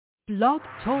Blog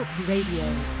Talk Radio.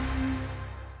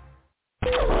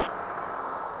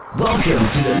 Welcome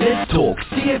to the Let's Talk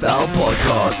CFL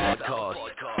podcast.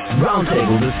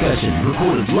 Roundtable discussion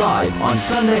recorded live on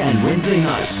Sunday and Wednesday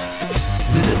nights.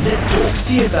 Visit Let's Talk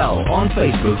CFL on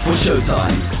Facebook for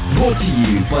showtimes. Brought to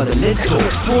you by the Let's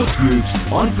Talk Sports Groups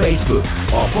on Facebook.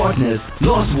 Our partners,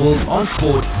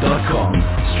 LostWorldOnSport.com.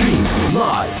 Stream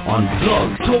live on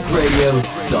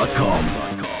blogtalkradio.com.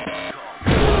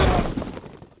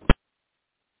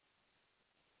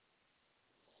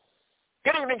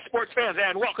 Good evening, sports fans,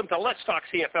 and welcome to Let's Talk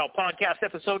CFL podcast,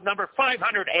 episode number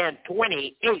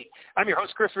 528. I'm your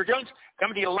host, Christopher Jones,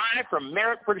 coming to you live from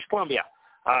Merritt, British Columbia.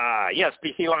 Yes,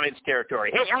 BC Lions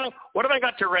territory. Hey, Al, what have I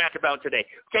got to rant about today?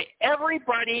 Okay,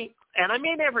 everybody, and I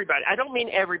mean everybody, I don't mean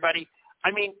everybody,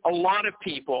 I mean a lot of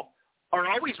people are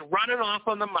always running off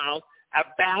on the mouth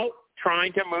about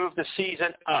trying to move the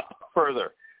season up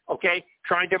further, okay?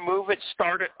 Trying to move it,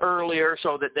 start it earlier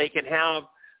so that they can have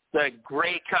the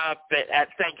Grey Cup at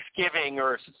Thanksgiving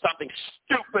or something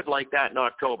stupid like that in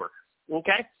October,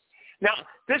 okay? Now,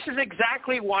 this is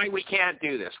exactly why we can't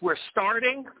do this. We're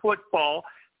starting football.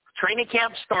 Training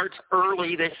camp starts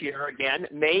early this year again,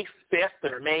 May 5th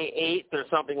or May 8th or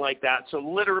something like that. So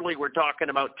literally we're talking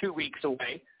about 2 weeks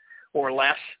away or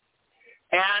less.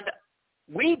 And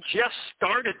we just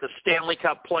started the Stanley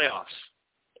Cup playoffs.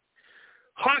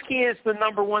 Hockey is the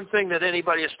number one thing that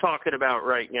anybody is talking about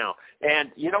right now.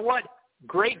 And you know what?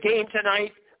 Great game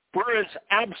tonight. Bruins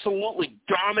absolutely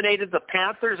dominated the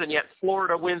Panthers, and yet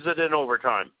Florida wins it in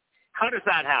overtime. How does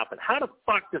that happen? How the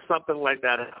fuck does something like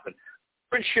that happen?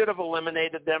 Bruins should have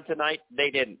eliminated them tonight. They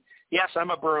didn't. Yes,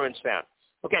 I'm a Bruins fan.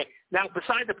 Okay, now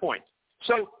beside the point.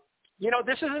 So, you know,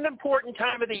 this is an important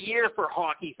time of the year for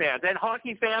hockey fans, and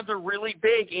hockey fans are really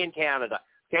big in Canada.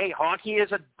 Okay, hockey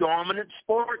is a dominant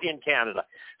sport in Canada.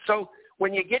 So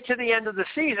when you get to the end of the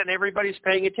season, everybody's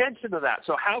paying attention to that.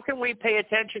 So how can we pay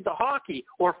attention to hockey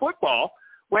or football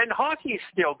when hockey is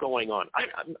still going on?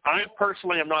 I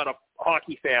personally am not a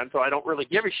hockey fan, so I don't really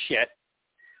give a shit.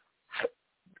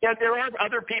 And there are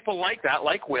other people like that,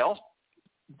 like Will.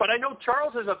 But I know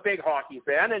Charles is a big hockey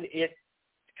fan, and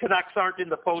Canucks aren't in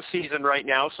the postseason right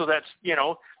now, so that's, you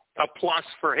know, a plus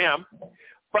for him.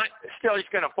 But still, he's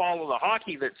going to follow the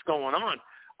hockey that's going on.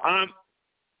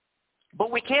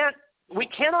 But we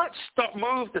cannot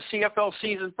move the CFL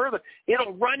season further.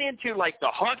 It'll run into like the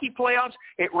hockey playoffs.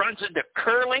 It runs into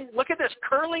curling. Look at this.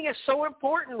 Curling is so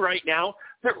important right now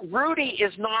that Rudy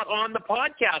is not on the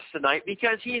podcast tonight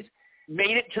because he's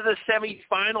made it to the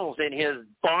semifinals in his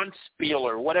Bonspiel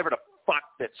or whatever the fuck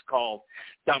that's called.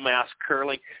 Dumbass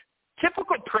curling.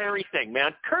 Typical prairie thing,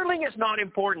 man. Curling is not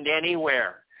important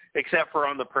anywhere except for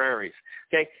on the prairies.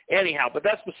 Okay, anyhow, but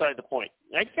that's beside the point.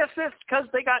 I guess that's because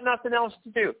they got nothing else to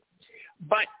do.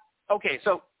 But, okay,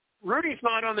 so Rudy's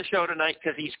not on the show tonight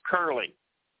because he's curling.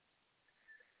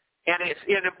 And it's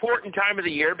an important time of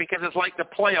the year because it's like the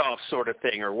playoffs sort of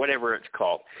thing or whatever it's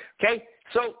called. Okay,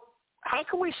 so how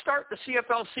can we start the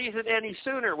CFL season any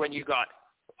sooner when you got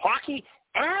hockey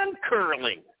and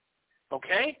curling?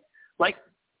 Okay, like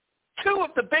two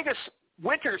of the biggest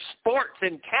winter sports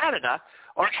in Canada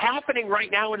are happening right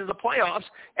now into the playoffs,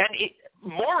 and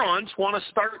morons want to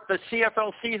start the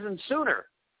CFL season sooner.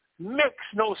 Makes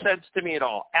no sense to me at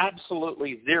all.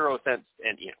 Absolutely zero sense to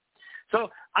any. So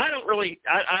I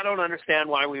don't understand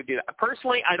why we would do that.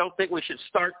 Personally, I don't think we should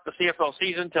start the CFL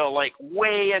season till like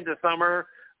way into summer,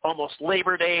 almost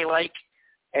Labor Day like,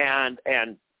 and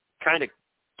kind of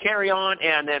carry on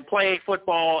and then play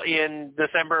football in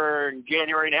December and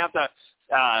January and have the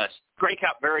Grey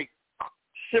Cup very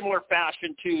similar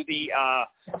fashion to the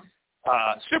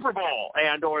Super Bowl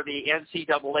and or the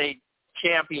NCAA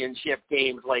championship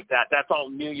games like that. That's all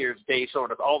New Year's Day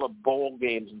sort of, all the bowl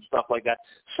games and stuff like that.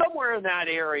 Somewhere in that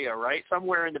area, right?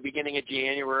 Somewhere in the beginning of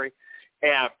January.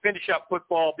 And finish up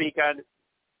football weekend.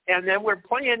 And then we're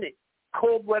playing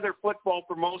cold weather football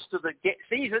for most of the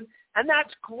season, and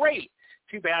that's great.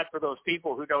 Too bad for those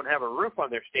people who don't have a roof on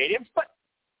their stadiums, but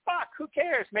fuck, who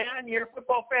cares, man? You're a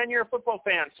football fan. You're a football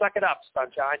fan. Suck it up,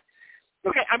 sunshine.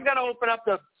 Okay, I'm going to open up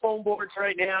the phone boards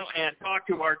right now and talk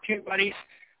to our two buddies.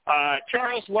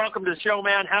 Charles, welcome to the show,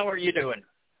 man. How are you doing?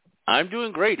 I'm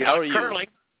doing great. How are you? Curling.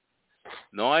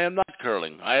 No, I am not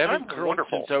curling. I haven't curled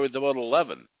since I was about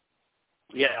 11.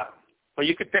 Yeah. Well,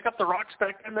 you could pick up the rocks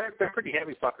back then. They're pretty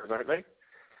heavy fuckers, aren't they?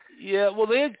 Yeah, well,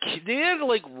 they had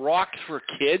like rocks for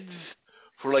kids,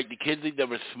 for like the kids that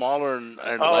were smaller and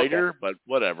lighter, okay. But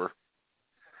whatever.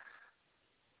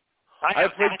 I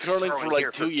played curling for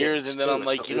like 2 years, and then I'm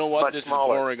like, you know what, this is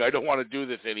boring. I don't want to do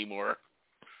this anymore.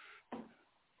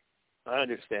 I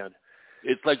understand.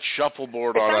 It's like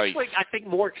shuffleboard it's on ice. actually, I think,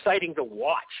 more exciting to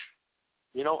watch.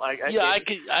 You know, I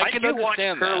can do watch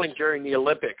understand curling that. during the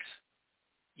Olympics.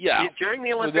 Yeah. During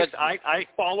the Olympics, I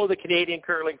follow the Canadian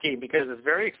curling team because it's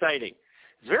very exciting.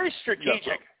 It's very strategic.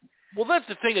 Yeah. Well, that's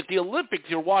the thing. At the Olympics,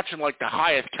 you're watching like the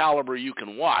highest caliber you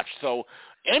can watch. So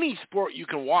any sport you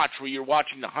can watch where you're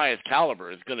watching the highest caliber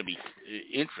is going to be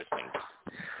interesting.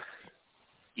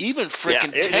 Even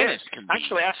freaking tennis can be.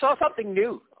 Actually, I saw something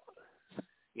new.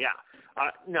 Yeah.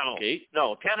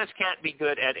 No, tennis can't be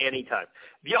good at any time.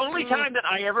 The only time that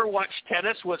I ever watched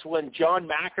tennis was when John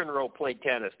McEnroe played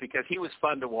tennis because he was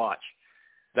fun to watch.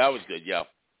 That was good, yeah.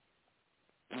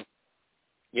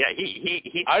 Yeah,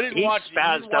 he I didn't watch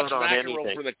spazzed out on McEnroe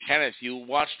anything. for the tennis. You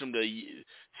watched him to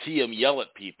see him yell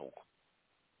at people.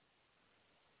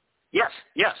 Yes,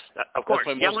 of course.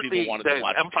 That's why Yell most at people wanted to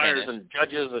watch umpires tennis. and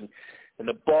judges and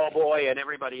the ball boy and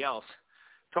everybody else.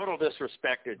 Total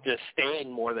disrespect or disdain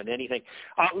more than anything.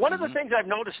 One of the things I've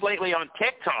noticed lately on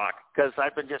TikTok, because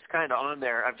I've been just kind of on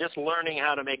there, I'm just learning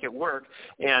how to make it work,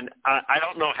 and I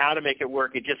don't know how to make it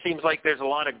work. It just seems like there's a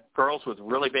lot of girls with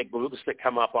really big boobs that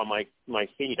come up on my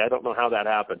feed. I don't know how that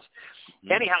happens.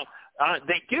 Anyhow,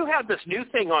 they do have this new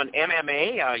thing on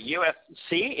MMA,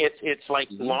 UFC. It's like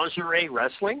lingerie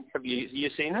wrestling. Have you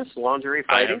seen this? Lingerie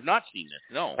fighting? I have not seen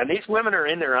it, no. And these women are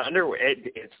in their underwear.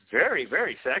 It's very,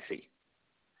 very sexy.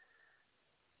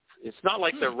 It's not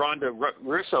like the Ronda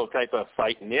Rousseau type of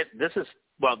fight. And this is,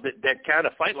 that kind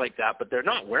of fight like that, but they're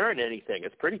not wearing anything.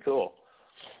 It's pretty cool.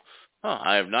 Oh,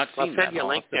 I have not seen that. I'll send you a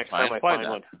link next time I find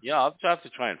one. Yeah, I'll have to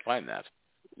try and find that.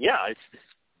 Yeah, it's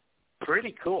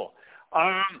pretty cool.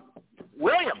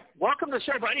 William, welcome to the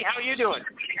show, buddy. How are you doing?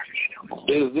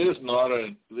 Is this not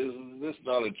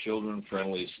a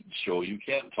children-friendly show? You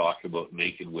can't talk about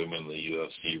naked women in the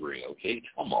UFC ring, okay?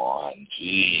 Come on,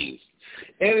 jeez.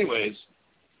 Anyways.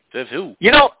 Says who?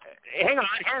 You know, hang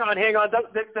on.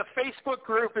 The Facebook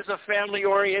group is a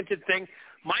family-oriented thing.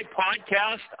 My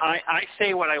podcast, I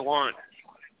say what I want.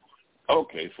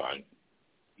 Okay, fine.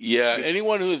 Yeah,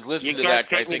 anyone who is listening to that,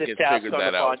 I think, has figured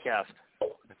that out. Podcast.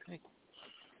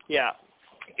 Yeah.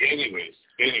 Anyways.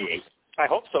 I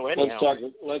hope so. Anyhow,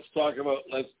 let's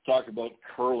talk about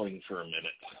curling for a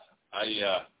minute.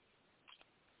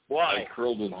 Why? I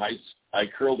curled in high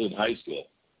school.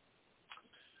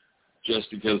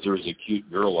 Just because there was a cute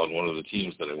girl on one of the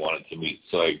teams that I wanted to meet,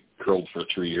 so I curled for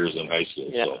 3 years in high school.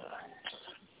 Yeah. So,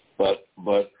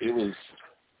 but it was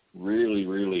really,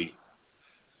 really,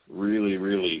 really,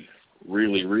 really,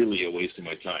 really, really a waste of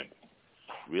my time.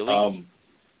 Really?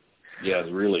 Yeah,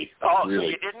 really. Oh, really. So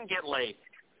you didn't get laid?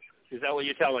 Is that what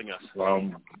you're telling us?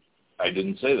 I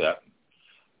didn't say that.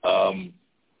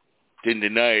 Didn't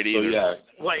deny it either. So yeah.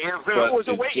 Well, if it was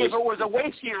a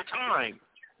waste of your time,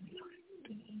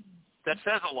 that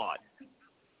says a lot.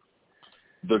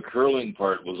 The curling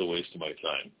part was a waste of my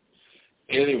time.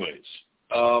 Anyways,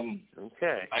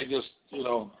 okay. I guess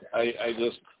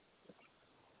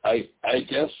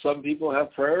some people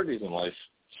have priorities in life.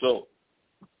 So,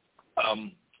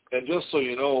 and just so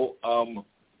you know,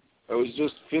 I was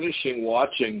just finishing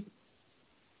watching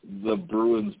the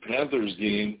Bruins-Panthers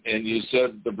game, and you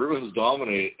said the Bruins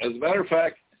dominated. As a matter of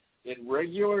fact, in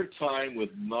regular time with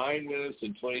 9 minutes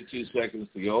and 22 seconds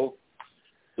to go,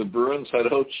 the Bruins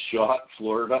had outshot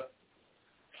Florida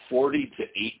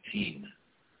 40-18.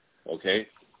 Okay?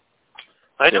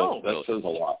 I know. That says a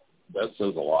lot.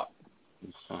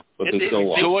 But they still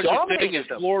won. So what you're saying is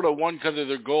Florida won because of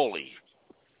their goalie?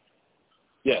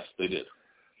 Yes, they did.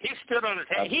 He stood on his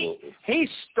head. Absolutely. He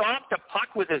stopped a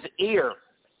puck with his ear.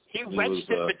 He wedged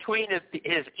it between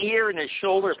his ear and his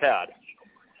shoulder pad.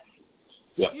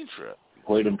 Yeah.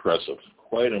 Quite impressive.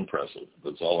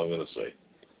 That's all I'm going to say.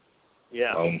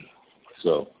 Yeah.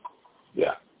 So,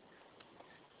 yeah.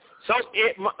 So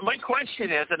my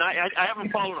question is, and I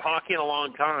haven't followed hockey in a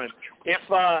long time.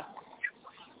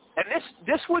 And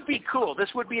this would be cool. This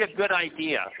would be a good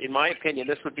idea, in my opinion.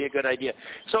 This would be a good idea.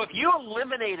 So if you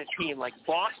eliminate a team like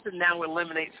Boston now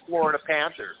eliminates Florida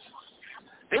Panthers,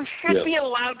 they should be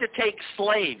allowed to take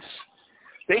slaves.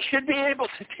 They should be able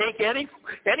to take any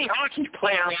hockey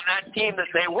player on that team that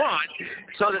they want,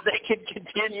 so that they can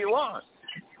continue on.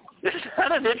 Is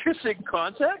that an interesting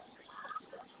concept?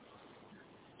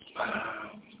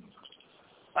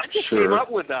 I just came up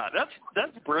with that.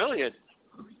 That's brilliant.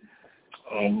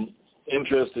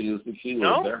 Interesting is the key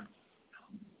word there.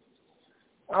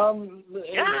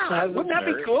 Yeah, wouldn't that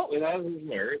be cool? It has its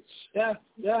merits.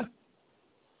 Yeah.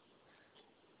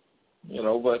 You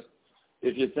know, but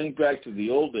if you think back to the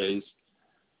old days,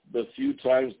 the few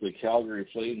times the Calgary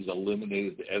Flames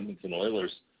eliminated the Edmonton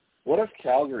Oilers, what if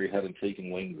Calgary hadn't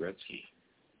taken Wayne Gretzky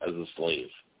as a slave?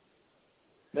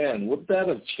 Man, would that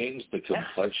have changed the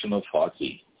complexion of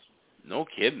hockey? No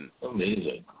kidding.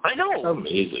 Amazing. I know.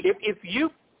 Amazing. If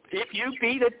you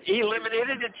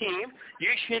eliminated a team, you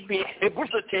should be able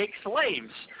to take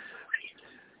slaves.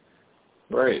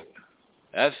 Right.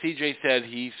 As CJ said,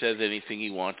 he says anything he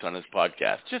wants on his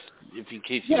podcast. Just in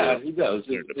case he does.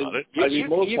 About it. I mean,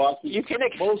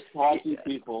 most hockey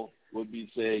people would be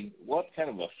saying, "What kind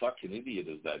of a fucking idiot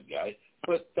is that guy?"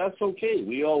 But that's okay.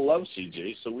 We all love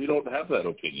CJ, so we don't have that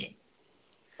opinion.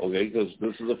 Okay, because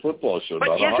this is a football show, but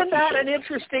not a hockey isn't that show. an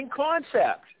interesting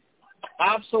concept?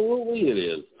 Absolutely, it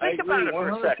is. Think I agree about it for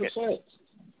a second.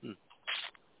 100%.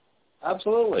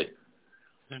 Absolutely.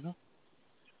 I know.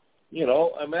 You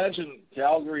know, imagine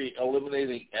Calgary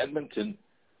eliminating Edmonton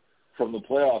from the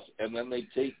playoffs, and then they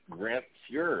take Grant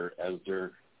Fuhrer as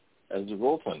their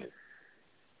goaltender,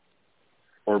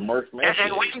 or Mark Messier,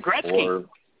 and Wayne Gretzky,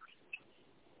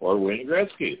 or Wayne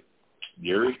Gretzky,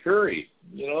 Gary Curry.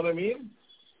 You know what I mean?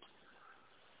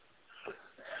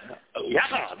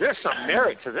 Yeah, there's some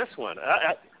merit to this one.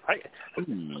 I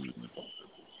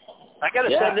got to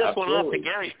send this one off to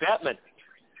Gary Bettman.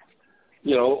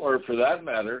 You know, or for that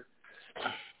matter,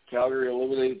 Calgary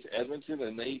eliminates Edmonton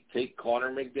and they take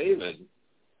Connor McDavid,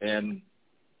 and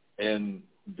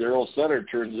Darryl Sutter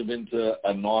turns him into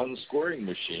a non-scoring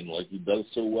machine like he does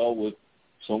so well with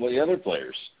so many other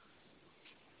players.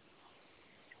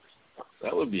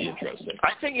 That would be interesting.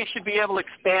 I think you should be able to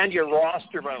expand your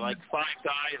roster by like 5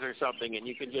 guys or something, and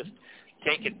you can just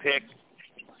take and pick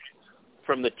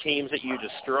from the teams that you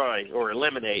destroy or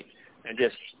eliminate, and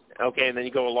just and then you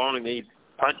go along and then you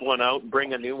punt one out and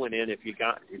bring a new one in if you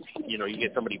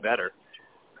get somebody better.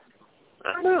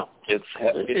 I don't know. It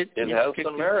has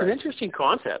some merit. It's an interesting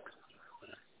concept.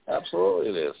 Absolutely,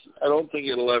 it is. I don't think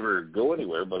it'll ever go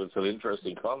anywhere, but it's an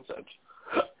interesting concept.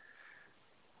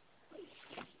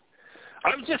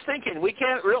 I was just thinking we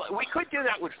could do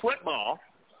that with football,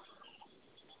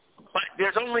 but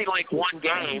there's only like one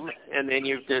game, and then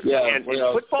and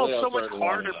football's so much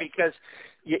harder because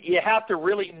you have to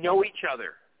really know each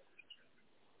other.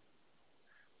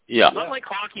 Yeah. It's not like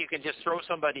hockey; you can just throw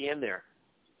somebody in there.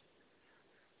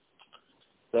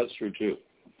 That's true too.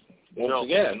 Once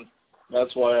again,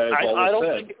 that's why I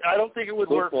don't think it would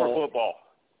work for football.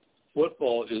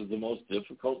 Football is the most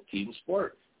difficult team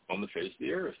sport on the face of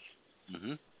the earth.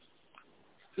 Mm-hmm.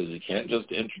 Because you can't just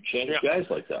interchange guys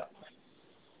like that.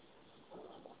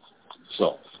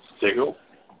 So, there you go.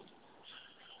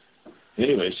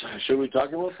 Anyways, should we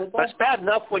talk about football? That's bad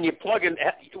enough when you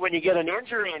when you get an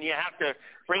injury and you have to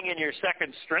bring in your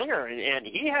second stringer, and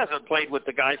he hasn't played with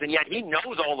the guys, and yet he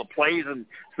knows all the plays and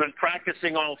has been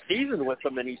practicing all season with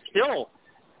them, and he still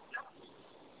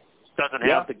doesn't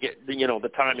have to get the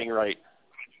timing right.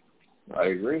 I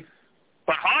agree.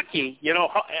 But hockey,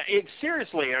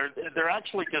 seriously, there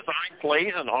actually designed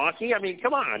plays in hockey? I mean,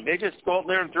 come on. They just go out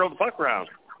there and throw the puck around.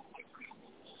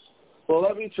 Well,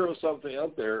 let me throw something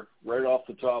out there right off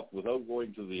the top without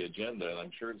going to the agenda, and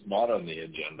I'm sure it's not on the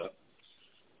agenda.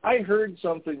 I heard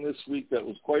something this week that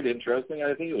was quite interesting.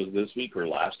 I think it was this week or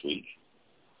last week.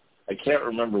 I can't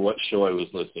remember what show I was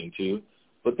listening to,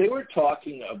 but they were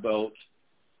talking about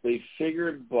they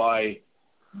figured by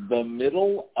the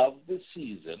middle of the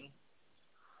season.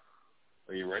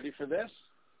 Are you ready for this?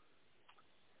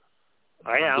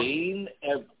 I am.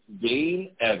 Dane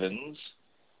Evans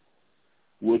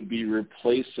would be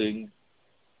replacing,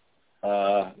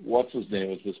 what's his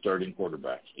name as the starting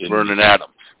quarterback? Vernon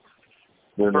Adams.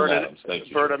 Vernon Adams, thank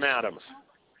you. Vernon Adams.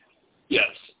 Yes.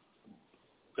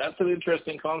 That's an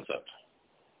interesting concept.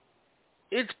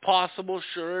 It's possible,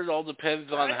 sure. It all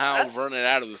depends on how Vernon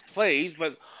Adams plays,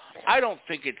 but I don't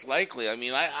think it's likely. I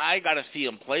mean, I got to see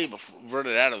him play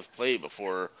Vernon Adams play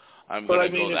before I'm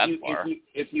going to go that far.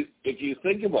 If you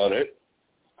think about it,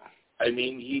 I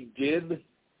mean, he did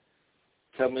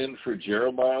come in for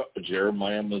Jeremiah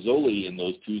Mazzoli in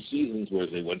those 2 seasons where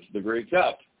they went to the Grey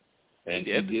Cup, and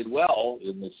he did well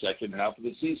in the second half of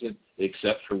the season,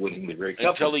 except for winning the Grey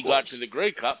Cup until he got to the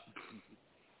Grey Cup.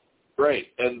 Right,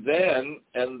 and then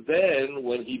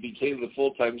when he became the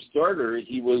full-time starter,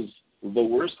 he was the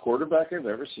worst quarterback I've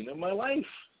ever seen in my life.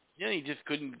 Yeah, he just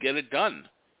couldn't get it done.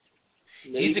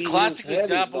 Maybe he's a classic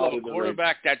example of a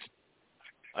quarterback that's.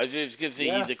 I was just going to say,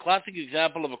 he's a classic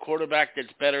example of a quarterback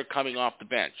that's better coming off the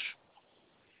bench.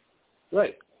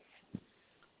 Right.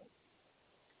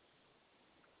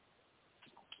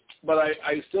 But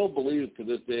I still believe to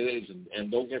this day and age,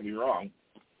 and don't get me wrong,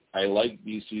 I like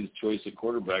BC's choice at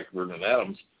quarterback, Vernon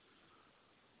Adams.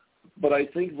 But I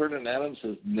think Vernon Adams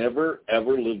has never,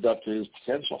 ever lived up to his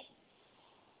potential.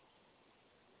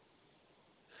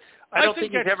 I don't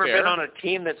think he's ever fair. been on a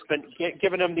team that's been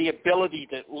given him the ability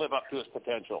to live up to his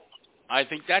potential. I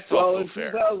think that's also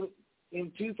fair.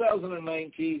 In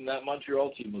 2019, that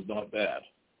Montreal team was not bad,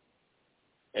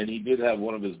 and he did have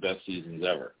one of his best seasons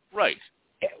ever. Right.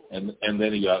 And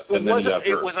then he got hurt.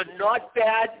 It was a not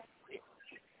bad.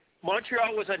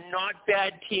 Montreal was a not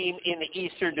bad team in the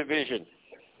Eastern Division.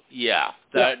 Yeah,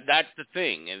 that's the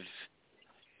thing.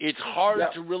 It's hard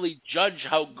to really judge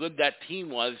how good that team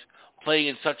was playing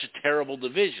in such a terrible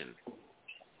division.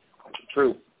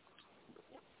 True.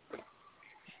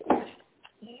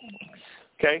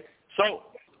 Okay, so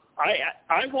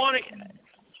I want to.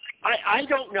 I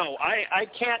don't know. I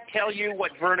can't tell you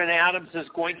what Vernon Adams is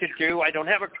going to do. I don't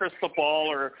have a crystal ball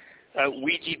or a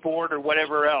Ouija board or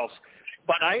whatever else.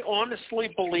 But I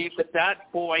honestly believe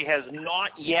that boy has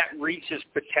not yet reached his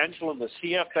potential in the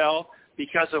CFL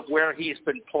because of where he's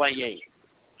been playing.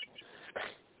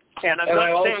 And I'm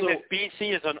not saying that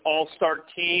BC is an all-star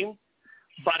team,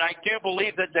 but I do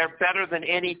believe that they're better than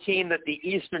any team that the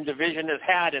Eastern Division has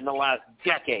had in the last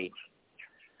decade.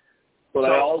 But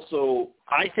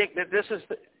I think that this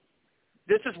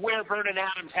is where Vernon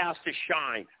Adams has to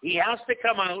shine. He has to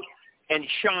come out and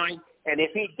shine, and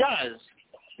if he does,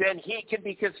 then he can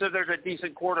be considered a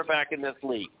decent quarterback in this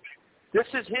league. This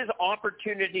is his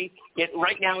opportunity.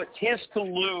 Right now it's his to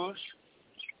lose.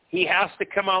 He has to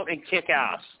come out and kick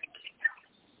ass.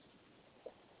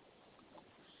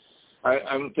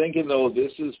 I'm thinking, though,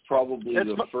 this is probably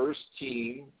the first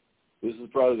team. This is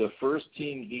probably the first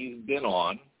team he's been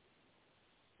on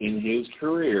in his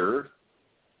career,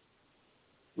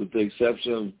 with the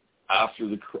exception of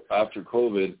after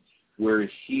COVID, where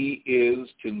he is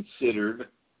considered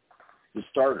the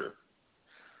starter.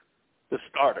 The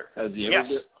starter. Has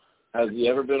he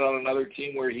ever been on another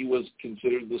team where he was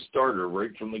considered the starter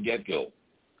right from the get-go?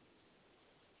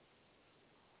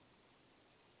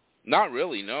 Not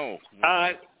really, no.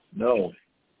 No.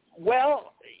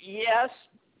 Well, yes.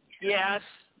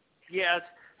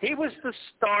 He was the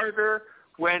starter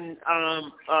when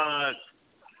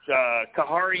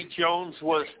Kahari Jones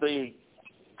was the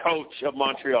coach of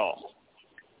Montreal.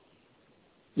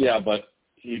 Yeah, but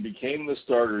he became the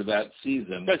starter that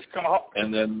season,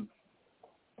 and then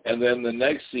the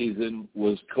next season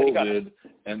was COVID,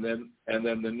 and then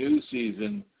the new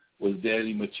season was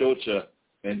Danny Machocha,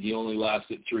 and he only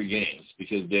lasted 3 games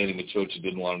because Danny Machocha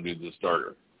didn't want to be the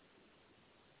starter.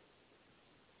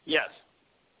 Yes.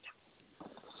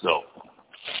 So.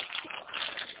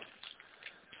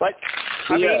 But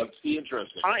it'd be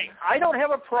interesting. I don't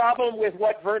have a problem with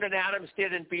what Vernon Adams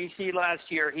did in BC last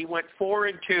year. He went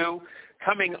 4-2,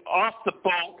 coming off the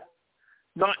boat,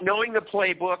 not knowing the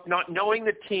playbook, not knowing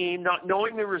the team, not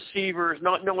knowing the receivers,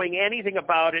 not knowing anything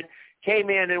about it, came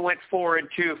in and went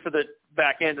 4-2 for the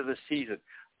back end of the season.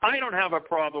 I don't have a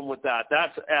problem with that.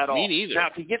 That's at all. Me neither. Now,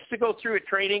 if he gets to go through a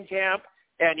training camp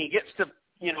and he gets to,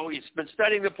 he's been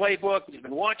studying the playbook, he's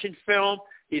been watching film,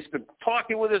 he's been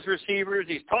talking with his receivers,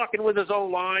 he's talking with his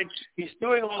O-line, he's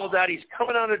doing all of that, he's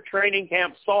coming out of training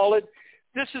camp solid.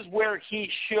 This is where he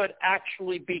should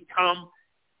actually become,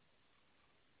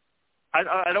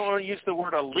 I don't want to use the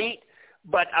word elite,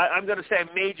 but I'm going to say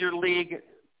a major league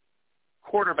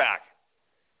quarterback.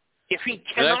 If he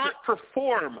cannot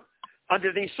perform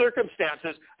under these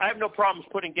circumstances, I have no problems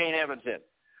putting Dane Evans in.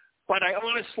 But I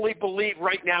honestly believe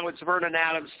right now it's Vernon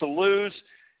Adams to lose,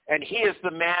 and he is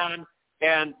the man,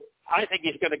 and I think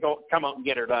he's going to come out and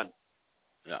get her done.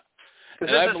 Yeah.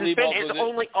 Because this has been his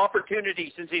only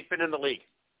opportunity since he's been in the league.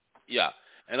 Yeah.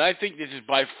 And I think this is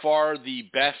by far the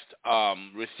best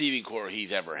receiving core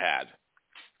he's ever had,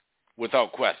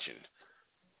 without question.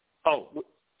 Oh,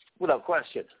 without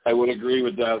question. I would agree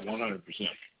with that 100%.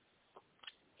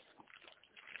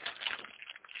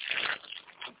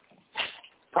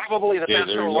 Probably the best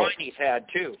line he's had,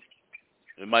 too.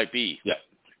 It might be. Yeah,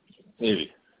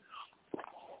 maybe.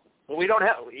 Well, we don't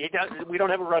have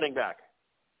a running back.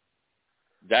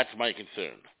 That's my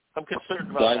concern. I'm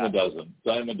concerned about that.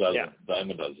 Dime a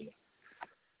dozen.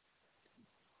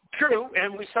 True,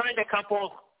 and we signed a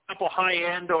couple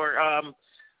high-end or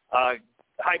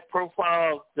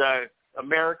high-profile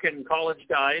American college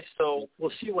guys, so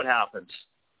we'll see what happens.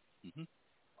 Mm-hmm.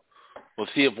 We'll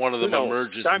see if one of them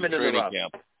emerges from training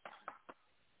camp.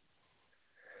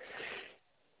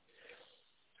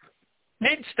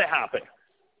 Needs to happen.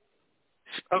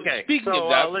 Okay, speaking of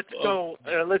that, let's go.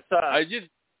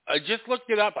 I just looked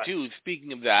it up too.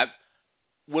 Speaking of that,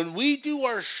 when we do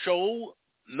our show,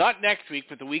 not next week,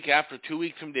 but the week after, 2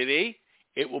 weeks from today,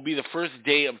 it will be the first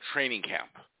day of training camp.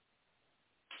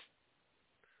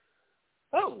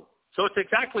 Oh, so it's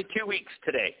exactly 2 weeks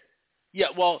today. Yeah,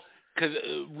 well, because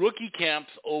rookie camps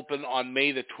open on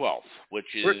May the 12th, which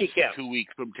is 2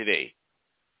 weeks from today.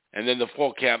 And then the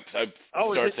fall camp starts,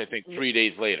 I think, 3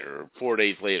 days later or 4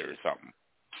 days later or something.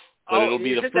 But it'll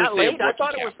be the first day of rookie I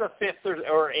thought it camp. was the 5th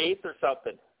or 8th or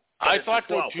something. I thought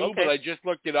so too, but I just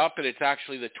looked it up, and it's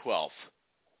actually the 12th.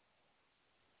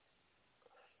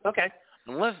 Okay.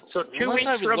 So 2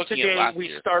 weeks from today,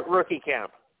 we start rookie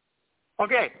camp.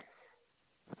 Okay.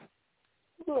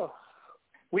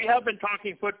 We have been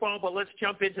talking football, but let's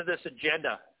jump into this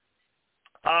agenda.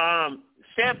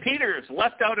 Stampeders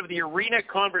left out of the arena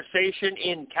conversation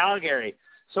in Calgary.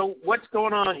 So what's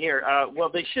going on here? Well,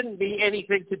 they shouldn't be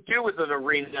anything to do with an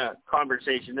arena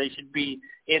conversation. They should be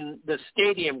in the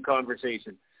stadium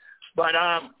conversation. But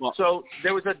so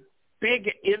there was a big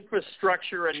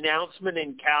infrastructure announcement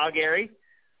in Calgary.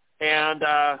 And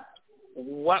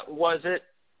what was it?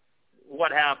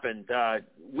 What happened?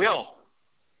 Will,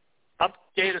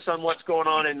 update us on what's going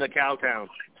on in the Cowtown.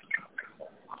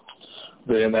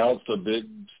 They announced a big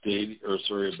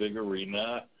a big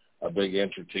arena, a big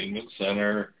entertainment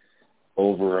center,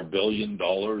 over $1 billion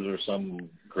or some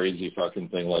crazy fucking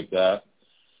thing like that.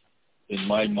 In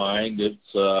my mind, it's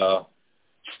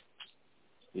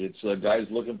guys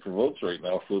looking for votes right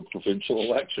now for the provincial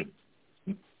election.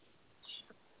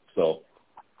 So.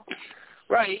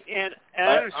 Right, and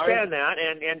I understand that,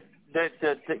 and the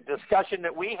discussion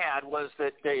that we had was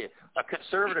that a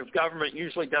conservative government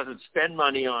usually doesn't spend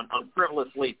money on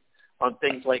frivolously on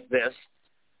things like this,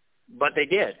 but they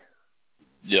did.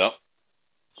 Yeah.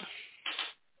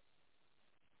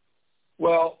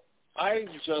 Well, I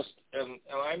just and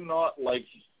I'm not like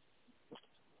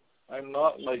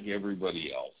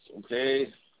everybody else,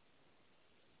 okay?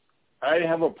 I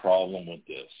have a problem with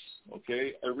this,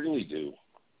 okay? I really do.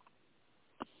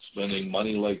 Spending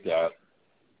money like that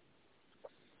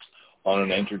on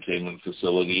an entertainment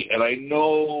facility. And I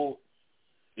know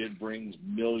it brings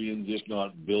millions, if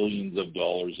not billions of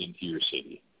dollars into your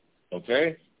city,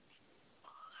 okay?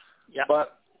 Yeah.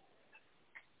 But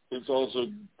it's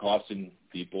also costing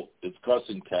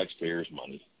taxpayers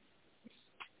money.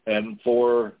 And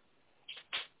for,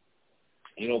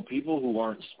 people who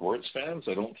aren't sports fans,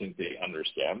 I don't think they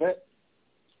understand it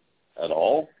at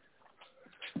all.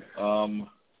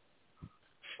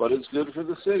 But it's good for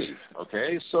the city,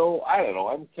 okay? So, I don't know.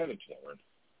 I'm kind of torn.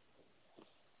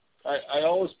 I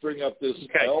always bring up this.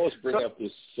 Okay. I always bring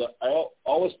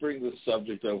this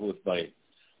subject up with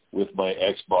my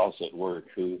ex-boss at work,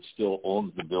 who still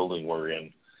owns the building we're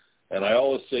in. And I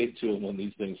always say to him when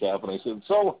these things happen, I said,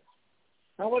 so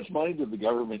how much money did the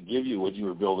government give you when you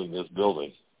were building this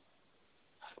building?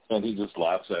 And he just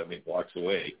laughs at me and walks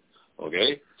away,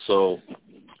 okay? So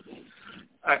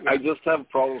I just have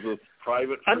problems with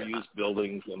private for use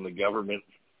buildings and the government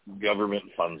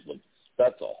funds them.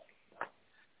 That's all.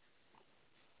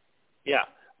 Yeah.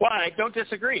 Well, I don't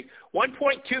disagree.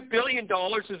 $1.2 billion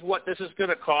is what this is going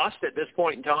to cost at this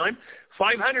point in time.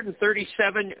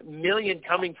 $537 million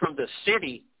coming from the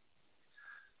city.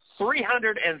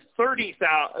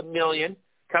 $330 million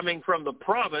coming from the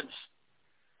province,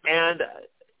 and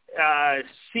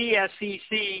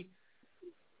CSEC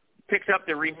picks up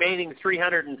the remaining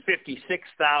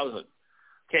 $356,000.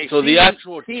 Okay, so the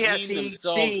actual team CSEC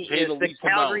themselves pay the least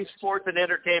Calgary amount. Sports and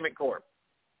Entertainment Corp.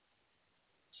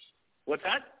 What's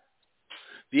that?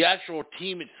 The actual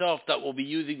team itself that will be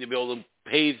using the building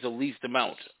pays the least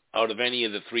amount out of any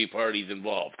of the three parties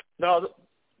involved. No.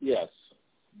 Yes.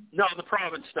 No, the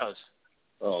province does.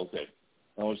 Oh, okay.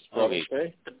 How much does the province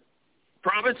pay? The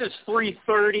province is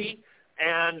 $330,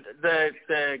 and the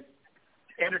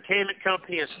entertainment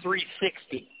company is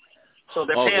 $360. So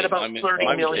they're paying about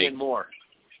 $30 million more.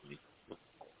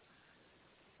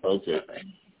 Okay.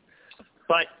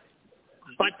 But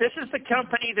this is the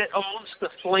company that owns the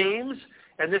Flames,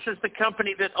 and this is the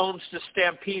company that owns the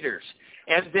Stampeders.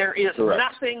 And there is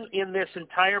nothing in this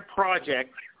entire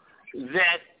project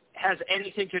that has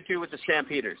anything to do with the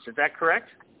Stampeders. Is that correct?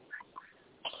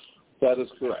 That is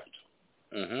correct.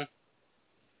 Mm-hmm.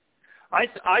 I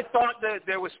thought that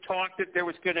there was talk that there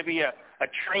was going to be a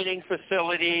training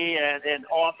facility and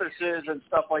offices and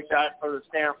stuff like that for the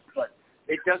Stamps, but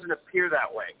it doesn't appear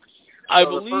that way. I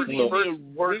so believe the first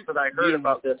words that I heard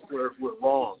about this were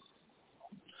wrong.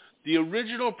 The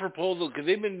original proposal, because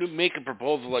they've been making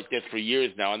proposals like this for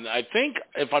years now, and I think,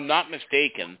 if I'm not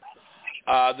mistaken,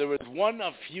 there was one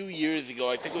a few years ago,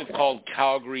 I think it was called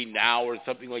Calgary Now or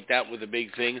something like that, was a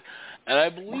big thing. And I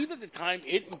believe at the time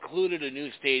it included a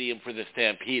new stadium for the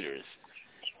Stampeders.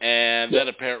 And that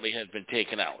apparently has been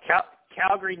taken out.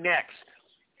 Calgary Next.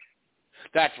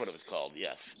 That's what it was called,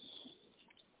 yes.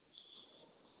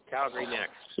 Calgary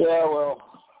Next. Yeah, well,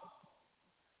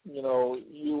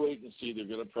 you wait and see. They're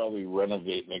going to probably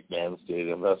renovate McMahon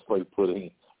Stadium. That's like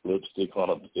putting lipstick on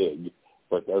a pig,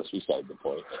 but that's beside the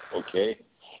point. Okay,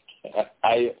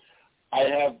 I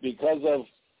have because of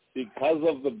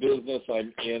the business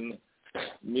I'm in.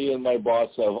 Me and my boss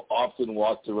have often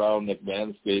walked around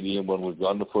McMahon Stadium when we've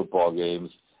gone to football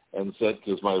games and said,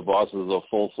 because my boss is a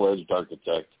full-fledged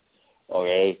architect,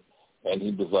 okay, and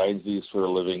he designs these for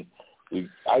a living. We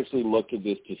actually looked at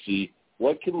this to see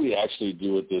what can we actually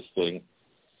do with this thing.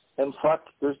 And fuck,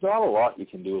 there's not a lot you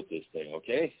can do with this thing,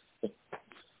 okay?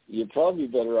 You're probably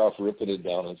better off ripping it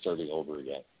down and starting over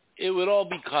again. It would all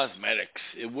be cosmetics.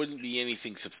 It wouldn't be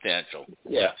anything substantial.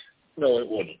 Yeah. No, it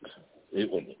wouldn't.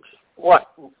 It wouldn't.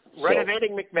 What?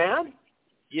 Renovating McMahon?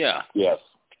 Yeah. Yes.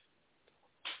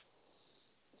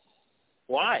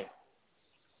 Why?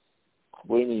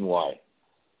 What do you mean, why?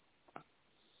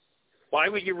 Why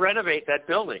would you renovate that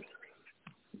building?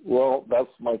 Well,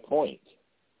 that's my point.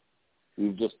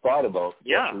 We've just thought about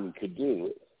what we could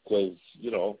do because,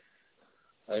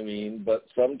 but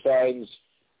sometimes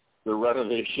the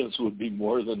renovations would be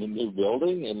more than a new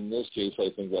building, and in this case, I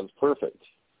think that's perfect.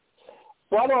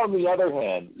 But on the other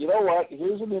hand, you know what?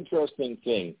 Here's an interesting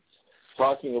thing.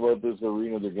 Talking about this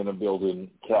arena they're going to build in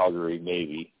Calgary,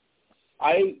 maybe.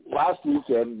 Last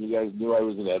weekend, you guys knew I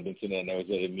was in Edmonton, and I was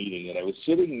at a meeting, and I was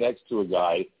sitting next to a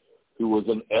guy who was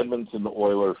an Edmonton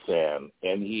Oilers fan,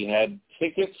 and he had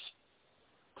tickets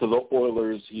to the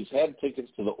Oilers. He's had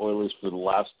tickets to the Oilers for the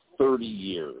last 30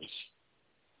 years.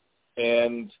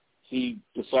 And he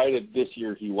decided this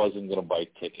year he wasn't going to buy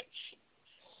tickets.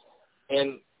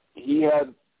 And he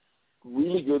had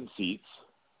really good seats,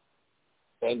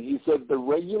 and he said the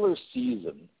regular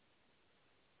season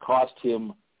cost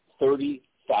him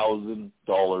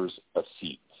 $30,000 a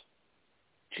seat.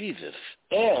 Jesus.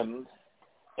 And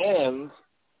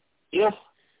if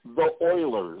the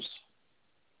Oilers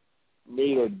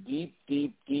made a deep,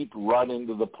 deep, deep run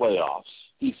into the playoffs,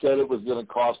 he said it was going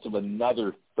to cost him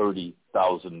another $30,000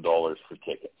 for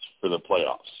tickets for the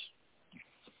playoffs.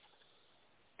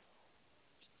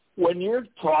 When you're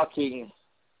talking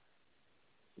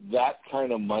that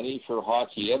kind of money for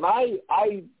hockey, and I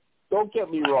don't get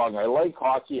me wrong, I like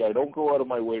hockey. I don't go out of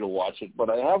my way to watch it, but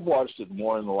I have watched it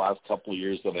more in the last couple of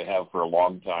years than I have for a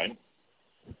long time.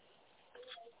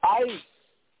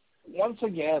 Once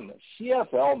again,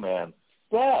 CFL, man,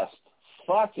 best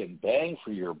fucking bang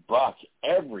for your buck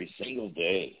every single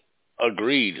day.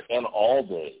 Agreed. And all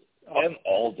day. And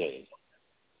all day.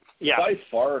 Yeah. By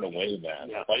far and away, man.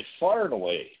 Yeah. By far and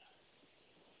away.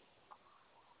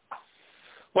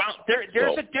 Well,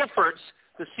 there's a difference.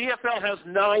 The CFL has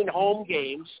 9 home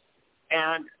games,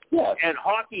 and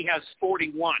hockey has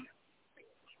 41.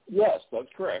 Yes, that's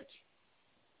correct.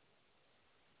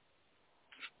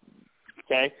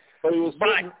 Okay, but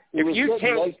if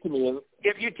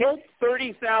you take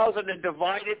 30,000 and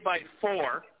divide it by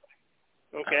 4,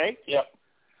 okay? Yep.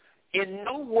 In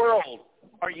no world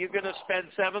are you going to spend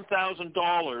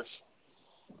 $7,000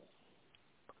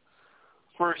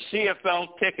 for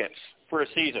CFL tickets for a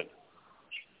season.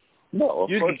 No,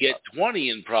 you can get 20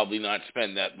 and probably not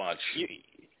spend that much.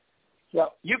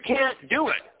 You can't do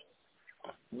it.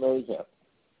 No, you can't.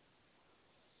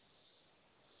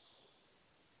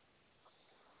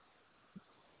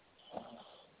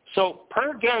 So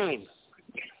per game,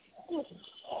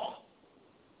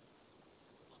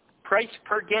 price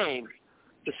per game,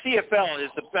 the CFL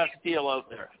is the best deal out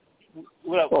there.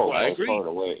 I agree. Far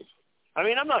away. I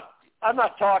mean, I'm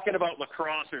not talking about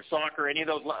lacrosse or soccer or any of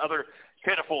those other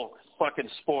pitiful fucking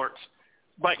sports.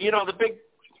 But, the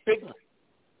big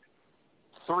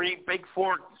 3, big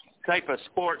 4 type of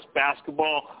sports,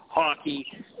 basketball, hockey,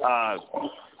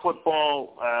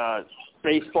 football,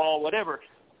 baseball, whatever,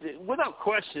 without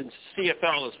question,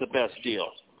 CFL is the best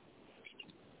deal.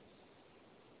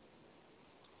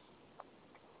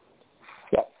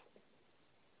 Yeah.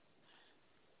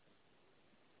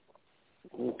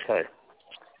 Okay.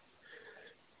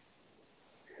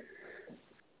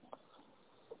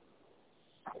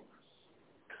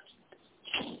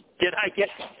 Did I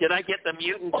get the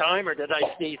mute in time, or did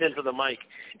I sneeze into the mic?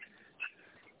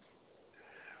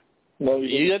 No,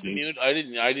 you got the mute. I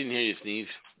didn't hear you sneeze.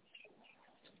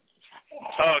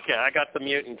 Oh, okay, I got the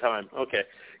mute in time. Okay,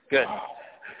 good.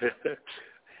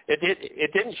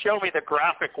 It didn't show me the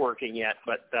graphic working yet,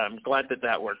 but I'm glad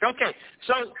that worked. Okay,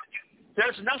 so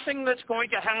there's nothing that's going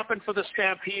to happen for the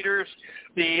Stampeders.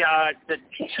 The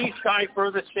chief guy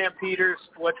for the Stampeders,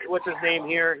 what's his name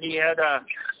here? He had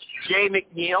Jay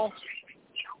McNeil.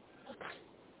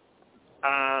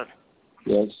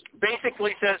 Yes.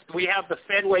 Basically says we have the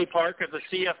Fenway Park of the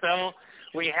CFL.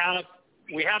 We have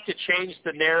We have to change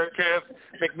the narrative.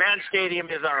 McMahon Stadium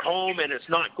is our home, and it's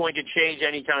not going to change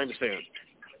anytime soon.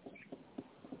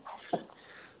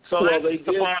 So that's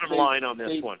the bottom line on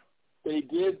this one. They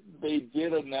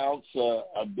did announce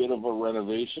a bit of a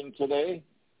renovation today.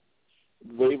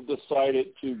 They've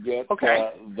decided to get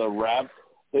the Rabbit.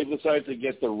 They've decided to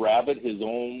get the Rabbit his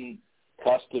own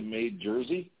custom-made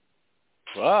jersey.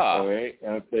 Wow! All right,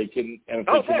 and if they can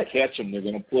catch him, they're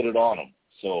going to put it on him.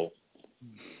 So,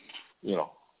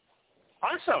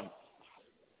 awesome.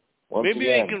 Maybe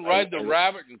they can ride the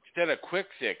Rabbit instead of Quick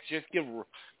Six. Just give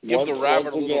the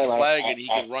Rabbit a little flag, and he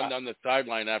can run down the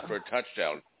sideline after a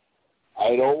touchdown.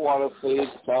 I don't want to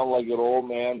sound like an old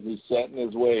man who's set in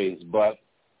his ways, but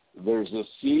there's a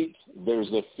seat,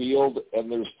 there's a field,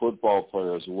 and there's football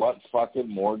players. What fucking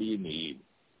more do you need?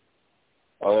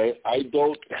 All right, I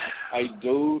do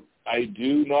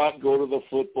not go to the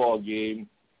football game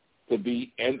to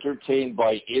be entertained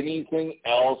by anything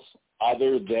else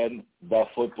other than the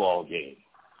football game.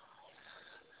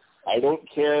 I don't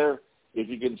care if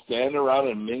you can stand around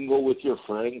and mingle with your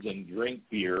friends and drink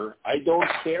beer. I don't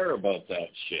care about that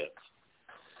shit.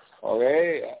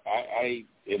 Okay?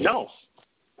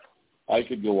 I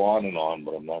could go on and on,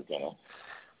 but I'm not going to.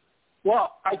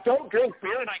 Well, I don't drink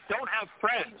beer and I don't have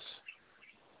friends.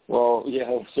 Well, yeah,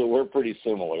 so we're pretty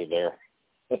similar there.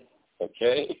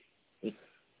 Okay? We're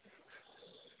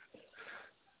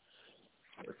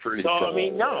pretty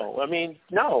similar.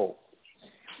 No.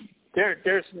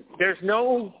 There's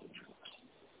no...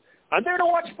 I'm there to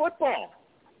watch football.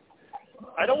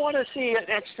 I don't want to see an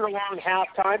extra long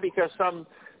halftime because some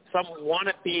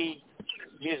wannabe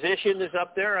musician is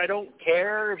up there. I don't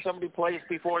care if somebody plays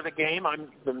before the game. I'm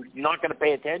not going to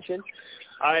pay attention.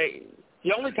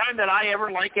 The only time that I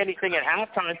ever like anything at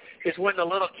halftime is when the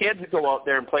little kids go out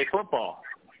there and play football.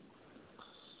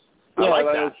 Yeah,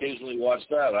 I occasionally watch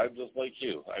that. I'm just like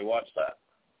you. I watch that.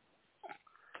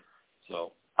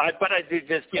 So. But I did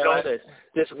just,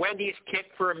 this Wendy's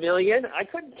kick for $1 million. I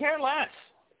couldn't care less.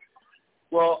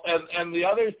 Well, and the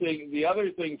other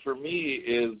thing for me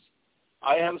is,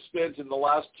 I have spent in the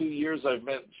last 2 years. I've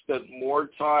spent more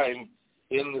time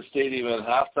in the stadium at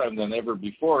halftime than ever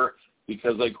before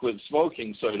because I quit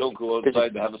smoking, so I don't go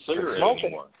outside to have a cigarette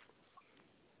anymore.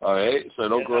 All right, so I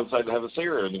don't go outside to have a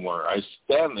cigarette anymore. I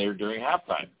stand there during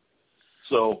halftime.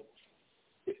 So,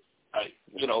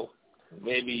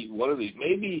 maybe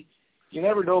you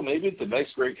never know. Maybe at the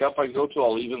next Grey Cup I go to,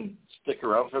 I'll even stick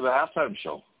around for the halftime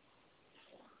show.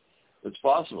 It's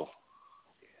possible.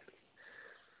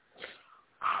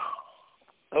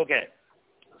 Okay,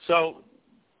 so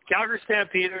Calgary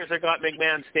Stampeders have got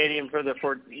McMahon Stadium for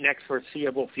next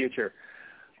foreseeable future,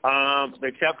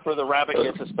 except for the Rabbit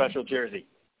gets a special jersey.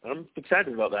 I'm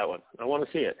excited about that one. I want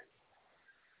to see it.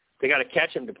 They got to catch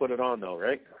him to put it on, though,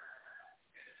 right?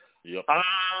 Yep.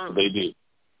 They do.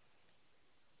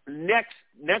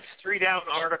 Next three-down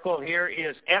article here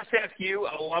is SFU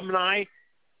alumni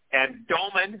and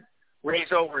Doman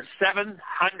raise over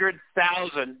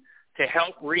 $700,000 to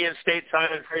help reinstate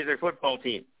Simon Fraser football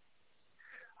team.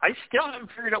 I still haven't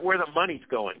figured out where the money's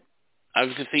going. I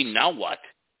was going to say, now what?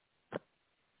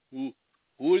 Who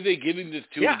are they giving this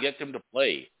to get them to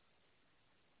play?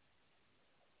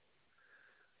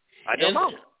 I don't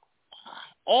know.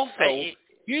 Also,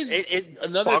 it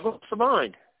boggles the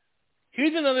mind.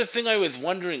 Here's another thing I was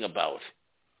wondering about.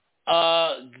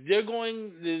 They're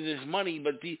going, there's money,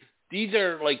 but these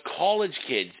are like college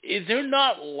kids. Is there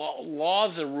not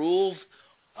laws or rules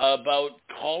about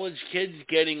college kids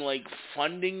getting like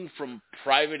funding from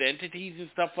private entities and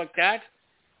stuff like that?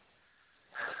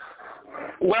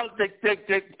 Well,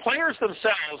 the players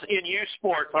themselves in youth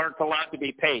sports aren't allowed to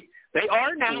be paid. They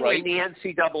are now in the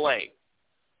NCAA.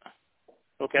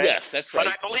 Okay? Yes, that's right. But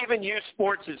I believe in youth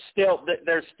sports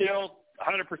they're still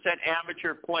 100%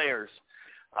 amateur players.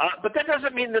 But that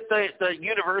doesn't mean that the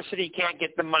university can't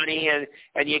get the money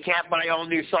and you can't buy all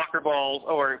new soccer balls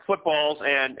or footballs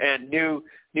and new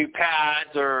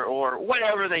pads or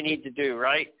whatever they need to do,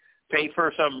 right? Pay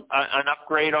for an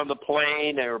upgrade on the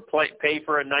plane or pay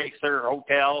for a nicer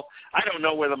hotel. I don't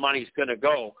know where the money's going to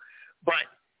go. But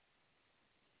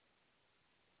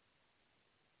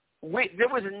there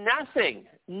was nothing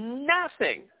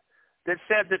that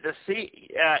said that the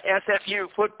SFU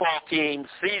football team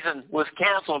season was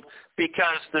canceled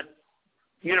because the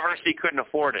university couldn't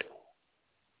afford it.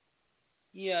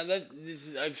 Yeah,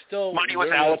 I'm still... Money was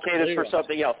allocated for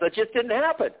something else. That just didn't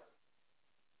happen.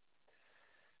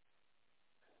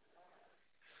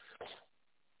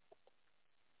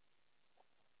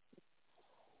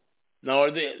 Now,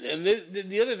 are they? And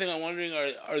the other thing I'm wondering,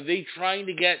 are they trying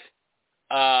to get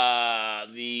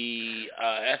the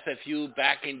SFU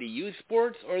back into youth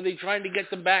sports, or are they trying to get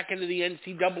them back into the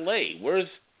NCAA?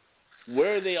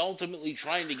 Where are they ultimately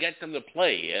trying to get them to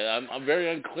play? I'm very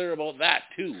unclear about that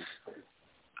too.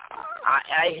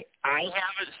 I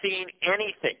haven't seen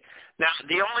anything. Now,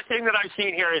 the only thing that I've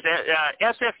seen here is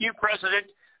that SFU president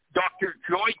Dr.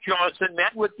 Joy Johnson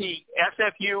met with the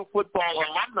SFU Football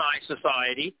Alumni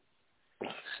Society,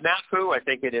 SNAFU, I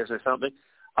think it is, or something,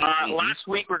 last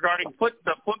week regarding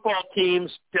the football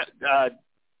team's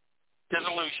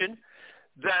dissolution.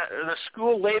 The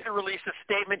school later released a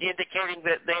statement indicating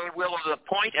that they will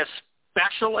appoint a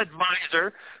special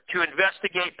advisor to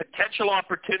investigate potential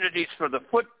opportunities for the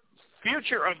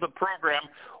future of the program,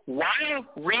 while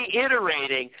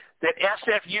reiterating that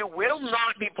SFU will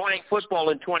not be playing football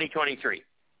in 2023.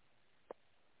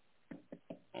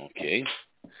 Okay.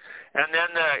 And then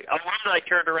the alumni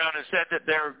turned around and said that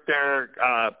their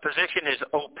position is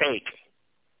opaque.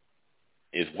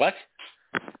 Is what?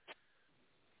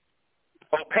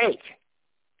 Opaque.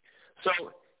 So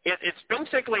it's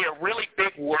basically a really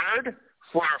big word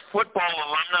for a football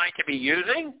alumni to be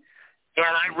using, and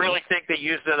I really think they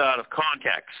used it out of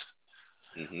context.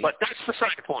 Mm-hmm. But that's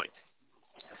beside the point.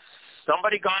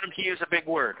 Somebody got him to use a big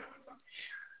word.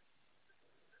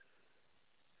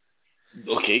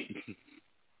 Okay.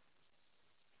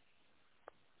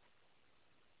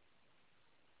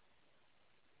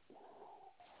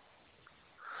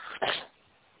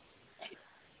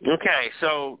 Okay,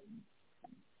 so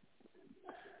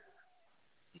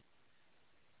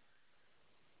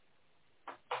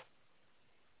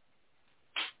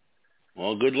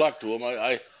well, good luck to him.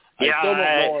 I still don't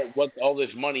know what all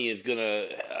this money is gonna.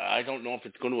 I don't know if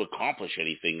it's going to accomplish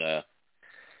anything.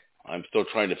 I'm still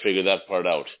trying to figure that part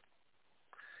out.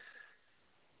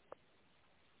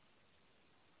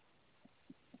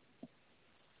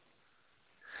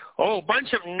 Oh, a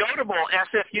bunch of notable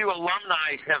SFU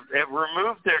alumni have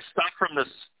removed their stuff from the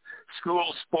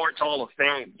school sports Hall of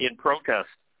Fame in protest.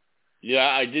 Yeah,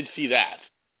 I did see that.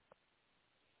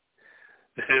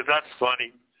 That's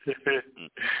funny.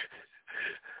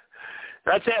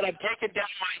 That's it. I'm taking down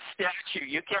my statue.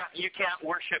 You can't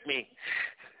worship me.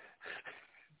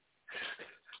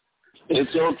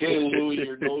 It's okay, Louis.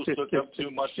 Your nose took up too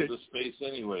much of the space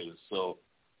anyways, so.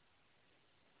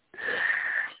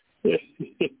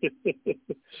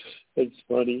 It's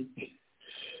funny.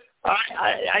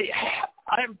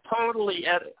 I'm totally.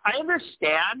 I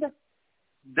understand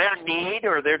their need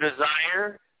or their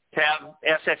desire to have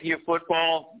SFU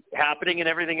football happening and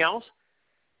everything else.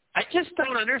 I just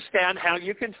don't understand how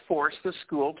you can force the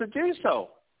school to do so.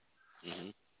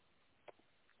 Mm-hmm.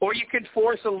 Or you can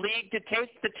force a league to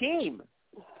take the team.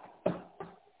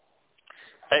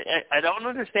 I don't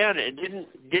understand it.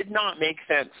 It did not make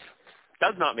sense.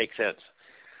 Does not make sense.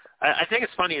 I think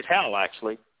it's funny as hell,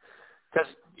 actually, because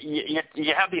you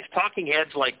have these talking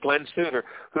heads like Glenn Suter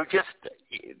who just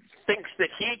thinks that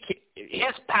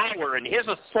his power and his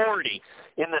authority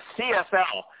in the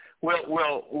CFL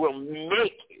will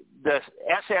make the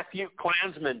SFU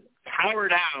Klansmen cower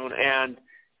down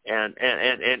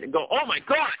and go, oh my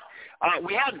God,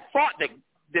 we hadn't thought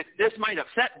that this might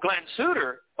upset Glenn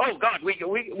Suter. Oh God, we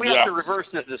have to reverse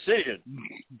this decision.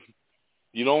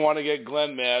 You don't want to get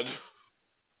Glenn mad.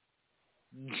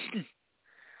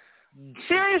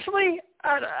 Seriously?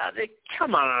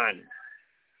 Come on.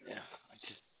 Yeah,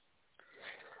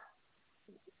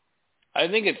 I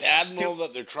think it's admirable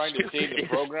that they're trying to save the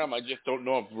program. I just don't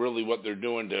know if really what they're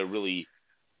doing to really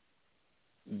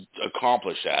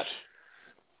accomplish that.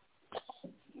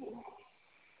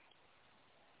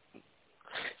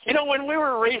 You know, when we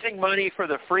were raising money for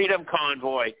the Freedom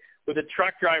Convoy, with the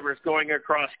truck drivers going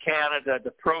across Canada to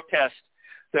protest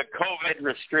the COVID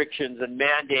restrictions and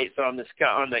mandates on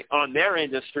their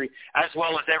industry, as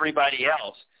well as everybody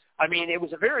else. I mean, it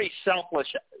was a very selfless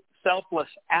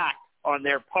act on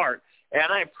their part,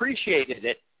 and I appreciated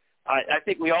it. I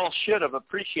think we all should have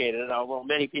appreciated it, although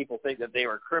many people think that they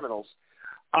were criminals.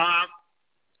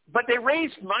 But they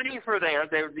raised money for to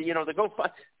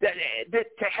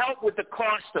help with the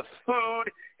cost of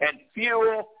food and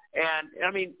fuel, and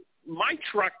I mean,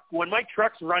 when my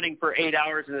truck's running for 8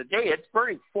 hours in a day, it's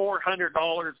burning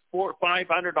 $500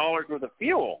 worth of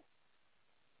fuel,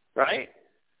 right?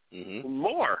 Mm-hmm.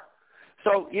 More.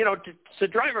 So, to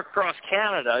drive across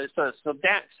Canada, it's a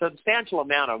substantial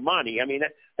amount of money. I mean,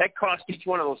 that costs each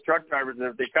one of those truck drivers,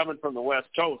 if they're coming from the West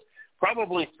Coast,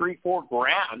 probably $3-4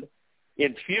 grand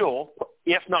in fuel,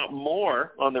 if not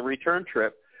more, on the return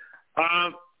trip.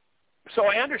 So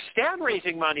I understand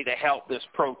raising money to help this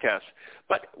protest,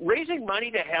 but raising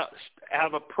money to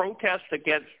have a protest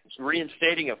against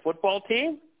reinstating a football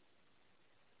team?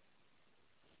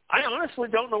 I honestly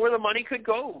don't know where the money could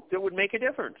go that would make a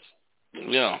difference.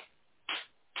 Yeah.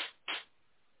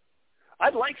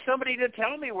 I'd like somebody to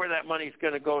tell me where that money's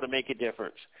going to go to make a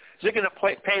difference. Is it going to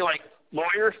pay like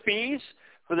lawyer fees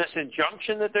for this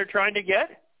injunction that they're trying to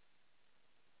get?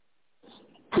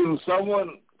 Can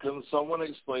someone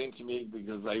explain to me,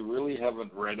 because I really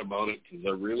haven't read about it, because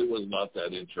I really was not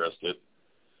that interested,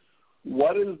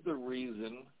 what is the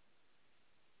reason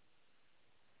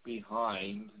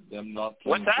behind them not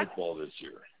playing football this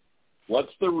year?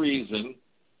 What's the reason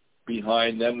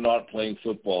behind them not playing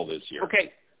football this year?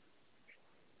 Okay.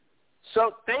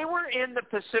 So they were in the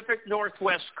Pacific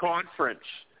Northwest Conference,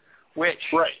 which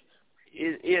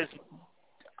is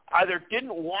either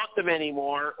didn't want them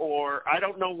anymore, or I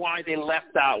don't know why they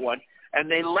left that one. And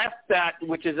they left that,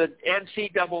 which is an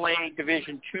NCAA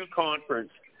Division II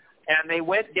conference, and they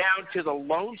went down to the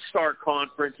Lone Star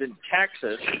Conference in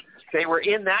Texas. They were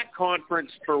in that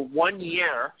conference for 1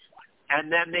 year,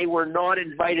 and then they were not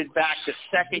invited back the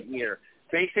second year.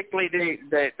 Basically,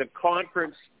 the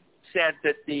conference said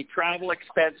that the travel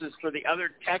expenses for the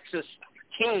other Texas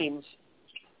teams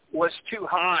was too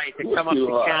high to come up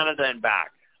to Canada and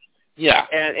back. Yeah.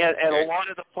 And a lot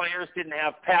of the players didn't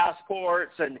have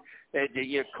passports, and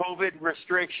the COVID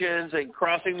restrictions, and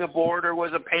crossing the border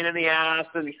was a pain in the ass.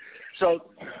 And so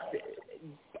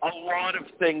a lot of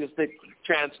things that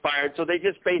transpired. So they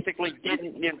just basically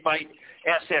didn't invite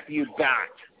SFU back.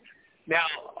 Now,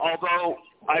 although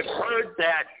I've heard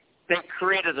that they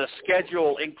created a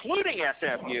schedule including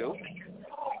SFU,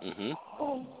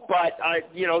 but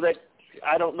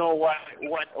I don't know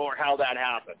what or how that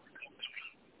happened.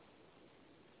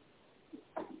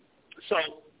 So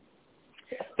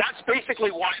that's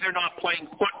basically why they're not playing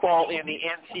football in the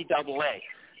NCAA.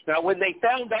 Now, when they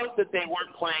found out that they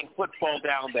weren't playing football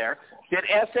down there, did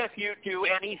SFU do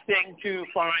anything to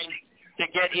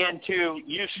get into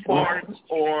youth sports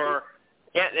or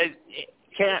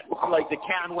like the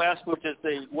Can West, which is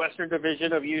the Western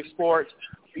Division of youth sports,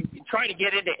 try to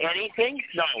get into anything?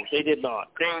 No, they did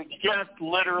not. They just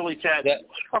literally said, okay,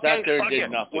 fuck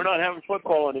it. We're not having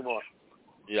football anymore.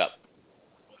 Yep.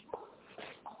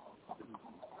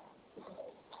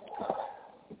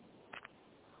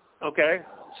 Okay,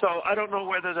 so I don't know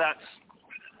whether that's...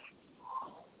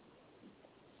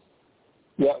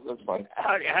 Yeah, that's fine.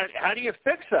 How do you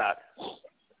fix that?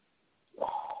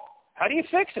 How do you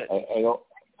fix it?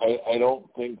 I don't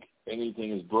think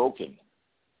anything is broken.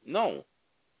 No.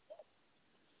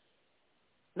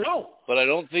 But I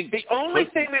don't think... The only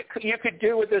thing that you could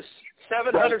do with this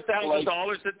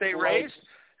 $700,000 that they raised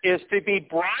is to be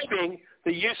bribing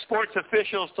the youth sports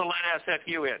officials to let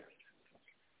SFU in.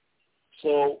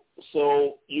 So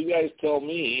you guys tell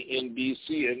me in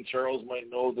BC, and Charles might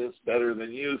know this better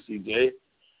than you, CJ,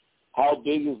 how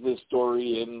big is this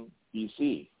story in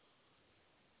BC?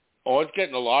 Oh, it's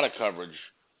getting a lot of coverage.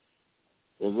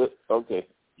 Is it? Okay.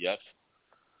 Yes.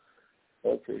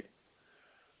 Okay.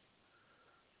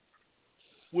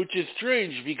 Which is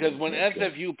strange because when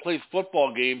SFU plays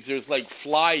football games, there's like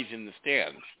flies in the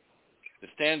stands. The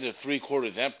stands are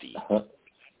 3/4 empty.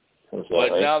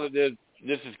 But now that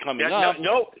this is coming up...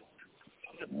 No.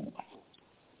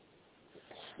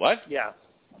 What? Yeah.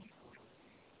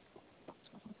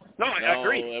 No, I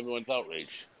agree. Everyone's outraged.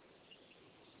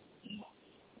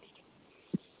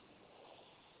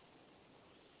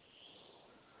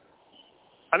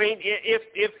 I mean,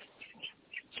 if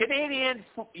Canadian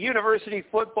university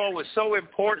football was so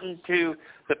important to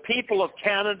the people of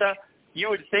Canada, you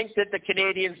would think that the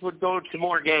Canadians would go to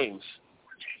more games.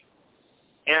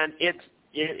 And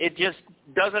it just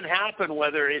doesn't happen,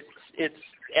 whether it's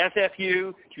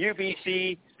SFU,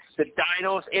 UBC, the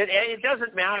Dinos. It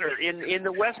doesn't matter. In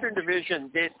the Western Division,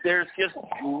 there's just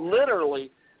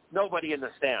literally nobody in the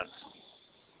stands.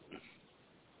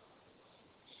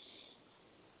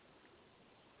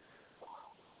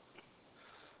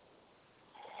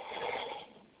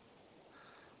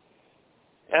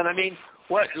 And I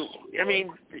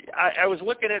was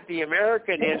looking at the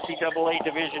American NCAA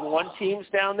Division I teams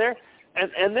down there,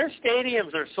 and their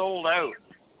stadiums are sold out.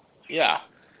 Yeah.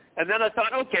 And then I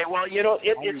thought, okay, well,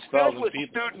 it's filled with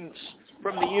students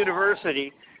from the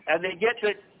university, and they get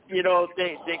to,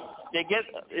 they get,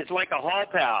 it's like a hall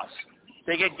pass.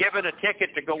 They get given a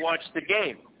ticket to go watch the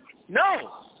game.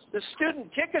 No, the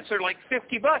student tickets are like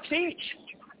 $50 each.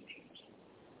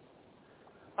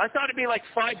 I thought it'd be like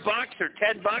 $5 or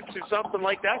 $10 or something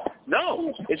like that.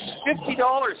 No, it's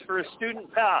 $50 for a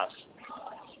student pass.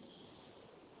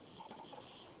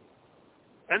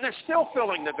 And they're still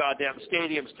filling the goddamn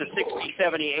stadiums to 60,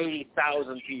 70,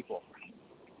 80,000 people.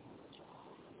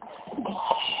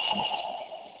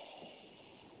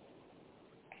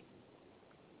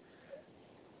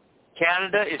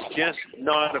 Canada is just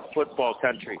not a football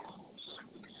country.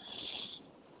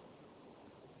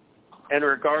 And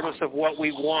regardless of what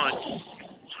we want,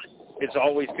 it's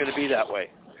always going to be that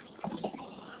way.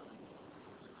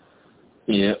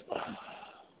 Yep.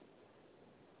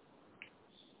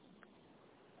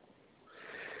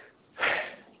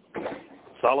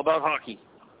 It's all about hockey.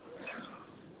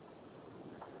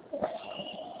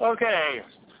 Okay.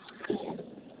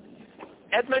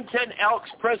 Edmonton Elks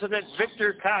president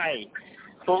Victor Kai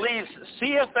believes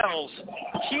CFL's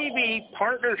TV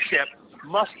partnership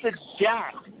must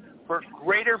adapt for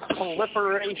greater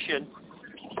proliferation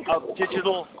of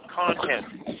digital content.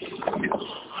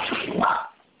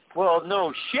 Well,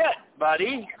 no shit,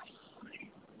 buddy.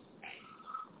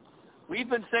 We've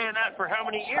been saying that for how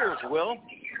many years, Will?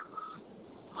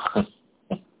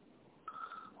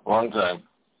 Long time.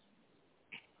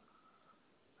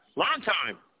 Long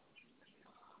time.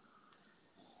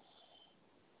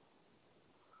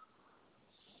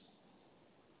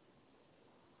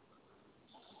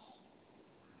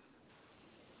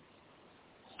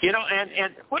 You know,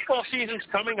 and football season's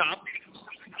coming up.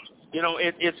 You know,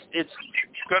 it's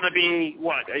going to be,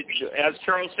 what, as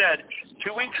Charles said,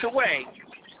 2 weeks away.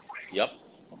 Yep.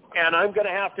 And I'm going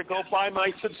to have to go buy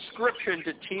my subscription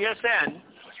to TSN,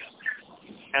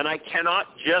 and I cannot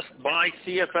just buy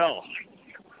CFL.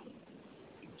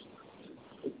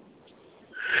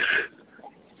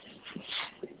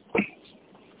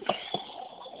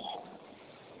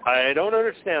 I don't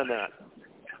understand that.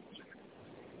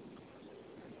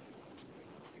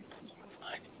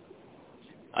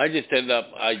 I just end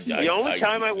up. The only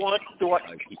time I want to watch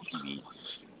IPTV.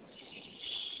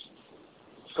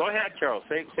 Go ahead, Charles.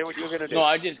 Say what you're going to do. No,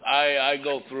 I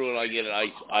go through and I get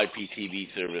an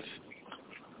IPTV service,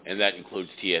 and that includes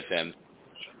TSN,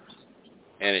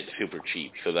 and it's super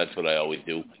cheap. So that's what I always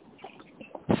do.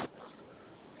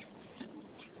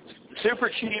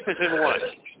 Super cheap is in what?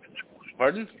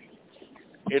 Pardon?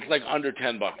 It's like under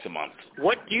 $10 a month.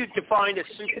 What do you define as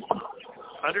super?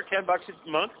 Under $10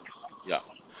 a month? Yeah.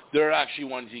 There are actually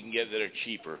ones you can get that are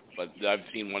cheaper, but I've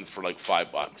seen ones for like $5.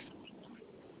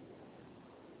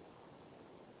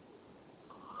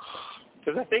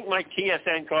 Because I think my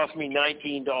TSN cost me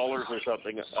 $19 or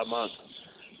something a month.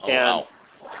 Oh, and wow.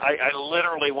 I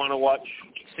literally want to watch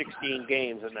 16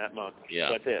 games in that month. Yeah.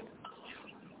 That's it.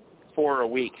 4 a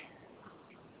week.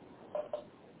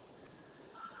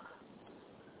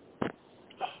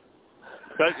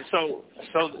 So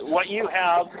what you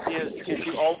have gives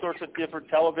you all sorts of different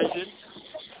television,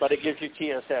 but it gives you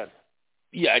TSN.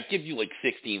 Yeah, it gives you like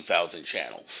 16,000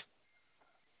 channels.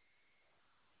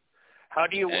 How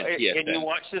do you can you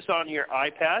watch this on your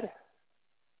iPad?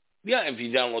 Yeah, if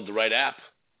you download the right app.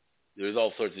 There's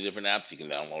all sorts of different apps you can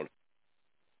download.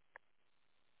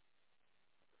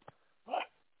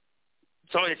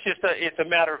 So it's a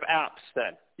matter of apps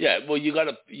then. Yeah, well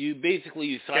you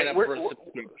basically sign up for a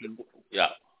subscription. Yeah.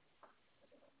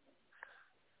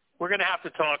 We're going to have to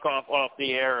talk off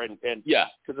the air and yeah,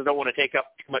 because I don't want to take up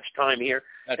too much time here.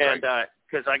 That's and right.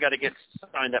 Because I got to get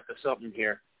signed up to something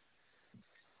here.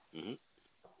 Mm-hmm.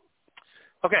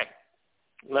 Okay,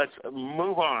 let's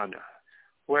move on.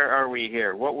 Where are we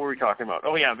here? What were we talking about?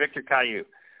 Oh yeah, Victor Caillou.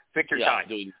 Victor Kai.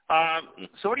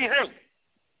 So what do you think,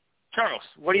 Charles?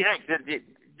 What do you think?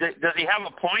 Does he have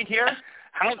a point here?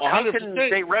 How can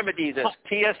they remedy this?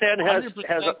 TSN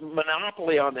has a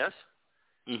monopoly on this.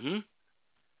 Mm-hmm.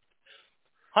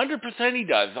 100% he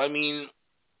does. I mean,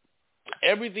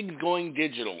 everything's going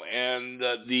digital, and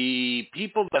the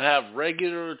people that have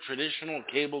regular traditional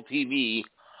cable TV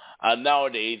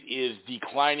nowadays is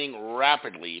declining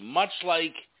rapidly, much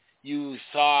like you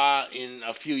saw in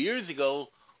a few years ago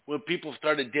when people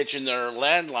started ditching their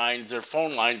landlines, their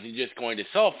phone lines, and just going to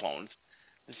cell phones.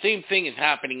 The same thing is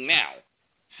happening now.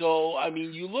 So, I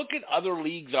mean, you look at other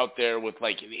leagues out there with,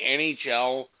 like, the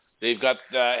NHL. They've got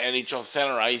the NHL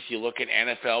Center Ice. You look at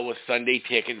NFL with Sunday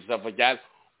Ticket and stuff like that,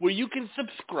 where you can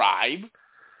subscribe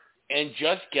and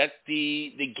just get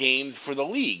the games for the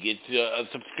league. It's a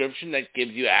subscription that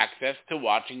gives you access to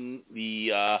watching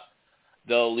the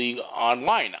league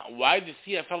online. Why the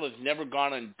CFL has never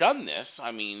gone and done this,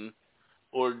 I mean,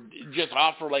 or just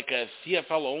offer like a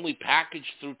CFL-only package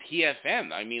through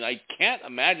TSN. I mean, I can't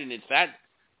imagine it's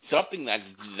something that's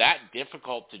that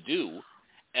difficult to do.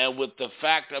 And with the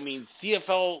fact, I mean,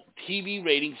 CFL TV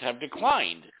ratings have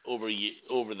declined over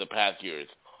the past years.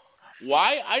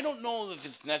 Why? I don't know if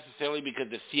it's necessarily because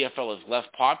the CFL is less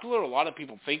popular. A lot of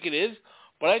people think it is.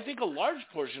 But I think a large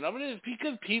portion of it is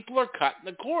because people are cutting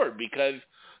the cord, because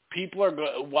people are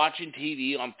watching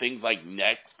TV on things like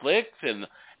Netflix and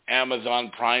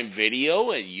Amazon Prime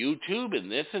Video and YouTube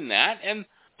and this and that, and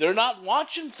they're not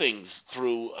watching things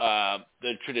through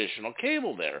the traditional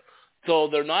cable there. So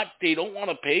they don't want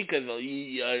to pay because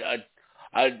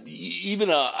even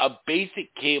a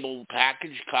basic cable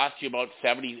package costs you about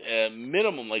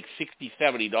minimum like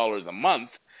 $60-70 a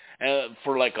month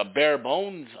for like a bare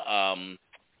bones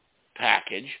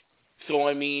package. So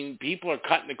I mean, people are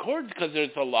cutting the cords because there's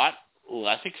a lot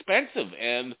less expensive.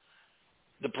 And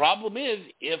the problem is,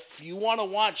 if you want to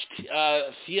watch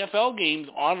CFL games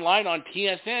online on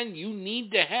TSN, you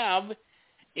need to have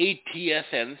a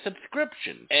TSN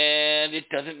subscription. And it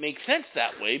doesn't make sense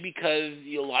that way because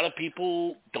a lot of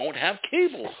people don't have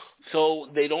cable. So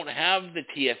they don't have the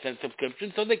TSN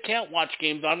subscription, so they can't watch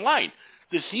games online.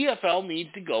 The CFL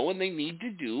needs to go and they need to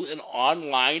do an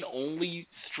online-only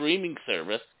streaming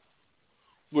service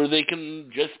where they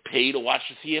can just pay to watch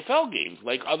the CFL games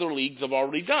like other leagues have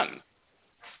already done.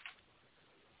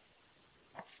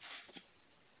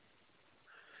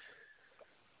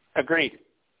 Agreed.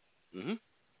 Mm-hmm.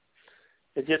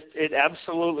 It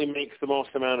absolutely makes the most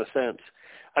amount of sense.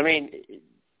 I mean,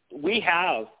 we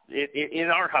have in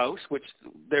our house, which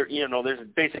there's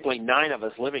basically 9 of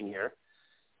us living here.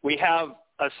 We have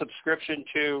a subscription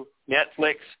to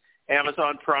Netflix,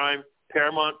 Amazon Prime,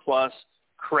 Paramount Plus,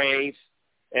 Crave,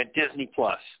 and Disney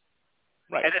Plus.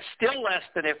 Right. And it's still less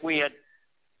than if we had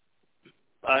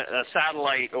a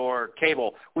satellite or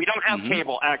cable. We don't have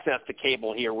cable access to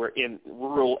cable here. We're in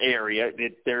rural area.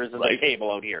 There isn't a cable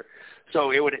out here. So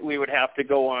we would have to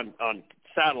go on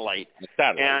satellite.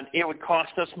 And it would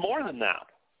cost us more than that.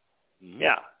 Mm-hmm.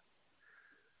 Yeah.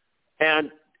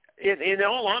 And in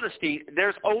all honesty,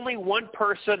 there's only one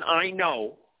person I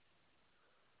know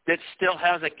that still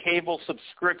has a cable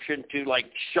subscription to like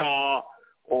Shaw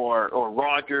or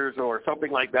Rogers or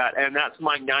something like that, and that's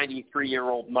my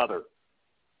 93-year-old mother.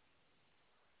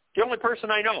 The only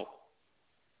person I know.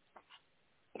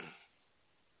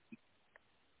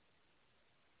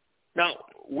 Now,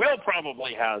 Will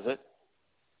probably has it,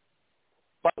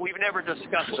 but we've never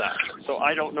discussed that, so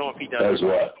I don't know if he does.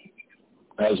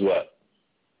 As what?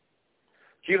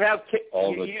 Do you have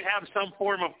you have some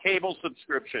form of cable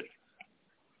subscription?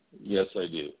 Yes, I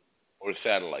do. Or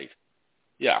satellite.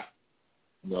 Yeah.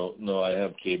 No, I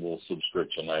have cable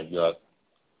subscription. I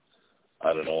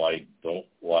don't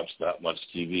watch that much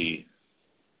TV,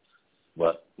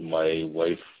 but my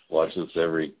wife watches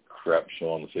every crap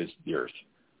show on the face of the earth.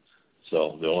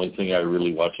 So the only thing I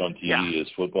really watch on TV is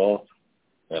football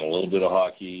and a little bit of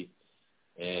hockey,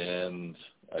 and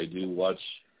I do watch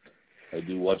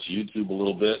YouTube a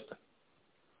little bit.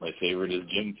 My favorite is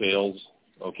Jim Fails,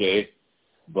 okay?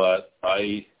 But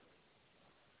I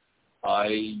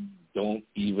don't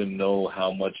even know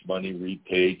how much money we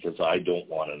pay because I don't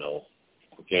want to know,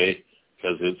 okay?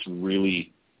 Because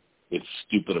it's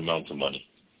stupid amounts of money.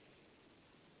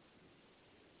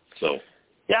 So.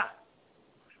 Yeah.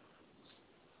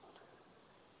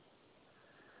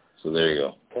 So there you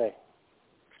go. Okay.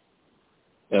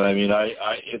 And I mean,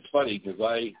 it's funny because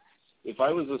if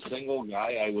I was a single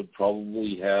guy, I would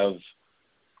probably have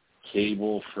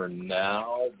cable for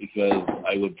now because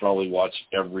I would probably watch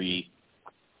every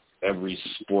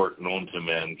sport known to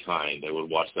mankind. I would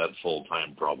watch that full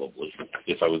time probably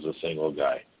if I was a single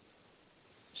guy.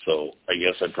 So I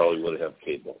guess I probably would have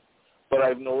cable. But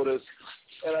I've noticed,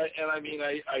 and I mean,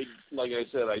 I like I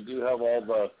said, I do have all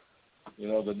the,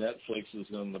 the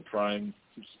Netflixes and the Prime,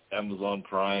 Amazon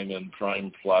Prime and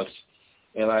Prime Plus,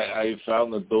 and I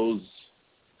found that those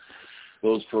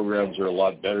programs are a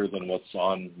lot better than what's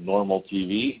on normal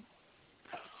TV.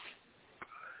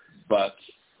 But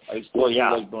I still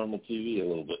like normal TV a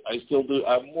little bit. I still do.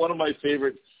 One of my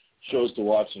favorite shows to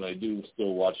watch, and I do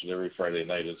still watch it every Friday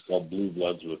night. It's called Blue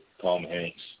Bloods with Tom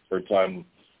Hanks, or Tom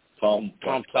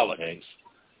Selleck. Hanks.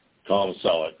 Tom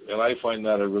Selleck. And I find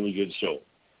that a really good show.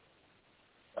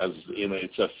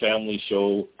 It's a family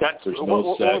show. There's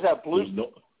no sex. What was that, Blue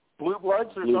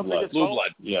Bloods or Blue something? Bloods. Blue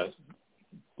Bloods. Yes.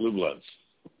 Blue Bloods.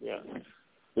 Yeah.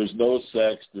 There's no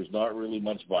sex. There's not really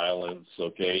much violence.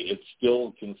 Okay, it's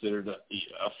still considered a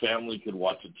family could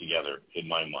watch it together in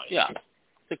my mind. Yeah,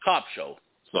 it's a cop show.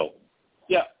 So,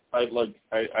 yeah, I like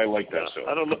that show.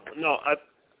 I don't know. No,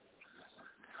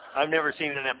 I've never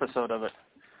seen an episode of it.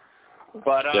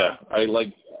 But yeah, I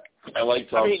like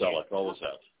Tom Selleck. Always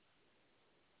have.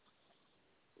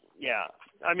 Yeah,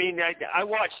 I mean, I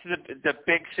watched the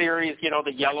big series.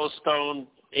 The Yellowstone.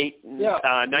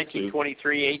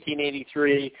 1923,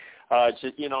 1883,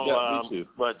 me too.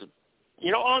 But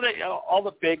all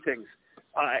the big things.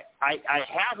 I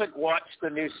haven't watched the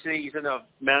new season of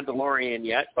Mandalorian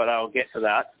yet, but I'll get to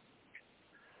that.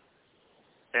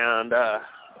 And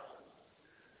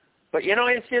But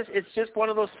it's just one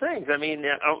of those things. I mean,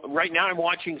 right now I'm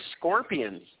watching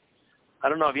Scorpions. I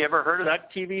don't know. Have you ever heard of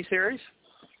that TV series?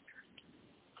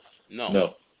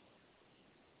 No.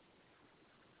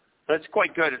 That's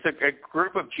quite good. It's a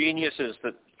group of geniuses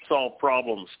that solve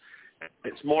problems.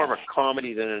 It's more of a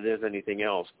comedy than it is anything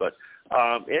else, but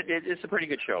it's a pretty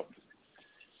good show.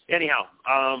 Anyhow,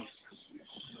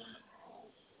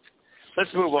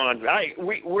 let's move on.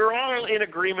 We're all in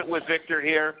agreement with Victor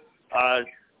here.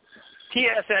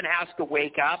 TSN has to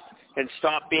wake up and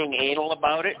stop being anal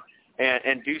about it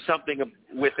and do something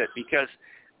with it, because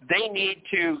they need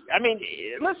to. I mean,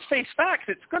 let's face facts.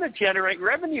 It's going to generate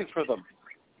revenue for them.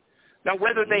 Now,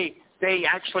 whether they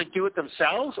actually do it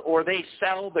themselves or they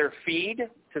sell their feed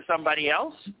to somebody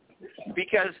else,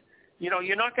 because,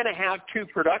 you're not going to have two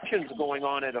productions going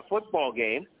on at a football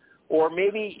game, or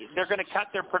maybe they're going to cut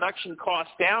their production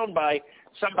costs down by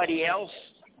somebody else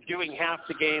doing half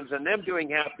the games and them doing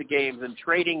half the games and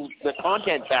trading the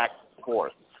content back and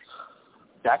forth.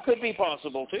 That could be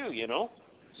possible too,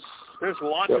 There's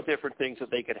lots of different things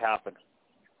that they could happen.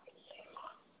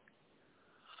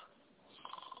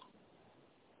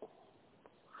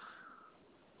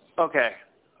 Okay.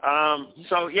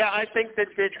 I think that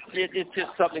it's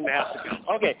just something that has to go.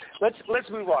 Okay, let's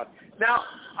move on. Now,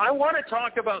 I want to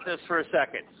talk about this for a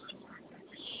second.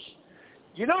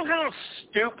 You know how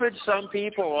stupid some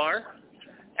people are?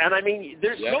 And I mean,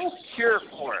 there's no cure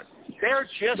for it. They're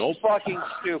just fucking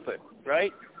stupid,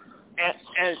 right?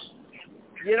 And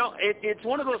it's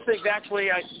one of those things,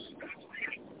 actually, I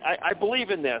believe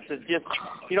in this. It's just,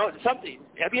 something.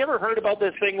 Have you ever heard about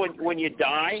this thing when you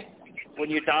die? When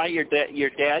you die, you're dead.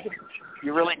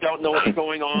 You really don't know what's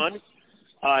going on.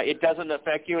 It doesn't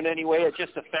affect you in any way. It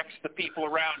just affects the people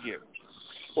around you.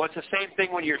 Well, it's the same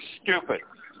thing when you're stupid,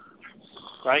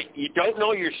 right? You don't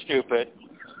know you're stupid,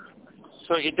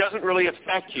 so it doesn't really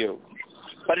affect you,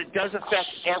 but it does affect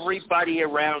everybody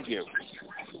around you.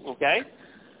 Okay?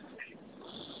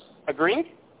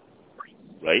 Agreed?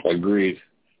 Right. Agreed.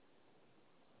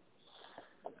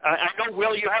 I know,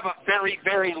 Will, you have a very,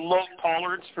 very low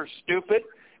tolerance for stupid,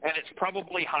 and it's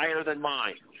probably higher than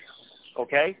mine.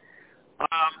 Okay?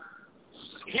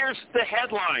 Here's the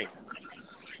headline.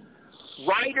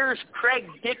 Writers Craig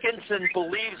Dickinson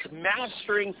believes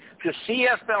mastering the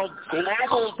CFL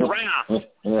global draft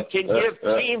can give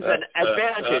teams an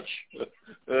advantage.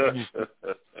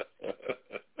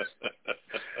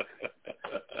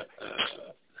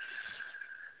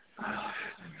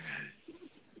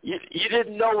 You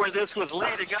didn't know where this was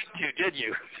leading up to, did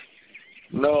you?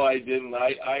 No, I didn't.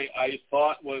 I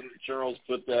thought when Charles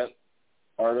put that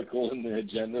article in the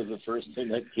agenda, the first thing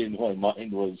that came to my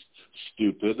mind was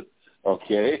stupid.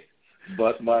 Okay,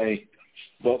 but my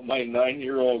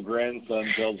 9-year-old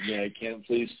grandson tells me I can't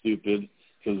say stupid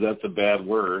because that's a bad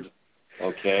word.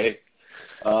 Okay,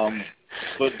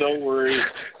 but don't worry,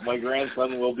 my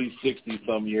grandson will be 60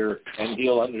 some year, and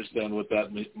he'll understand what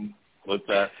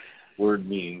that word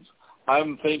means.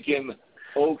 I'm thinking,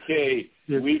 okay,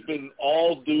 we've been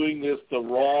all doing this the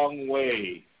wrong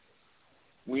way.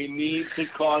 We need to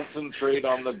concentrate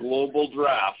on the global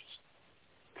draft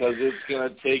because it's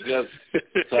going to take us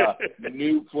to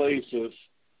new places,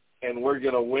 and we're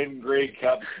going to win Grey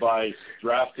Cups by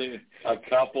drafting a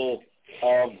couple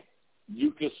of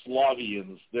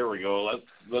Yugoslavians. There we go.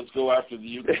 Let's go after the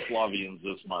Yugoslavians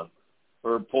this month,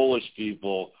 or Polish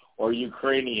people, or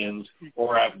Ukrainians,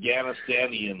 or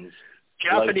Afghanistanians.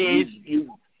 Japanese.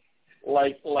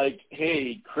 Like,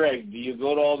 hey, Craig, do you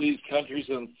go to all these countries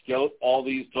and scout all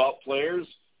these top players?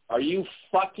 Are you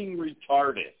fucking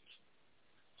retarded?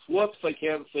 Whoops, I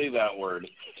can't say that word.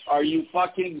 Are you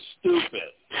fucking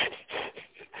stupid?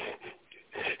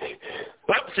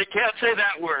 Whoops, you can't say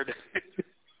that word.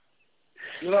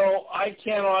 I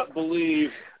cannot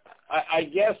believe. I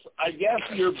guess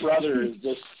your brother is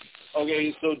just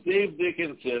okay. So Dave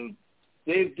Dickinson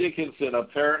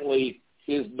apparently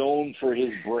is known for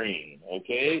his brain.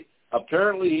 Okay,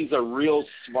 apparently he's a real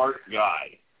smart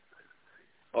guy.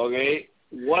 Okay,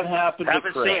 what happened to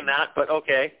Craig? Haven't seen that, but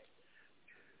okay.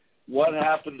 What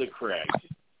happened to Craig?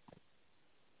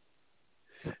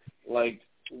 Like,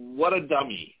 what a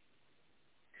dummy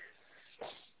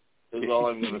is all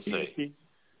I'm going to say.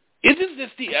 Isn't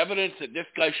this the evidence that this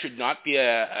guy should not be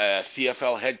a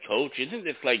CFL head coach? Isn't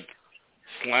this like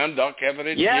slam dunk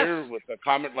evidence here with a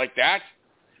comment like that?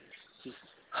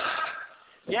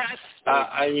 Yes.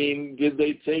 I mean, did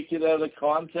they take it out of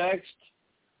context?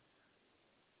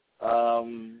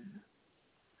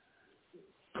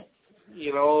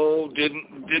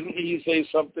 Didn't he say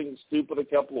something stupid a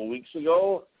couple of weeks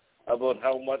ago about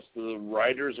how much the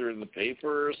writers are in the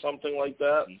paper or something like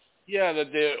that? Yeah,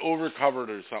 that they overcovered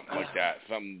or something like that.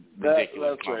 Some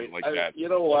ridiculous comment like that. You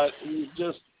know what? He's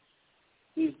just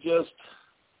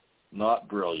not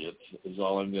brilliant, is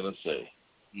all I'm going to say.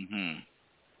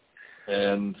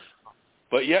 Mm-hmm.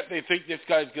 But yet they think this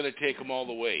guy's going to take them all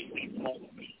the way.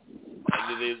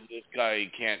 And this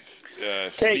guy can't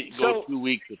go 2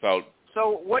 weeks without.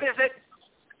 So what is it?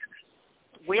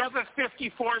 We have a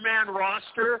 54-man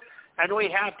roster, and we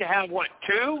have to have,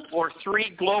 2 or 3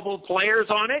 global players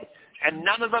on it, and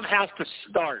none of them has to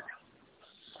start.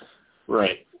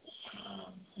 Right.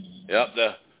 Yep.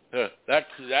 That's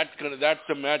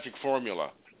the magic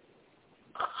formula.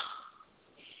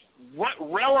 What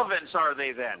relevance are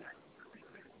they then?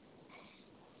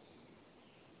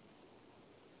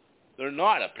 They're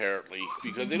not, apparently,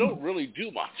 because they don't really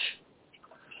do much.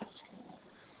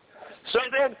 So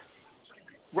then,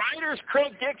 writers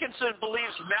Craig Dickinson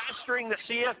believes mastering the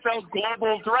CFL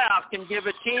Global Draft can give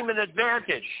a team an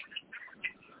advantage.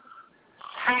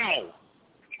 How?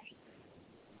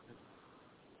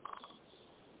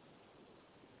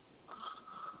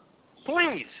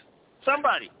 Please,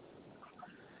 somebody.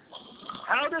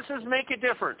 How does this make a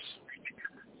difference?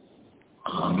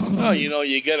 Well,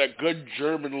 you get a good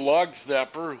German log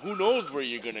snapper. Who knows where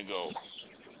you're going to go?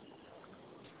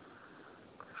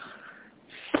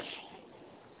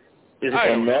 Is that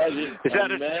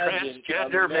a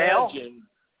transgender male?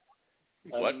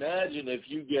 Imagine if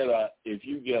you get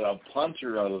a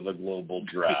punter out of the global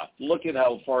draft. Look at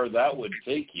how far that would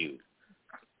take you.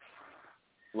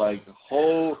 Like,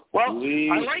 holy... Well,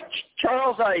 I like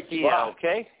Charles' idea, wow.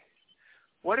 Okay?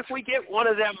 What if we get one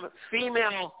of them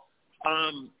female,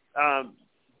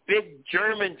 big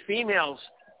German females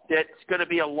that's going to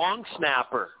be a long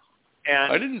snapper?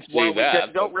 And I didn't say that.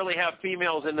 We don't really have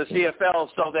females in the CFL,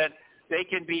 so that they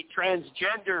can be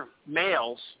transgender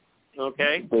males,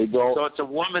 okay? They don't. So it's a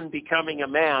woman becoming a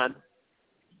man,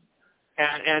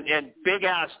 and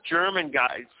big-ass German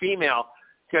guy, female,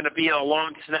 going to be a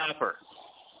long snapper.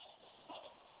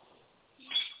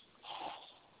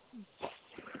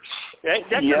 That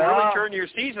can really turn your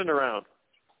season around.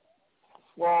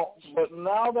 Well, but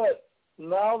now that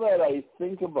I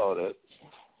think about it,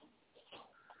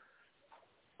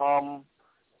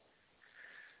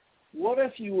 what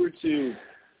if you were to,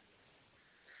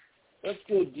 let's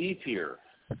go deep here.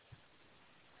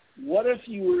 What if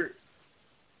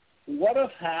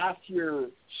half your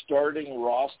starting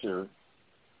roster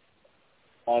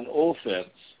on offense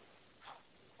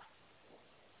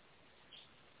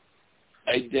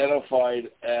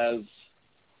identified as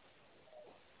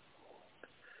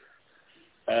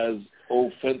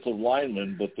offensive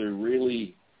linemen, but they're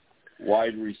really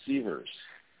wide receivers?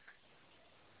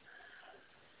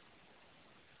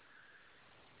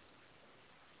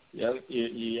 Yeah,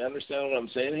 you understand what I'm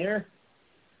saying here?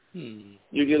 You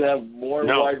could have more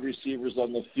wide receivers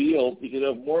on the field. You could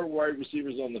have more wide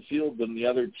receivers on the field than the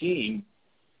other team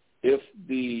if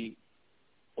the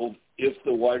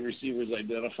wide receivers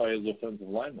identify as offensive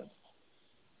linemen.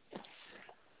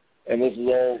 And this is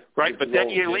all right. But then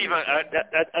you leave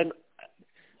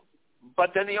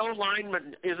but then the old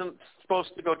lineman isn't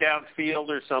supposed to go downfield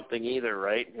or something either,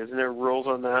 right? Isn't there rules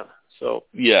on that? So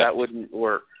that wouldn't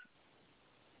work.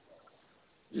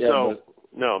 Yeah, so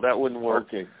no, that wouldn't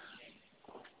work.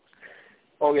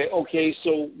 Okay.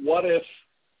 So what if?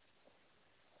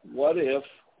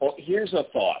 Oh, here's a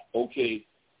thought. Okay,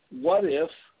 what if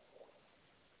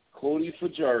Cody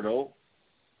Fajardo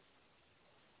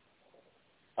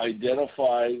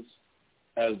identifies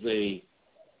as a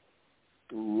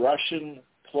Russian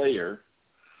player?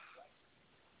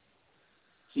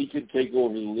 He could take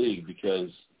over the league because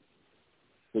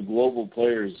the global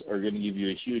players are going to give you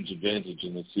a huge advantage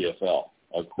in the CFL,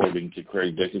 according to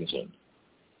Craig Dickinson.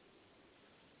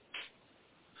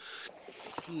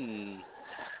 I'm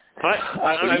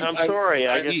sorry.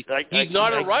 He's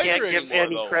not a writer anymore. I can't give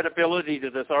any credibility to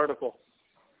this article.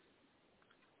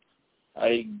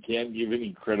 I can't give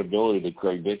any credibility to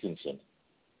Craig Dickinson.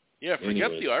 Yeah,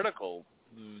 forget the article.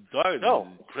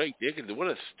 Craig Dickinson, what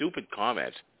a stupid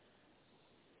comment.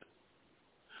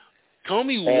 Tell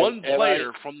me one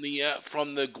player from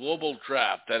the global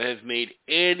draft that has made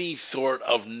any sort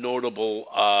of notable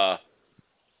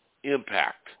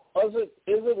impact. Is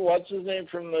it what's his name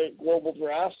from the global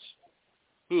draft?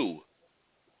 Who?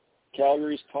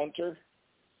 Calgary's punter.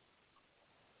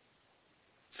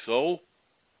 So?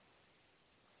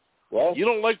 Well, you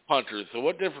don't like punters, so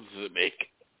what difference does it make?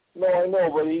 No, I know,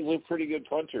 but he's a pretty good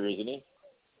punter, isn't he?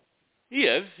 He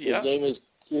is, yeah.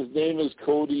 His name is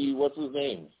Cody. What's his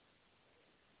name?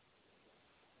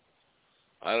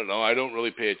 I don't know. I don't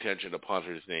really pay attention to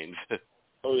punters' names.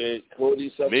 Okay,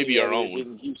 Cody something. Maybe our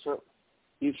own.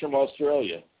 He's from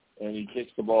Australia, and he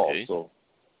kicks the ball. Okay. So,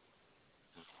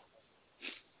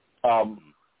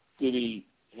 did he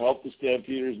help the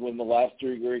Stampeders win the last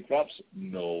 3 Grey Cups?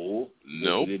 No.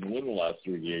 Nope. They didn't win the last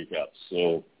 3 Grey Cups.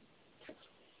 So,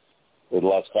 or the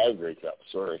last 5 Grey Cups.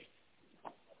 Sorry.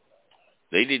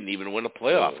 They didn't even win a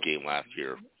playoff game last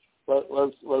year.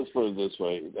 Let's put it this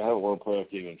way. I haven't won a playoff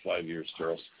game in 5 years,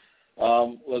 Charles.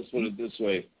 Let's put it this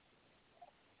way.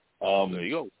 There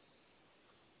you go.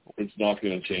 It's not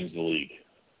going to change the league.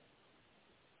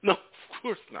 No, of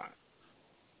course not.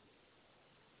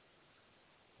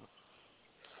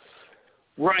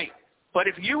 Right. But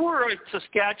if you were a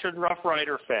Saskatchewan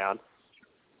Roughrider fan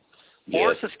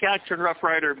or Saskatchewan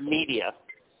Roughrider media,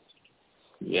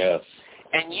 yes,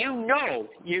 and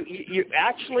you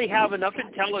actually have enough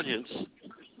intelligence,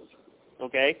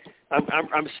 okay,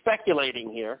 I'm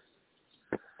speculating here,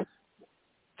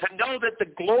 to know that the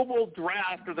global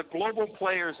draft or the global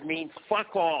players mean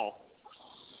fuck all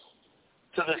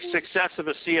to the success of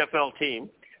a CFL team.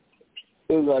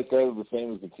 Is that kind of the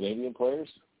same as the Canadian players?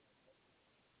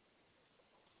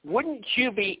 Wouldn't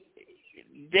you be?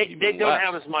 They don't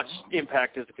have as much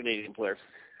impact as the Canadian players.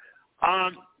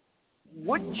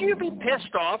 Wouldn't you be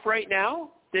pissed off right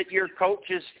now that your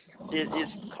coach is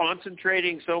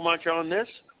concentrating so much on this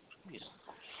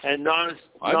and not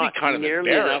kind of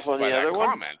nearly enough on the other one?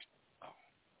 Comment.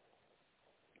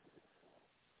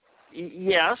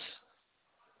 Yes,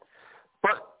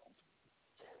 but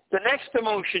the next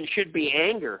emotion should be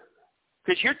anger,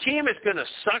 because your team is going to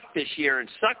suck this year and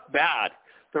suck bad.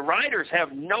 The Riders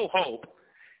have no hope.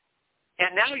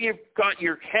 And now you've got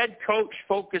your head coach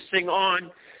focusing on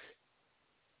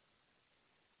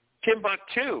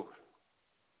Timbuktu.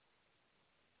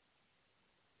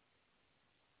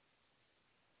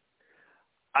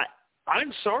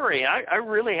 I'm sorry. I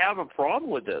really have a problem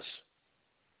with this.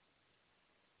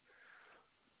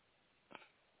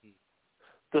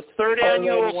 The third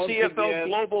annual CFL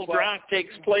Global Draft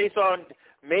takes place on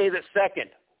May the 2nd.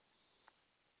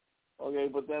 Okay,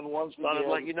 but then once we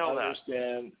let you know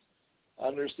understand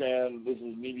this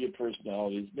is media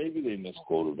personalities. Maybe they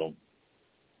misquoted them.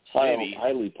 Maybe.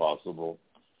 Highly possible.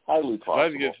 Highly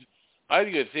possible. I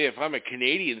was going to say, if I'm a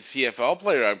Canadian CFL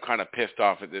player, I'm kind of pissed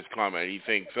off at this comment. He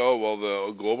thinks, oh, well,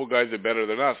 the global guys are better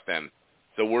than us then,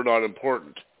 so we're not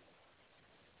important.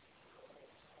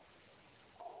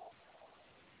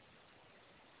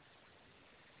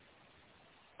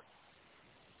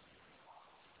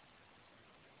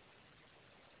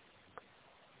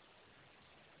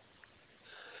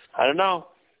 I don't know.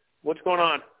 What's going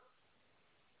on?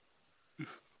 The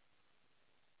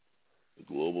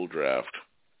global draft.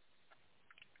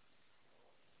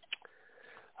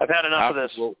 I've had enough of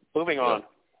this. Moving on.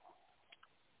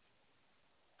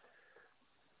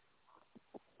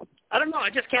 I don't know.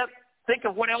 I just can't think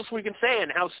of what else we can say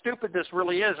and how stupid this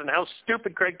really is and how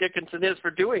stupid Craig Dickinson is for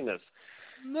doing this.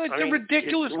 No, it's a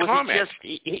ridiculous comment.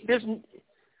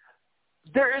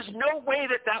 There is no way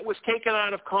that was taken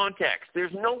out of context.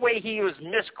 There's no way he was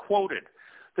misquoted.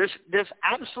 There's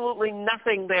absolutely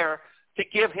nothing there to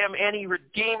give him any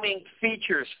redeeming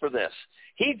features for this.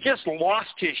 He just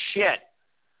lost his shit.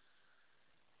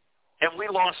 And we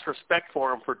lost respect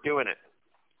for him for doing it.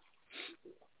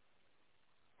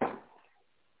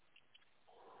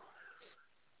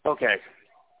 Okay.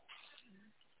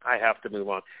 I have to move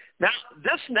on. Now,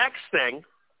 this next thing,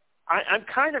 I'm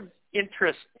kind of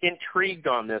intrigued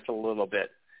on this a little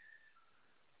bit.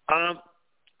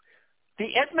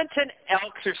 The Edmonton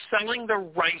Elks are selling the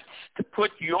rights to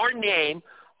put your name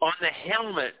on the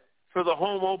helmet for the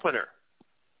home opener.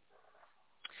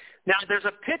 Now, there's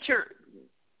a picture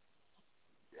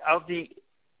of the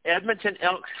Edmonton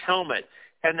Elks helmet,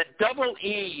 and the double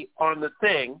E on the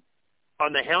thing,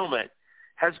 on the helmet,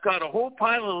 has got a whole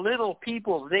pile of little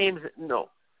people's names. No,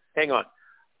 hang on.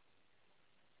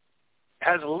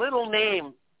 Has a little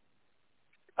name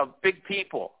of big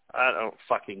people. I don't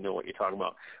fucking know what you're talking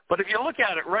about. But if you look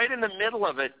at it, right in the middle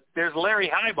of it, there's Larry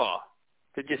Highbaugh.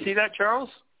 Did you see that, Charles?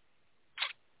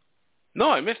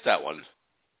 No, I missed that one.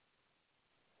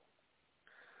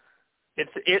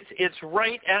 It's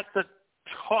right at the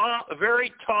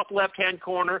very top left-hand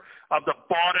corner of the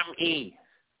bottom E.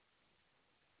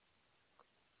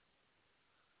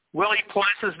 Willie Pless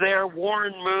is there,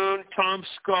 Warren Moon, Tom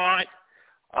Scott,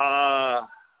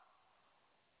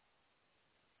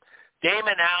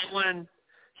 Damon Allen,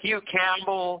 Hugh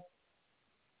Campbell,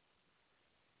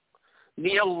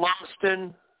 Neil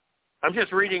Lumsden. I'm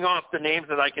just reading off the names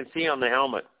that I can see on the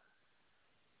helmet.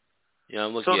 Yeah,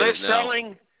 I'm looking at it now. So they're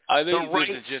selling. I think this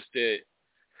is just a,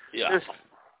 yeah.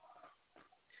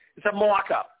 It's a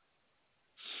mock-up.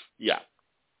 Yeah.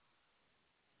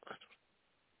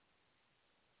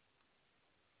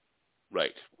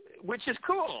 Right. Which is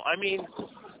cool. I mean,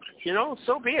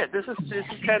 so be it. This is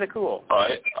kind of cool.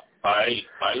 I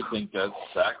think that's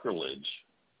sacrilege.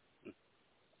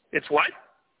 It's what?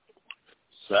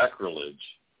 Sacrilege.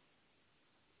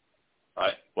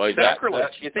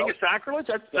 Sacrilege. You think it's sacrilege?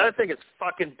 I think it's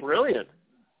fucking brilliant.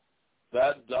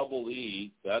 That double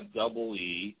E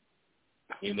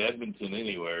in Edmonton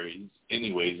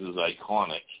anyways is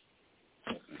iconic.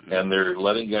 And they're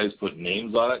letting guys put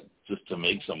names on it just to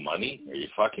make some money? Are you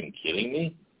fucking kidding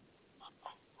me?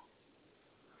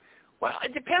 Well,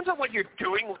 it depends on what you're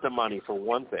doing with the money, for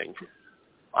one thing.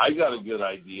 I got a good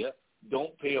idea.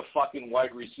 Don't pay a fucking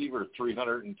wide receiver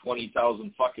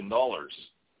 $320,000 fucking dollars.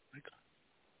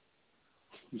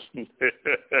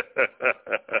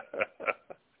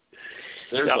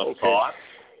 There's a thought.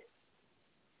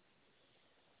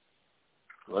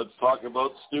 Let's talk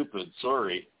about stupid.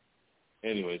 Sorry.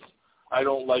 Anyways, I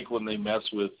don't like when they mess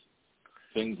with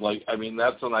things like, I mean,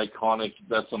 that's an iconic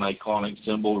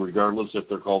symbol, regardless if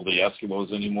they're called the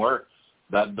Eskimos anymore.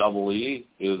 That double E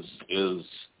is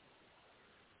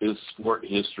sport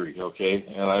history, okay?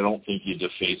 And I don't think you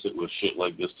deface it with shit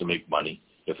like this to make money,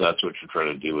 if that's what you're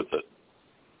trying to do with it.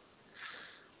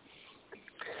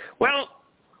 Well,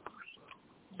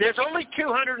 there's only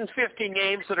 250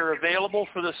 names that are available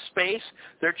for this space.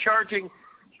 They're charging,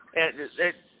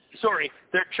 they're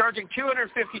charging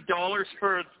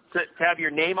 $250 to have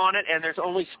your name on it, and there's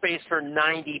only space for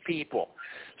 90 people.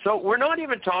 So we're not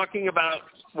even talking about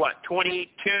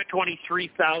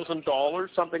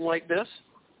 $23,000, something like this.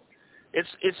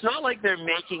 It's not like they're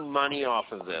making money off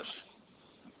of this.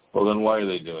 Well, then why are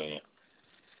they doing it?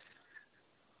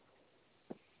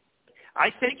 I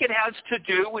think it has to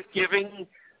do with giving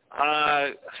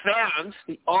fans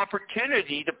the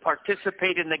opportunity to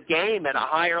participate in the game at a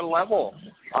higher level.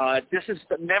 This is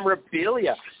the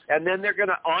memorabilia, and then they're going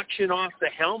to auction off the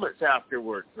helmets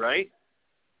afterwards, right?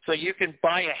 So you can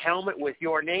buy a helmet with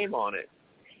your name on it.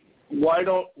 Why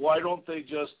don't they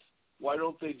just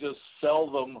sell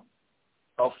them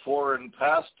a foreign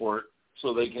passport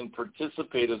so they can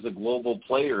participate as a global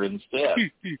player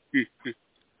instead?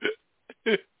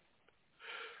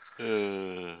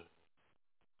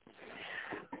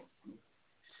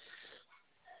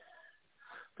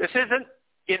 This isn't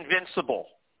invincible,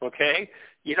 okay?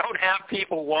 You don't have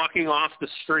people walking off the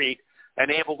street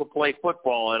and able to play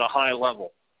football at a high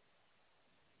level.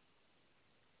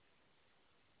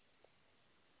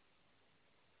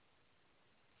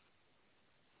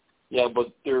 Yeah,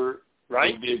 but they'll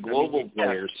be a global yeah.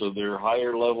 player, so they're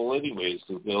higher level anyways,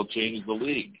 because they'll change the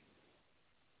league.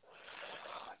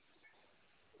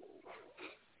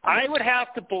 I would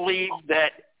have to believe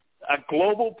that a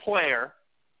global player,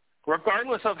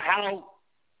 regardless of how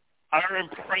our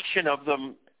impression of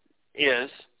them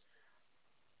is,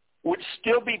 would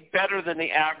still be better than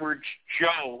the average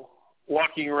Joe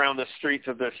walking around the streets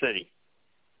of their city.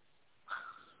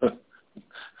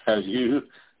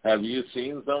 Have you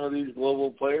seen some of these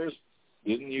global players?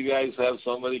 Didn't you guys have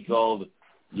somebody called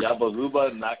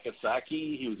Yabahuba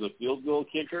Nagasaki? He was a field goal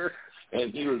kicker,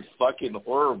 and he was fucking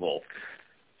horrible.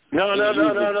 No.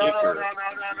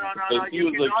 He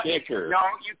was a kicker. No,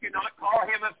 you cannot call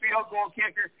him a field goal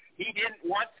kicker. He didn't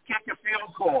once kick a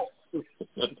field goal.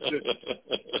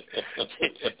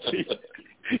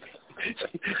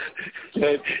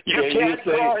 You can't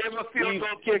call him a field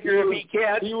goal kicker if he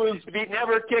can't. If he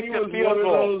never kicked a field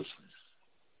goal.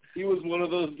 He was one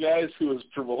of those guys who was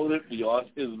promoted beyond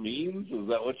his means. Is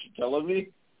that what you're telling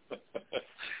me?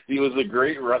 He was a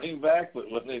great running back, but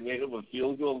when they made him a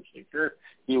field goal kicker,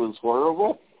 he was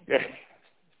horrible.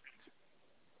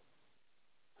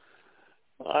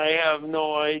 I have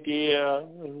no idea.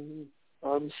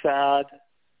 I'm sad.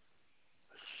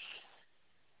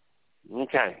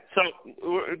 Okay, so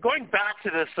going back to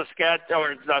the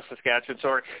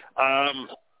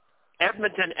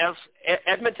Edmonton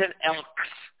Elks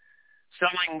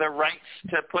selling the rights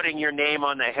to putting your name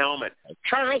on the helmet.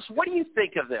 Charles, what do you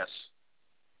think of this?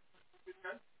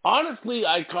 Honestly,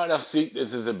 I kind of think this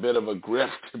is a bit of a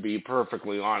grift, to be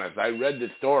perfectly honest. I read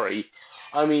the story.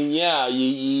 I mean, yeah,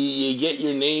 you get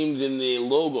your names in the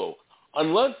logo.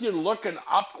 Unless you're looking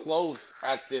up close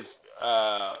at this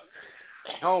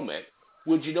helmet,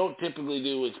 which you don't typically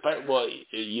do,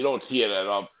 you don't see it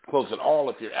up close at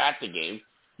all if you're at the game.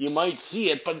 You might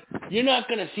see it, but you're not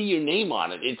going to see your name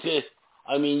on it.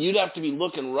 You'd have to be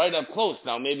looking right up close.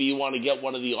 Now, maybe you want to get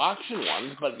one of the auction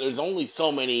ones, but there's only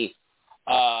so many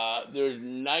There's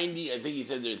 90, I think he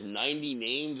said there's 90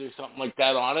 names or something like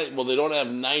that on it. Well, they don't have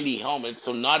 90 helmets,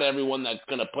 so not everyone that's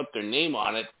going to put their name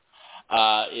on it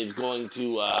is going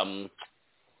to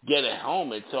get a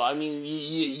helmet. So, I mean,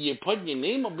 you put your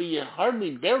name up, but you're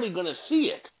barely going to see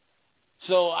it.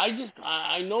 So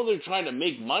I know they're trying to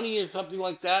make money or something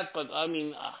like that, but, I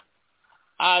mean,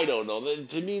 I don't know.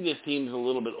 To me, this seems a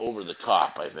little bit over the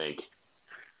top, I think.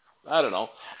 I don't know.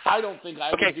 I don't think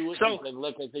I would do it because,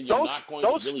 like I said, you're not going to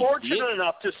really see it. Those fortunate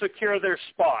enough to secure their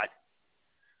spot,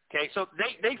 okay, so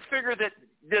they figure that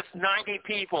this 90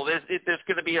 people, there's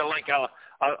going to be a landslide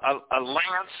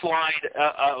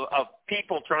of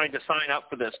people trying to sign up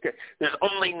for this. There's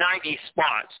only 90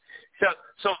 spots.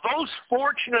 So those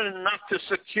fortunate enough to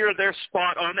secure their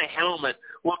spot on the helmet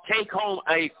will take home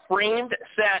a framed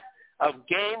set of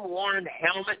game-worn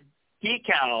helmet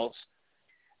decals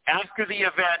after the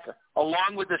event,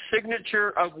 along with the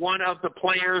signature of one of the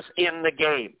players in the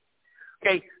game.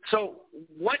 Okay, so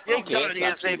what they've done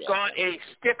is they've got a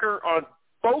sticker on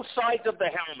both sides of the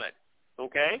helmet,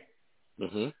 okay?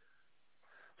 Mm-hmm.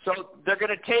 So they're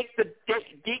going to take the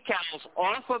decals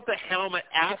off of the helmet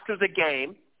after the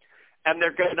game, and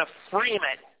they're going to frame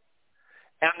it,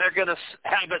 and they're going to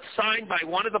have it signed by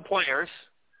one of the players,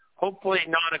 hopefully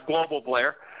not a global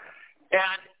player,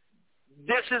 and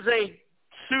this is a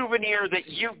souvenir that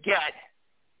you get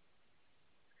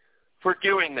for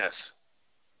doing this.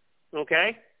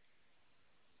 Okay?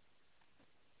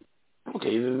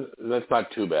 Okay, that's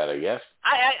not too bad, I guess.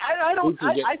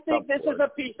 I think this is a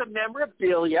piece of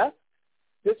memorabilia.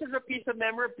 This is a piece of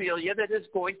memorabilia that is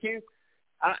going to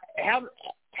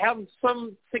have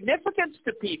some significance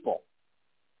to people.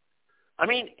 I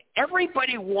mean,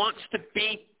 everybody wants to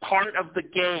be part of the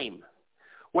game,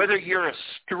 whether you're a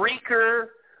streaker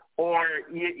or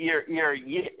you're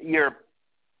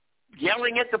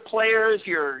yelling at the players,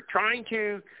 you're trying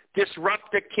to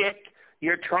disrupt a kick,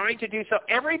 you're trying to do so.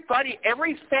 Every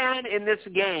fan in this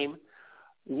game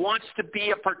wants to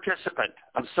be a participant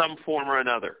of some form or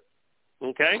another.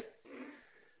 Okay?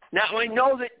 Now, I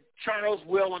know that Charles,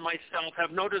 Will, and myself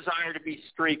have no desire to be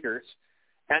streakers,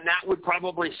 and that would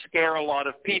probably scare a lot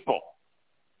of people.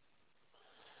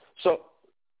 So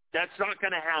that's not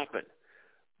going to happen.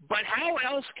 But how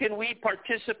else can we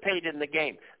participate in the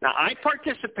game? Now, I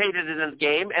participated in a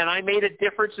game, and I made a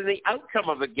difference in the outcome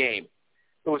of a game.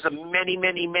 It was many,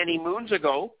 many, many moons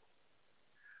ago.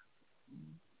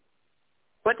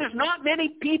 But there's not many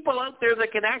people out there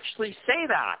that can actually say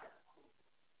that.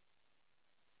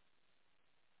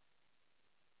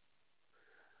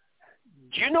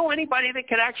 Do you know anybody that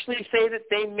can actually say that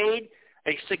they made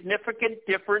a significant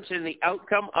difference in the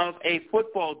outcome of a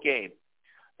football game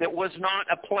that was not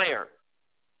a player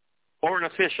or an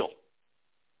official?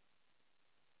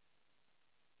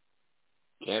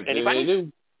 Anybody? They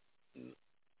do.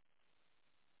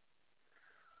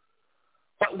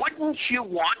 But wouldn't you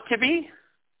want to be?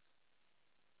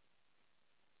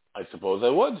 I suppose I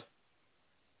would.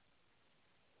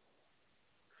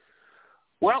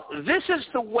 Well, this is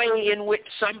the way in which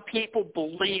some people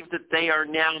believe that they are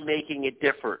now making a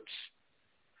difference.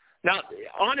 Now,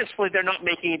 honestly, they're not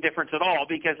making a difference at all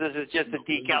because this is just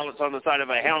a decal that's on the side of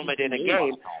a helmet in a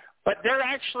game. But they're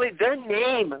actually, their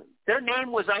name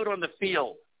was out on the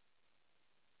field.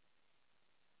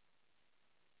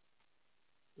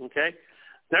 Okay?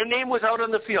 Their name was out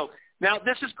on the field. Now,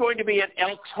 this is going to be an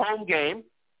Elks home game,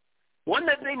 one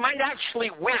that they might actually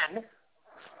win.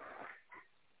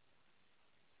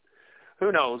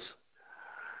 Who knows?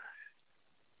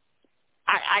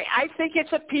 I think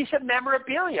it's a piece of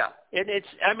memorabilia. And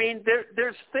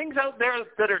there's things out there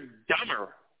that are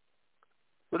dumber.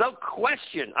 Without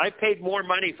question, I paid more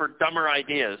money for dumber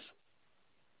ideas.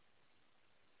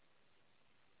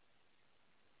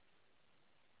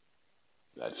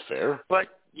 That's fair. But,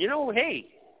 hey.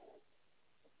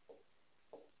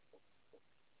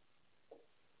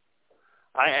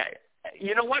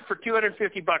 You know what? For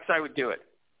 $250, I would do it.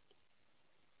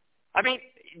 I mean,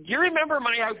 do you remember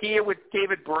my idea with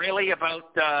David Braley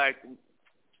about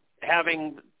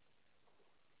having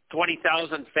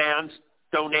 20,000 fans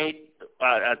donate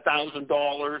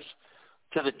 $1,000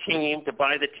 to the team to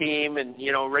buy the team, and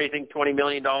raising $20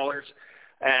 million,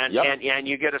 and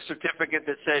you get a certificate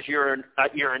that says you're an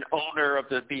owner of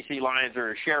the BC Lions,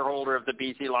 or a shareholder of the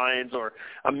BC Lions, or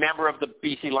a member of the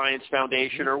BC Lions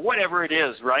Foundation, or whatever it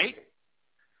is, right?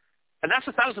 And that's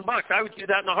 $1,000. I would do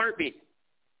that in a heartbeat.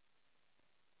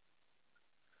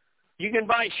 You can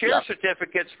buy share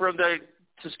certificates from the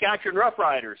Saskatchewan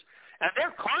Roughriders, and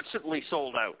they're constantly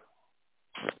sold out.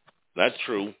 That's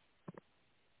true.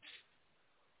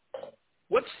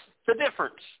 What's the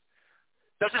difference?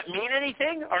 Does it mean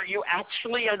anything? Are you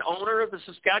actually an owner of the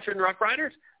Saskatchewan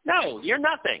Roughriders? No, you're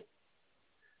nothing.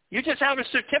 You just have a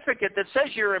certificate that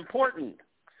says you're important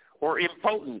or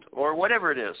impotent or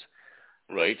whatever it is.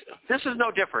 Right. This is no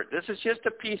different. This is just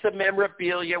a piece of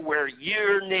memorabilia where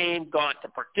your name got to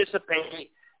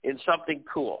participate in something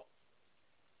cool.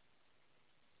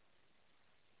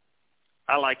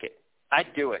 I like it.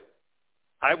 I'd do it.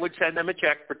 I would send them a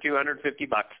check for $250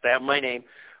 to have my name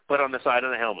put on the side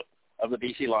of the helmet of the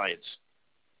BC Lions.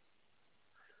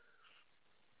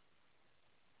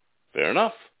 Fair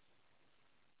enough.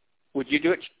 Would you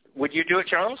do it? Would you do it,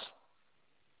 Charles?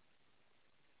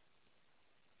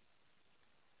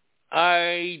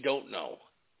 I don't know.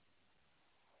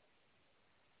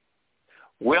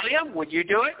 William, would you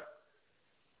do it?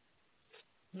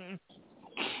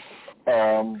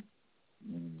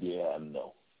 Yeah,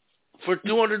 no. For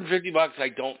 $250, I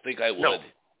don't think I would. No.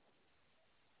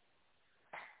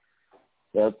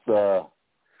 That's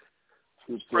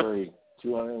true story.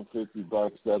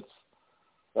 $250.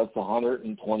 That's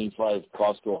 125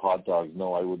 Costco hot dogs.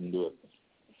 No, I wouldn't do it.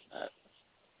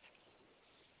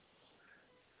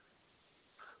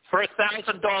 For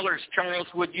 $1,000, Charles,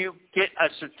 would you get a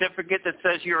certificate that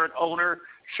says you're an owner,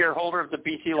 shareholder of the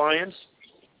BC Lions?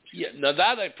 Yeah, now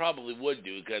that I probably would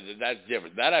do, because that's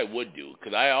different. That I would do,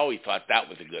 because I always thought that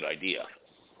was a good idea.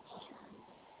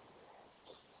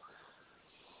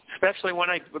 Especially when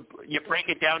you break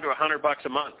it down to $100 a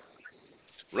month.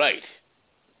 Right.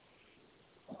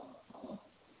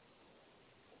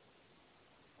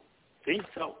 See,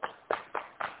 so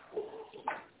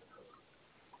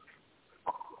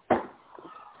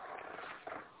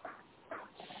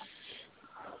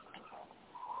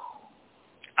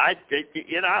I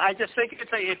just think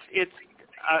it's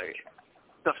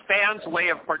the fans' way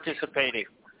of participating,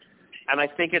 and I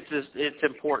think it's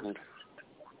important.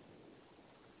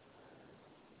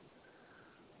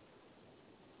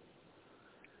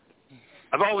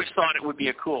 I've always thought it would be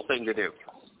a cool thing to do.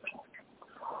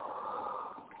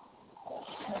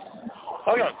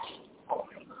 Okay.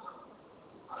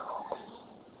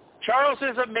 Charles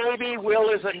is a maybe, Will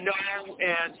is a no,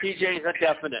 and TJ is a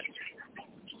definite.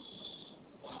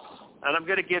 And I'm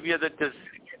going to give you the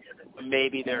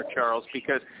maybe there, Charles,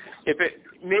 because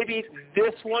maybe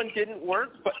this one didn't work,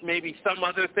 but maybe some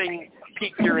other thing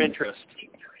piqued your interest.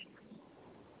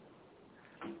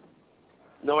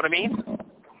 Know what I mean?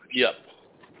 Yep.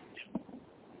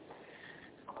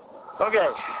 Okay.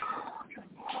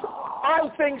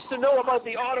 5 things to know about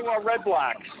the Ottawa Red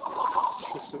Blacks.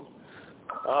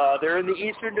 They're in the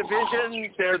Eastern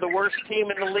Division. They're the worst team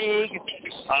in the league.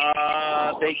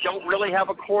 They don't really have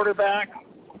a quarterback.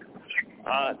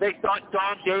 They thought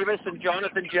Dom Davis and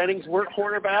Jonathan Jennings were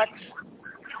quarterbacks.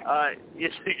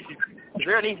 Is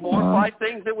there any more 5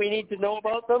 things that we need to know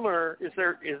about them, or is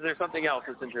there something else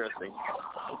that's interesting?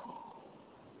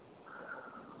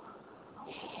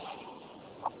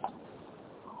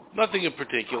 Nothing in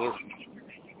particular.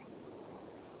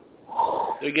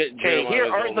 They're getting Okay, here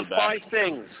are the 5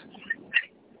 things.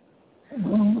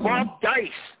 Bob Dice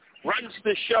runs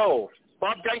the show.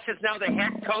 Bob Dice is now the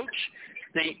head coach.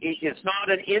 It's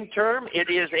not an interim. It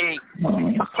is a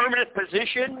permanent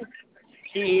position.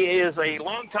 He is a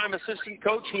longtime assistant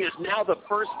coach. He is now the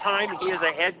first time he is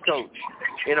a head coach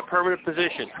in a permanent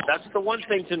position. That's the one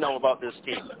thing to know about this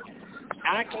team.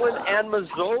 Ackland and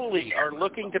Mazzoli are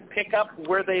looking to pick up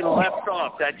where they left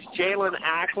off. That's Jalen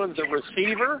Ackland, the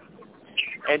receiver,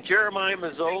 and Jeremiah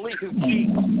Mazzoli, who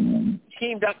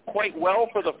teamed up quite well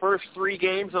for the first 3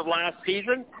 games of last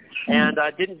season and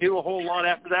didn't do a whole lot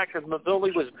after that because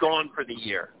Mazzoli was gone for the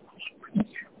year.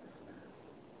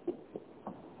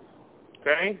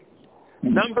 Okay?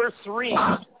 Number 3,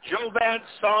 Jovan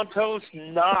Santos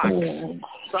Knox,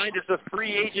 signed as a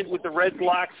free agent with the Red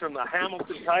Blacks from the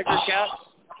Hamilton Tiger Cats.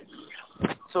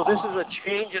 So this is a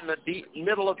change in the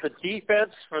middle of the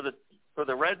defense for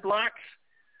the Red Blacks.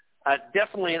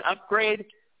 Definitely an upgrade.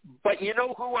 But you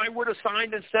know who I would have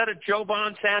signed instead of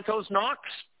Jovan Santos Knox?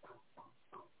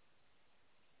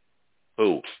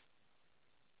 Who?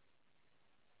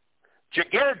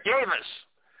 Jaguar Davis.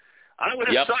 I would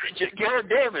have signed Jaguar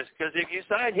Davis because if you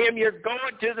sign him, you're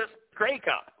going to the Grey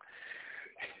Cup.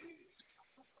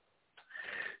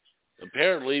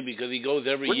 Apparently, because he goes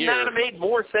every year. Wouldn't that have made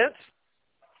more sense?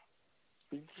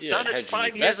 Yeah, done it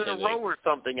 5 years in a row or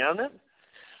something, hasn't it?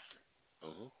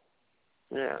 Uh-huh.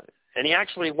 Yeah, and he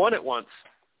actually won it once.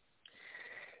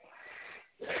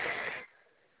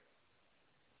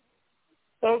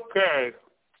 Okay.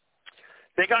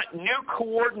 They got new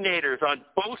coordinators on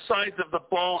both sides of the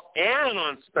ball and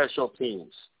on special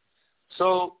teams.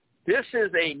 So This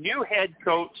is a new head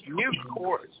coach, new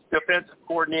defensive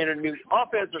coordinator, new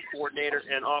offensive coordinator,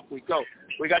 and off we go.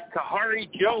 We got Kahari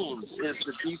Jones is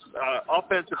the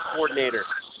offensive coordinator.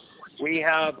 We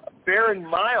have Baron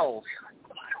Miles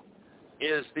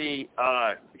is the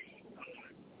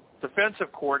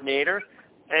defensive coordinator.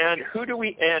 And who do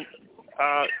we – and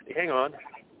hang on.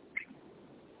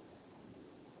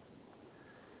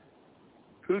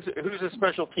 Who's a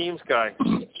special teams guy?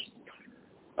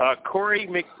 Corey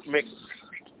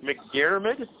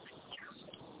McDermott?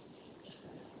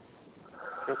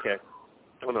 Okay.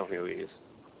 I don't know who he is.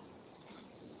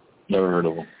 Never heard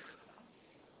of him.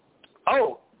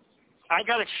 Oh, I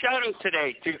got a shout-out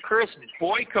today to Chris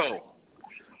Boyko,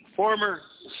 former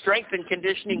strength and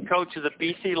conditioning coach of the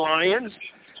BC Lions.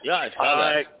 Yeah, I saw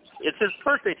that. It's his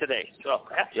birthday today, so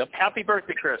happy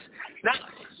birthday, Chris. Now,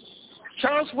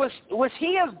 Charles, was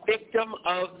he a victim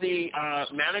of the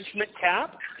management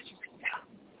cap?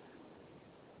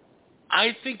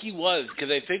 I think he was, because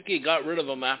I think they got rid of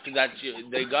him after that.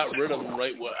 They got rid of him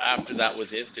right after that was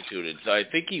instituted. So I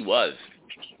think he was.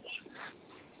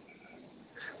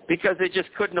 Because they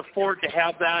just couldn't afford to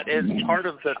have that as part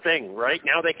of the thing, right?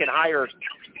 Now they can hire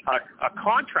a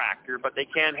contractor, but they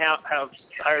can't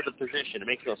hire the position. It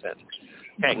makes no sense.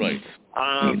 Okay. Right.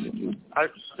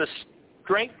 The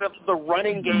strength of the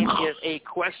running game is a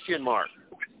question mark.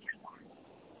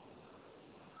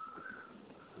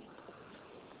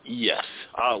 Yes.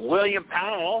 William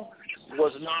Powell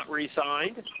was not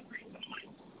re-signed.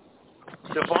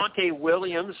 Devontae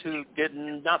Williams, who did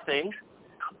nothing,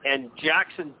 and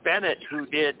Jackson Bennett, who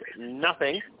did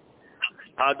nothing.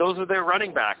 Those are their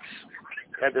running backs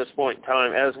at this point in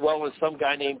time, as well as some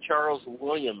guy named Charles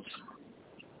Williams.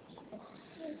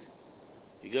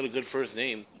 You got a good first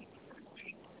name.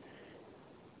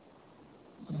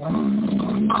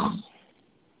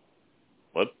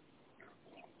 What?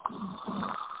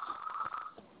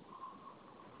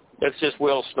 That's just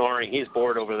Will snoring. He's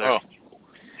bored over there.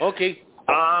 Oh, okay.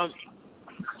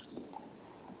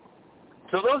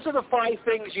 So those are the 5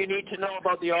 things you need to know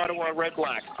about the Ottawa Red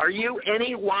Blacks. Are you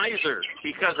any wiser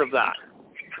because of that?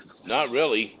 Not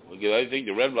really, because I think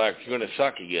the Red Blacks are going to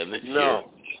suck again this year.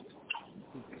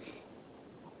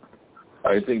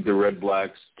 I think the Red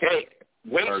Blacks. Okay.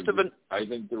 I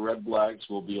think the Red Blacks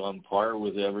will be on par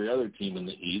with every other team in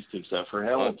the East except for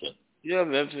Hamilton. Yeah,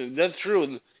 that's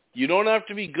true. You don't have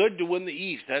to be good to win the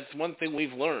East. That's one thing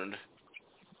we've learned.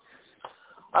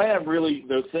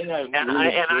 The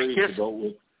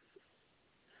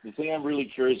thing I'm really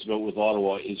curious about with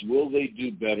Ottawa is, will they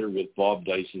do better with Bob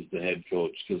Dice as the head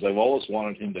coach? Because I've always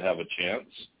wanted him to have a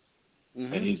chance,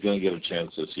 and he's going to get a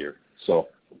chance this year. So,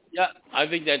 yeah, I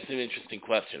think that's an interesting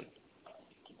question.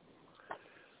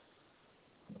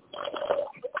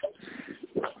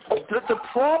 The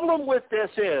problem with this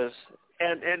is,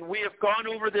 and we have gone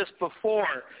over this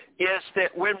before, is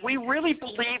that when we really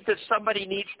believe that somebody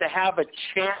needs to have a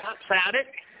chance at it,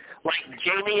 like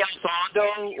Jamie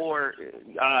Alzando or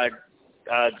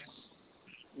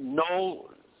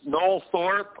Noel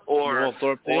Thorpe or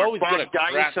they or always Bob get a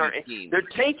Dice, team. they're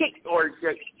taking, or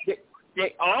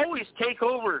they always take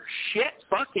over shit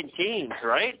fucking teams,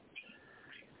 right?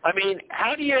 I mean,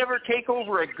 how do you ever take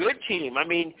over a good team? I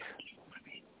mean,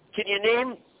 can you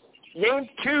name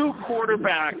 2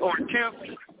 quarterback or 2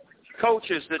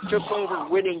 coaches that took over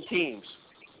winning teams?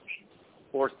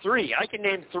 Or 3. I can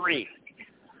name 3.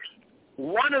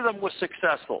 One of them was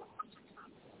successful.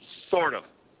 Sort of.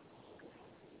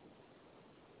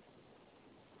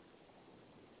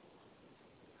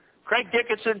 Craig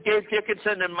Dickinson, Dave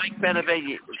Dickinson, and Mike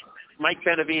Benavides.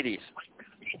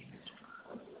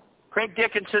 Craig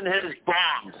Dickinson has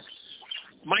bombed.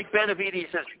 Mike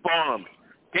Benavides has bombed.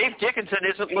 Dave Dickinson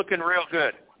isn't looking real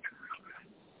good.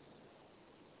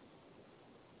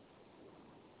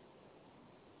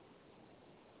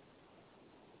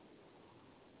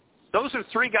 Those are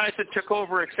 3 guys that took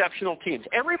over exceptional teams.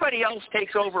 Everybody else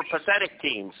takes over pathetic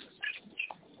teams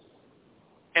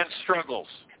and struggles.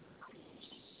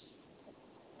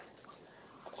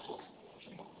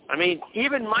 I mean,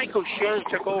 even Mike O'Shea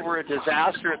took over a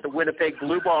disaster at the Winnipeg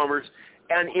Blue Bombers,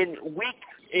 and in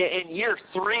year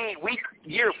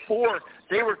 4,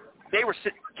 they were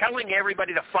telling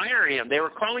everybody to fire him. They were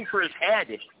calling for his head,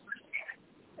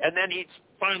 and then he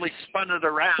finally spun it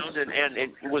around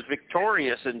and was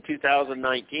victorious in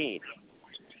 2019.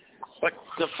 But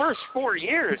the first 4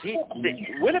 years,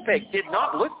 Winnipeg did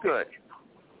not look good.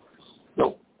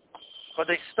 Nope. But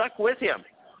they stuck with him.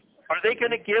 Are they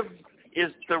going to give?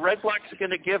 Is the Red Blacks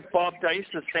going to give Bob Dice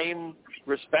the same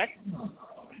respect?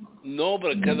 No,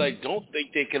 but because I don't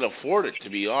think they can afford it, to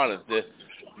be honest.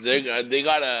 They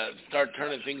got to start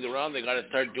turning things around. They got to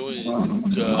start doing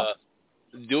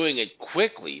it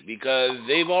quickly because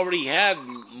they've already had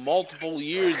multiple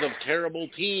years of terrible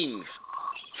teams.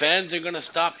 Fans are going to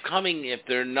stop coming if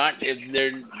they're not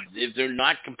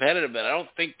competitive. And I don't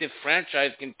think this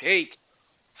franchise can take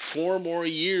 4 more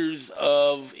years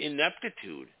of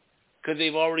ineptitude because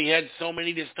they've already had so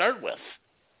many to start with.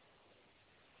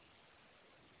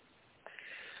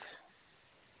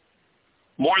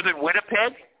 More than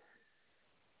Winnipeg?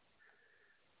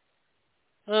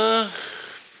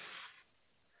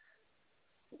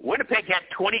 Winnipeg had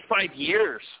 25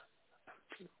 years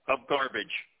of garbage.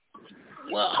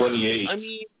 Well,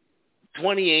 28.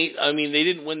 28. I mean, they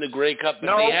didn't win the Grey Cup,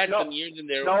 but they had some years in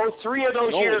there. No, 3 of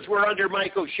those years were under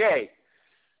Mike O'Shea.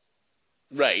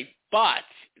 Right, but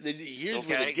here's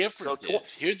where the difference is.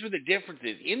 Here's where the difference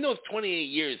is. In those 28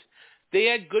 years, they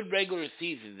had good regular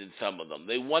seasons in some of them.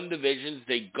 They won divisions.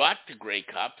 They got to Grey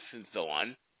Cups and so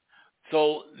on.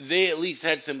 So they at least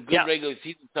had some good regular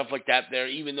season stuff like that there,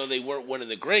 even though they weren't winning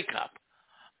the Grey Cup.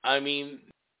 I mean,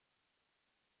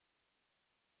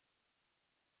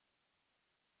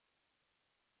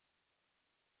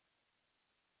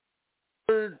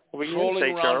 we're trolling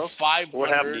around Charles? 500. What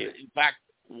happened to you? In fact,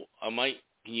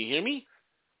 can you hear me?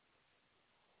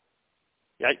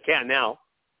 Yeah, I can now.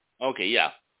 Okay, yeah.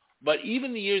 But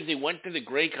even the years they went to the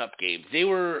Grey Cup games, they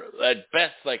were at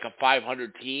best like a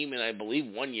 500 team, and I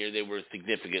believe one year they were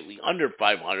significantly under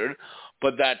 500,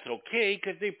 but that's okay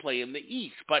because they play in the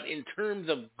East. But in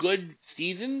terms of good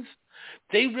seasons,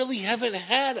 they really haven't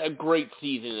had a great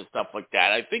season and stuff like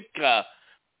that. I think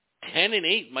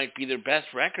 10-8 might be their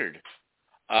best record.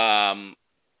 But,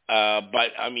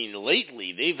 I mean,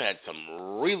 lately they've had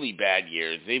some really bad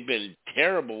years. They've been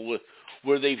terrible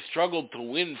where they've struggled to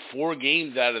win 4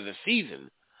 games out of the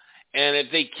season. And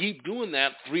if they keep doing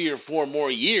that 3 or 4 more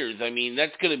years, I mean,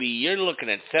 that's going to be, you're looking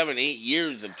at 7-8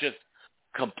 years of just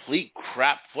complete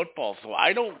crap football. So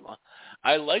I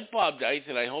like Bob Dice,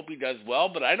 and I hope he does well,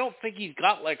 but I don't think he's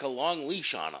got like a long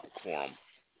leash on it for him.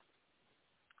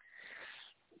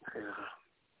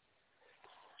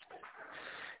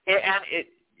 And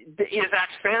is that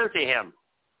fair to him?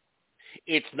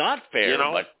 It's not fair,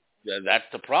 but that's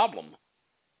the problem.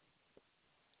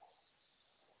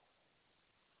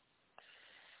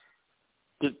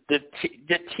 The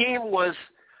team was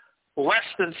less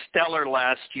than stellar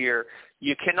last year.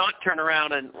 You cannot turn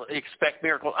around and expect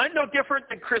miracles. I'm no different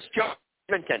than Chris Jones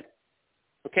in Edmonton.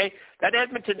 Okay? That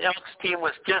Edmonton Elks team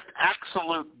was just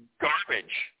absolute garbage.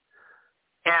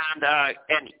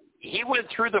 And he went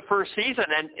through the first season,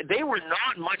 and they were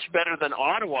not much better than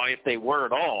Ottawa if they were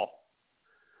at all.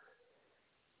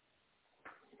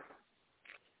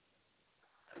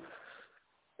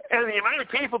 And the amount of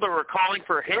people that were calling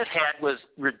for his head was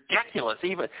ridiculous,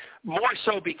 even more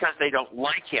so because they don't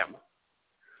like him.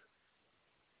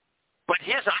 But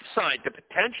his upside, the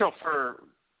potential for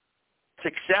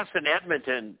success in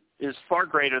Edmonton is far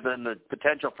greater than the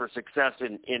potential for success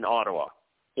in Ottawa,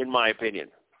 in my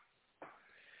opinion.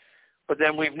 But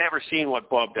then we've never seen what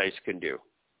Bob Dice can do.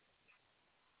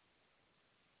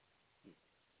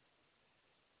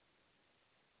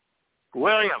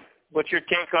 William, what's your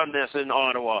take on this in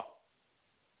Ottawa?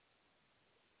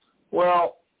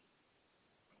 Well,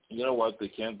 you know what? They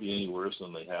can't be any worse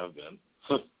than they have been.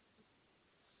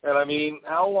 And I mean,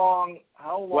 how long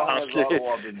has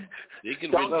Ottawa been?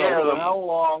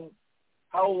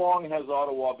 How long has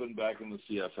Ottawa been back in the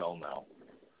CFL now?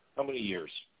 How many years?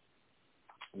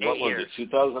 8 years. It?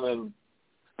 2000 and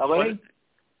how many?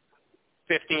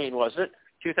 15, was it?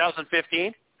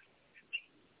 2015?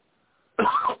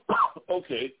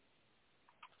 Okay.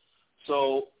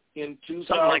 So in 2000,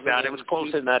 something like that. It was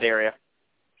close in that area.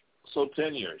 So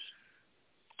 10 years,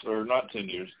 or not 10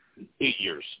 years, 8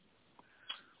 years.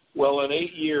 Well, in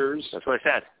 8 years, that's what I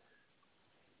said.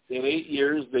 In 8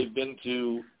 years, they've been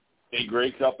to a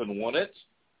Grey Cup and won it.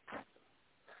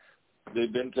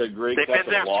 They've been to a Grey Cup and lost. They've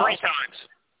been there 3 times.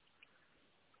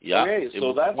 Yeah. Okay,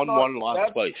 so that's one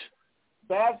lost twice.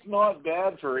 That's not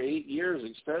bad for 8 years,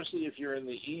 especially if you're in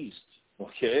the East.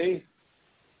 Okay,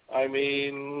 I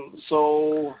mean,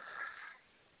 so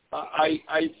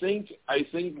I think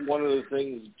one of the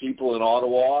things people in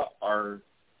Ottawa are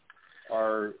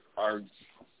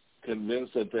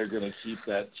convinced that they're going to keep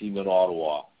that team in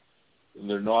Ottawa, and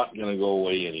they're not going to go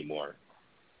away anymore,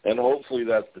 and hopefully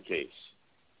that's the case.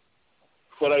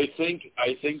 But I think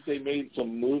they made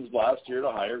some moves last year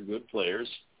to hire good players.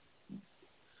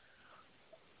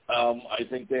 I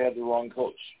think they had the wrong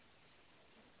coach.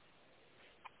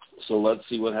 So let's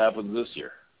see what happens this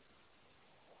year.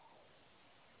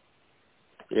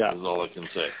 Yeah. That's all I can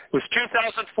say. It was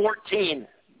 2014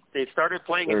 They started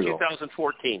playing in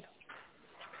 2014.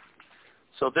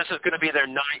 So this is going to be their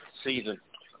 9th season.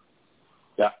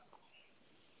 Yeah.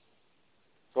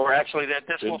 Or actually,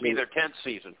 this will be their 10th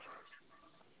season.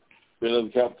 Been in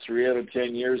the Cup 3 out of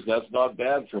 10 years. That's not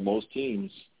bad for most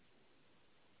teams,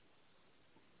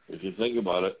 if you think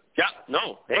about it. Yeah,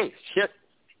 no. Hey, shit.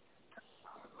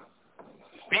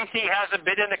 BC hasn't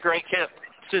been in the Grey Cup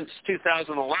since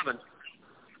 2011.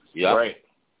 Yeah. Right.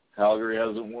 Calgary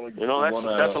hasn't won a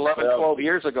that's 11, 12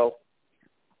 years ago.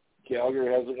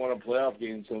 Calgary hasn't won a playoff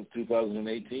game since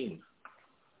 2018.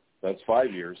 That's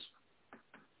 5 years.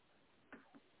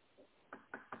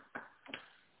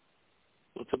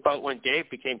 It's about when Dave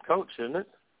became coach, isn't it?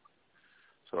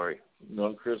 Sorry.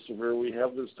 No, Christopher, we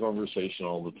have this conversation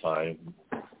all the time.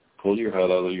 Pull your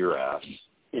head out of your ass.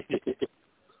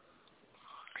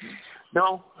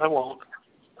 No, I won't.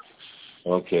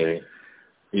 Okay.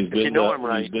 He's been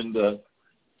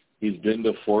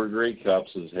to 4 Grey Cups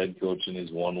as head coach, and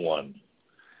he's won 1.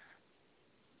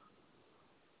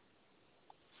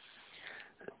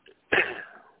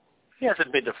 He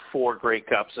hasn't been to 4 Grey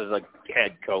Cups as a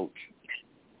head coach.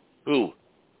 Who?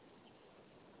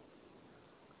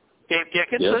 Dave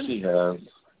Dickinson? Yes, he has.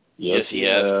 Yes, he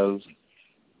has.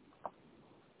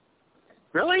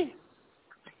 Really?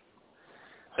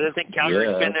 I didn't think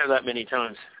Calgary's been there that many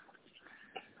times.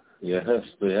 Yes,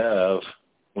 they have.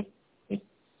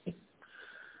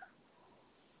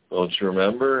 Don't you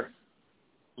remember?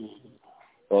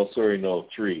 Oh, sorry, no,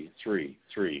 3.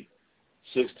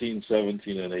 16,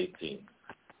 17, and 18.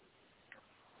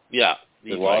 Yeah.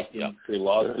 They lost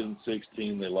in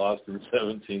 16, they lost in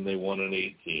 17, they won in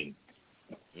 18.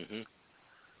 Mm-hmm.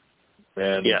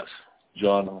 And yes.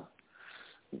 John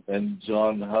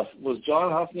Huff, was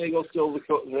John Huffnagel still the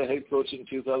head coach in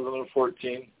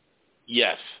 2014?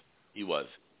 Yes, he was.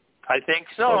 I think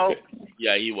so. Okay.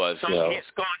 Yeah, he was. So yeah. he's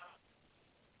gone.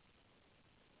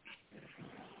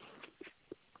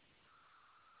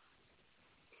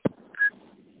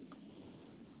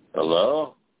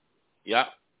 Hello? Yeah.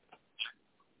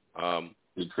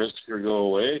 Did Christopher go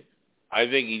away? I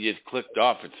think he just clicked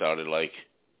off, it sounded like.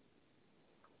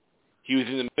 He was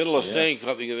in the middle of saying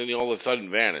something, and then he all of a sudden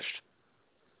vanished.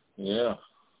 Yeah.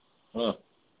 Huh.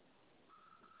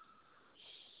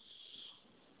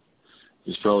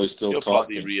 He's probably still He'll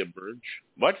talking. He'll probably reemerge.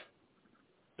 What?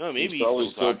 No, maybe he's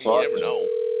probably still talking. You never know.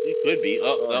 He could be.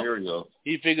 Oh, no. Here we go.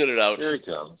 He figured it out. Here he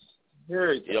comes.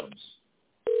 Here he comes. Yep.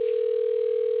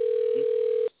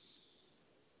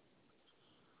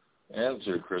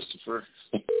 Answer, Christopher.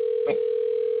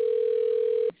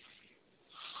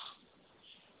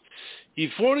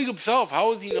 He's phoning himself.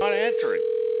 How is he not answering?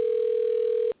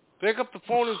 Pick up the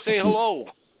phone and say hello.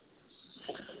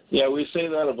 Yeah, we say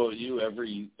that about you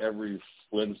every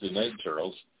Wednesday night,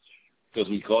 Charles, because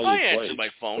we call you I twice. answer my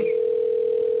phone.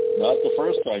 Not the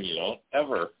first time, you don't,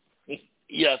 ever.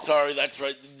 Yeah, sorry, that's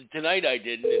right. Tonight I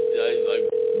didn't. I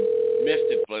missed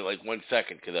it by like 1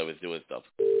 second because I was doing stuff.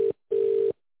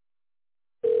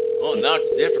 Oh, now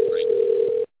it's different ring.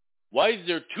 Why is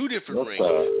there 2 different rings?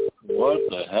 What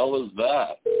the hell is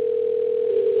that?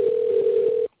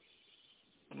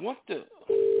 What the?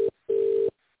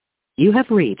 You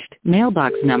have reached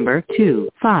mailbox number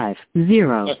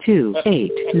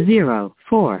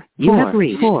 2502804. You have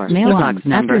reached mailbox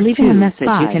number. After leaving a message,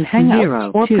 you can hang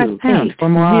up or press pound for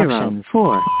more options.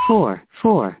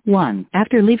 4441.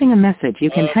 After leaving a message,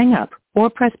 you can hang up or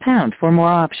press pound for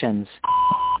more options.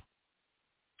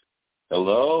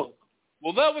 Hello?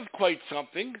 Well, that was quite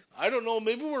something. I don't know.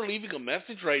 Maybe we're leaving a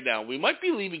message right now. We might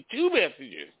be leaving 2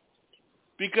 messages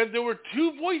because there were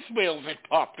 2 voicemails that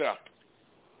popped up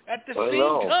at the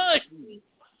same time.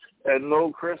 And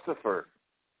no Christopher.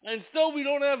 And still we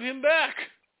don't have him back.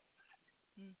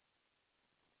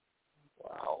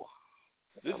 Wow.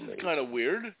 This is kind of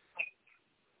weird.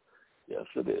 Yes,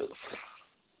 it is.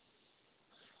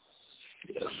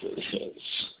 Yes, it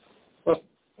is.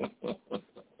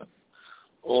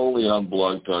 Only on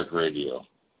Blog Talk Radio.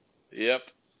 Yep.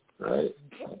 Right?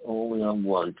 Only on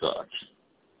Blog Talk.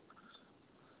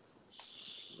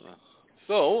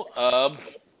 So,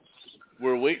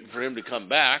 we're waiting for him to come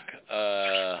back.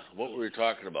 What were we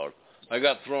talking about? I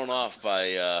got thrown off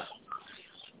by that.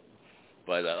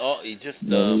 Oh, he just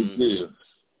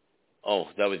oh,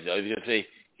 that was I was gonna say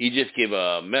he just gave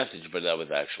a message, but that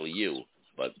was actually you.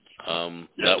 But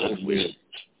that was weird.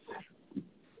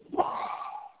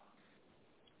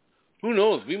 Who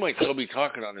knows? We might still be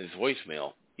talking on his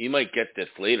voicemail. He might get this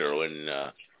later when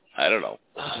I don't know.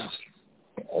 I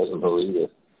don't know either.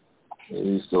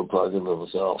 Maybe he's still talking to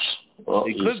himself. Well,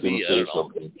 he could be. Say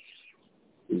something.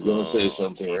 He's going to say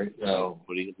something right now.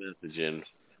 Putting a message in.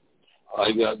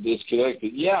 I got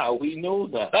disconnected. Yeah, we know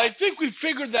that. I think we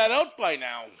figured that out by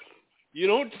now. You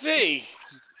don't say.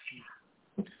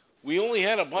 We only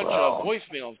had a bunch of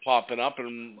voicemails popping up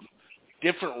and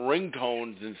different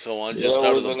ringtones and so on.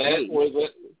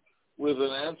 With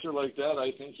an answer like that,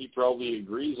 I think he probably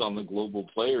agrees on the global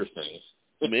player thing.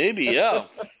 Maybe, yeah.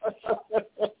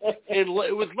 It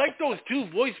was like those two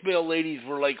voicemail ladies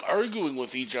were like arguing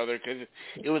with each other because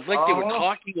it was like they were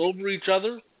talking over each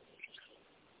other.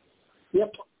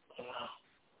 Yep.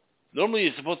 Normally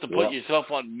you're supposed to put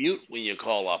yourself on mute when you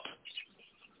call up.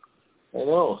 I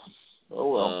know.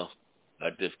 Oh well.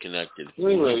 Got disconnected.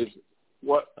 Anyways,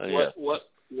 what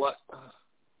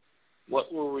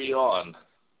were we on?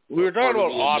 We were talking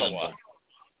about Ottawa.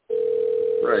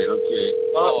 Right, okay.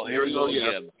 Oh, here we go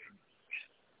again.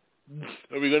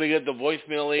 Are we going to get the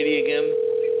voicemail lady again?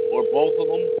 Or both of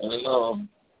them? I don't know.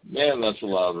 Man, that's a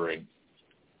loud ring.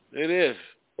 It is.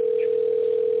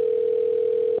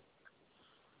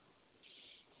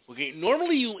 Okay,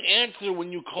 normally you answer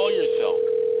when you call yourself.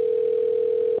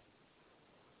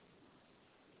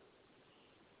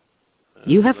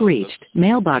 You have reached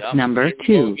mailbox number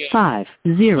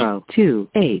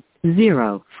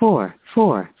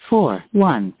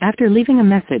 25028044441. After leaving a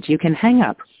message, you can hang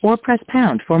up or press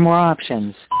pound for more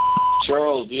options.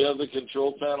 Charles, do you have the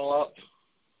control panel up?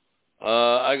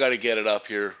 I got to get it up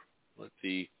here. Let's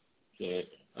see. Okay.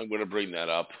 I'm going to bring that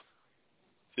up.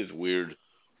 This is weird.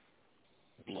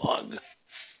 Blog.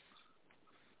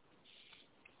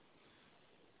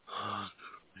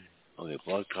 Okay,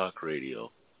 Blog Talk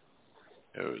Radio.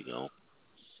 There we go.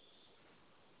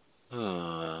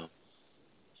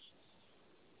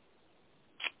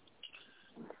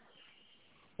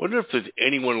 Wonder if there's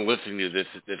anyone listening to this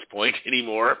at this point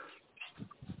anymore.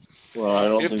 Well, I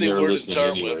don't think they're listening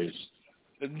anyways.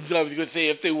 I was going to say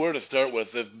if they were to start with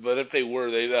it, but if they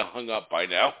were, they'd have hung up by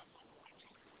now.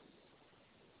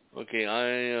 Okay,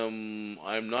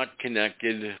 I'm not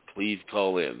connected. Please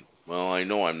call in. Well, I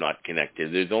know I'm not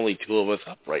connected. There's only two of us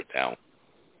up right now.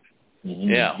 Mm-hmm.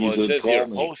 Yeah, well, it says your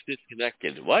host is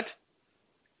connected. What?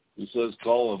 He says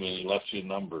call him and he left you a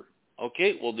number.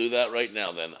 Okay, we'll do that right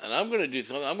now then. And I'm going to do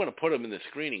something. I'm going to put him in the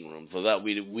screening room so that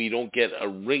we don't get a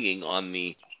ringing on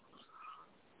the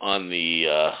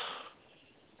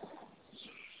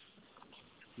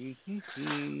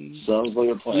Sounds like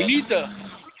a plan.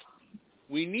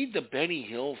 We need the Benny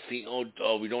Hill thing.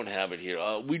 Oh, we don't have it here.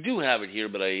 We do have it here,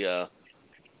 but I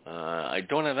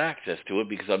don't have access to it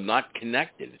because I'm not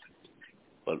connected.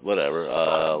 But whatever.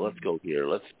 Let's go here.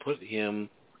 Let's put him.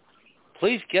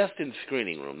 Place guest in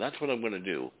screening room. That's what I'm going to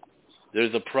do.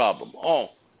 There's a problem.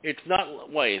 Oh, it's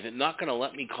not. Wait, is it not going to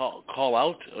let me call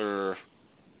out or?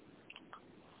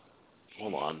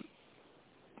 Hold on.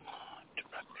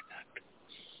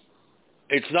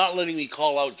 It's not letting me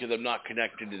call out because I'm not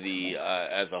connected to the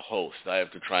as a host. I have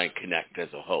to try and connect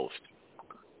as a host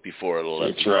before it'll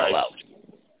let me call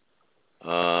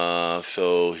out.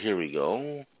 So here we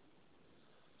go.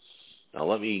 Now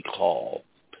let me call.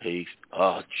 Paste.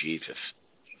 Oh, Jesus.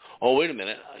 Oh, wait a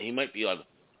minute. He might be on.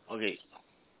 Okay.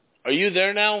 Are you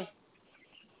there now?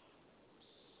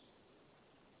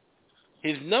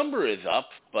 His number is up,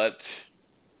 but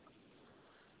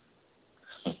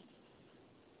I'm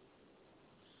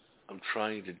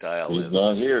trying to dial in. He's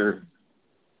not here.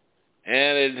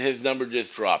 And his number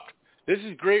just dropped. This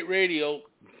is great radio.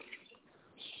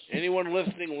 Anyone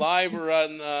listening live or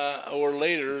on or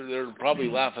later, they're probably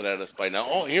laughing at us by now.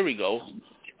 Oh, here we go.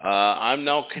 I'm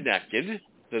now connected,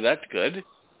 so that's good.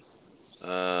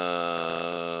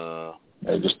 I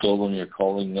just told him you're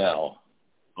calling now.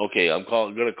 Okay, I'm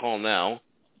going to call now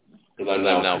because I'm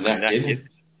now connected.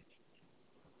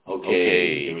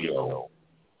 Okay, here we go.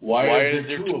 Why is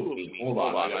there two of me? Hold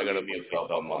on, I got to mute myself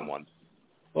on one.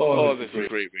 Oh, this is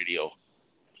great radio.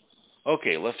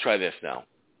 Okay, let's try this now.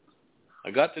 I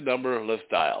got the number. Let's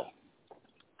dial.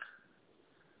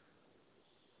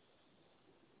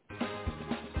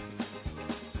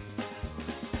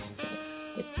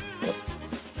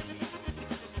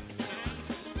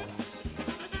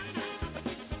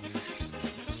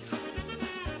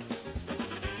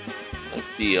 Let's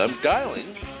see. I'm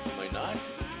dialing. Am I not?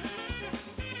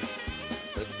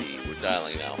 Let's see. We're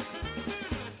dialing now.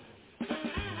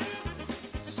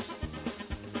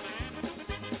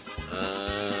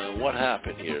 What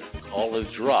happened here? Call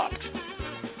has dropped.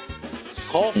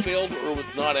 Call failed or was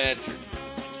not answered.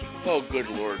 Oh, good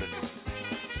Lord.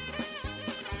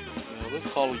 Let's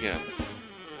call again.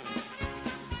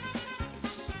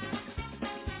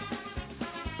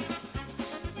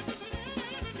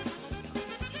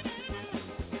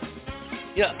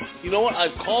 Yeah, you know what?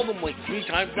 I've called them like 3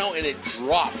 times now, and it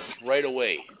drops right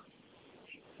away.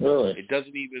 Really? It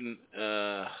doesn't even.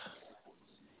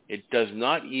 It does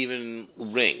not even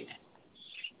ring.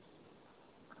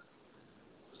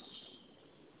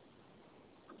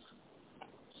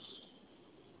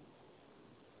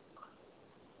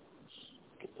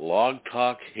 Log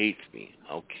Talk hates me.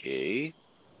 Okay.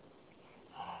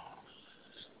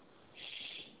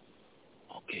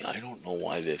 Okay, I don't know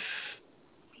why this.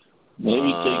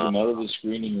 Maybe take him out of the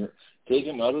screening room. Take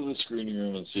him out of the screening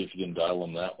room and see if you can dial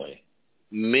him that way.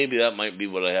 Maybe that might be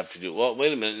what I have to do. Well,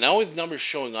 wait a minute. Now his number's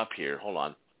showing up here. Hold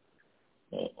on.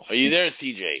 Oh. Are you there,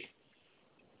 CJ?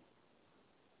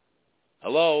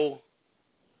 Hello?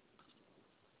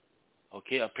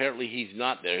 Okay, apparently he's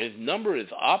not there. His number is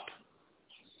up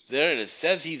there, and it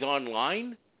says he's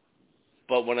online,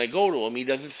 but when I go to him, he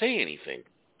doesn't say anything.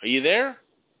 Are you there?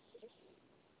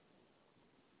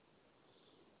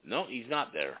 No, he's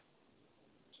not there.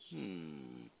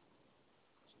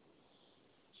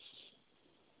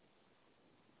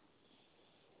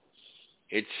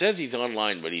 It says he's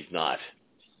online, but he's not.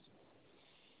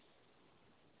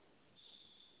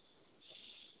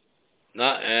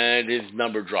 And his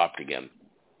number dropped again.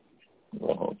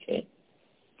 Oh, okay.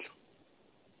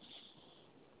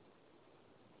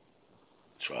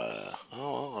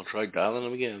 I'll try dialing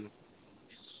him again.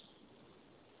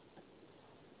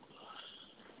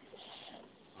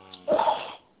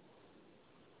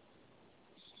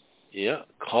 Yeah,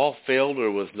 call failed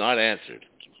or was not answered.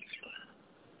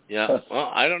 Yeah,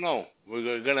 well, I don't know.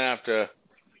 We're going to have to...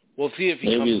 We'll see if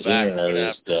he comes back.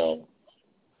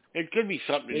 It could be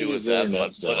something to do with that,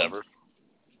 but whatever.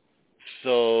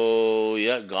 So,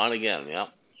 yeah, gone again, yeah.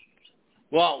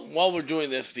 Well, while we're doing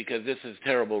this, because this is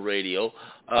terrible radio...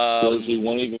 so he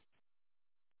won't even...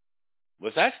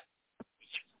 What's that?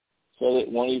 So it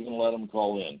won't even let him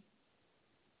call in.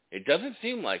 It doesn't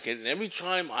seem like it. And every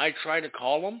time I try to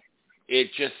call him,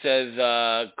 it just says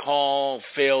call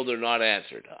failed or not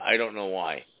answered. I don't know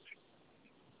why.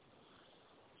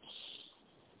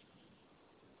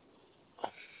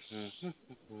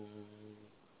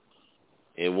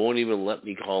 It won't even let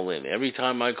me call in. Every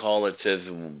time I call, it says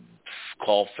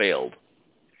call failed.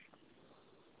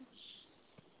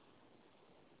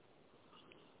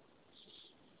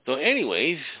 So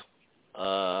anyways,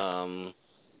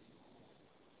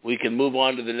 we can move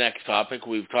on to the next topic.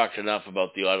 We've talked enough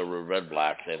about the Ottawa Red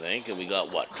Blacks, I think, and we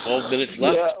got, 12 minutes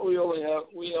left? Yeah, we only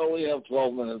have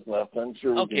 12 minutes left. I'm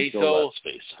sure we can fill that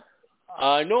space.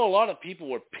 I know a lot of people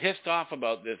were pissed off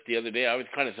about this the other day. I was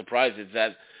kind of surprised. It's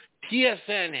that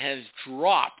TSN has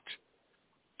dropped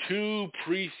 2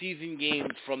 preseason games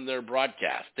from their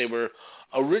broadcast. They were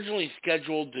originally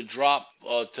scheduled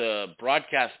to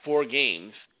broadcast 4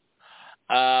 games,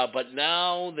 but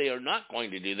now they are not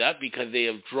going to do that because they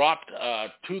have dropped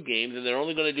 2 games, and they're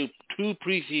only going to do 2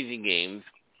 preseason games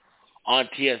on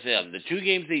TSN. The 2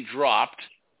 games they dropped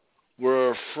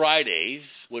were Fridays,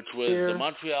 which was the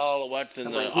Montreal Alouettes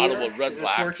and the Ottawa Red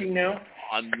Blacks working now?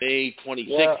 On May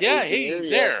 26th. Yeah, hey, he's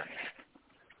there.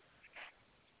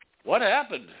 What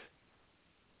happened?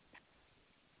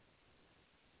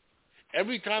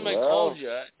 Every time I called you,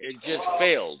 it just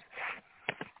failed.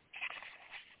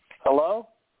 Hello?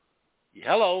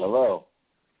 Hello. Hello.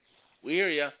 We hear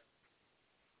you.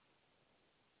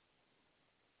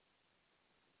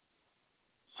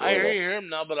 I hear him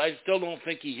now, but I still don't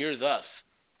think he hears us.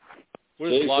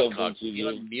 Where's Blog Talk? Is he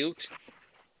on mute?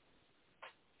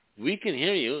 We can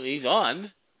hear you. He's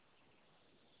on.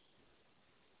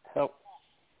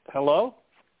 Hello?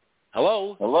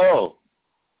 Hello? Hello?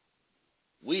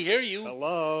 We hear you.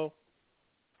 Hello?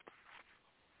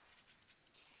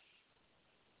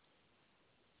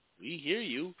 We hear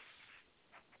you.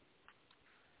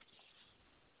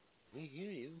 We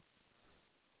hear you.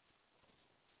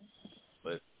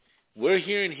 But we're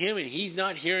hearing him and he's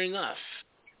not hearing us,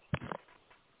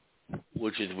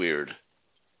 which is weird.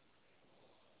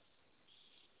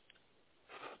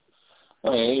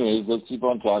 Anyways, let's keep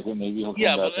on talking. Maybe he'll come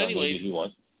back on. Maybe he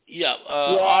won't. Yeah,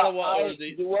 Ottawa.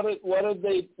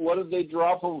 What did they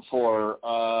drop him for?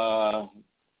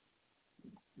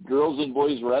 Girls and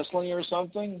boys wrestling or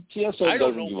something? TSN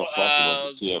doesn't give a fuck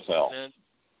about the CFL.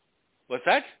 What's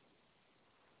that?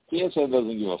 TSN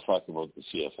doesn't give a fuck about the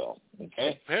CFL.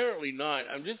 Okay. Apparently not.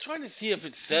 I'm just trying to see if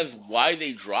it says why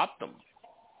they dropped them.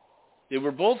 They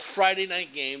were both Friday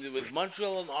night games. It was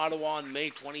Montreal and Ottawa on May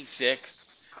 26th.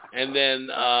 And then,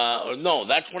 no,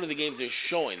 that's one of the games they're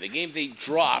showing. The games they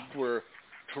dropped were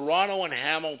Toronto and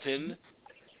Hamilton,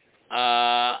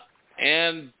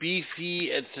 and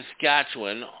BC and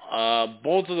Saskatchewan.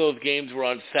 Both of those games were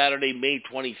on Saturday, May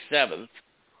 27th.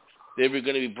 They were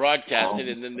going to be broadcasted,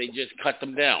 and then they just cut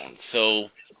them down. So,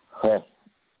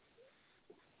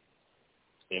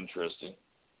 Interesting.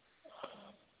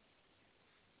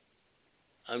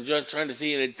 I'm just trying to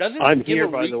see, and it doesn't I'm give here, a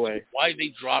by reason the way. why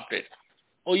they dropped it.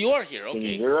 Oh, you are here. Okay. Can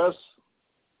you hear us?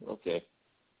 Okay.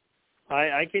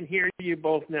 I can hear you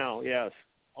both now, yes.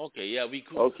 Okay, yeah, we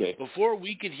could. Okay. Before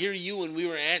we could hear you and we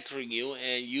were answering you,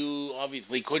 and you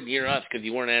obviously couldn't hear us because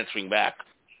you weren't answering back.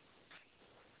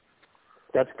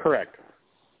 That's correct.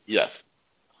 Yes.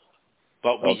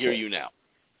 But we Okay. hear you now.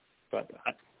 But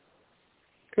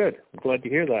good. I'm glad to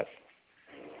hear that.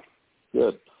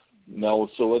 Good. Now,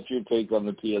 so what's your take on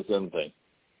the TSN thing?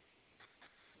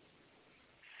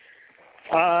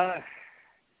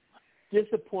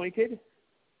 Disappointed.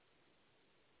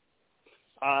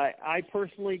 I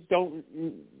personally don't.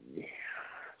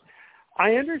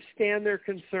 I understand their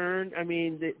concern. I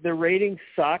mean, the ratings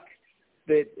suck.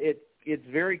 That it's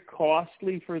very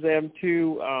costly for them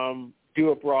to do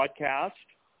a broadcast.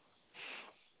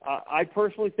 I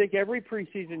personally think every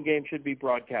preseason game should be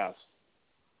broadcast.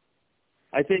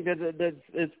 I think that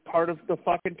it's part of the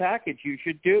fucking package. You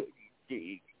should do.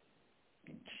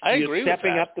 I agree with that.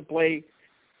 Stepping up to play.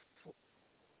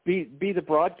 Be the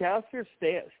broadcaster.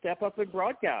 Step up and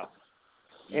broadcast.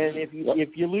 And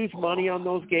if you lose money on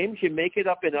those games, you make it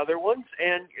up in other ones,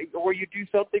 or you do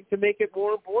something to make it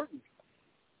more important.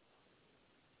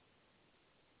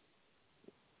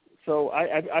 So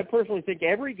I personally think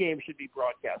every game should be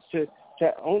broadcast. To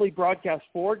only broadcast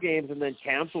 4 games and then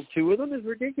cancel 2 of them is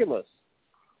ridiculous.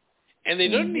 And they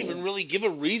didn't even really give a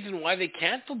reason why they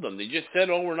canceled them. They just said,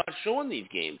 "Oh, we're not showing these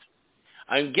games."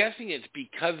 I'm guessing it's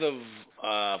because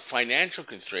of financial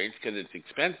constraints, because it's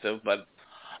expensive. But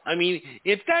I mean,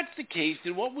 if that's the case,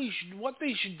 then what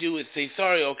they should do is say,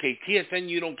 "Sorry, okay, TSN,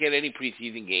 you don't get any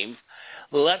preseason games.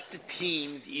 Let the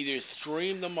teams either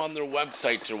stream them on their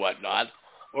websites or whatnot,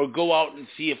 or go out and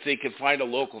see if they can find a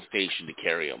local station to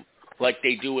carry them, like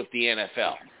they do with the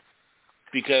NFL."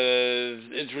 Because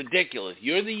it's ridiculous.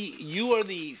 You are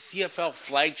the CFL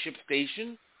flagship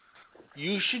station.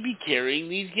 You should be carrying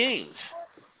these games.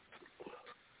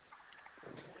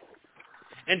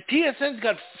 And TSN's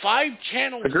got 5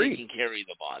 channels Agreed. they can carry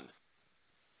them on.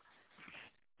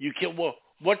 You can. Well,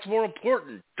 what's more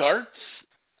important, darts,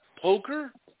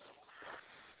 poker?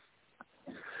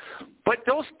 But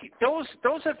those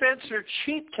events are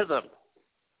cheap to them.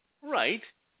 Right.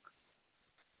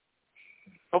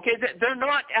 Okay, they're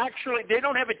not actually. They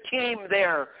don't have a team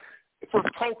there for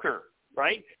poker,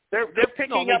 right? They're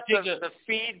picking up the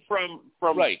feed from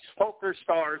right. Poker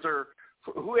Stars or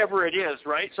whoever it is,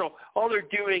 right? So all they're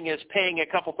doing is paying a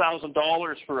couple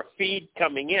 $1,000s for a feed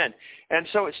coming in, and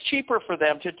so it's cheaper for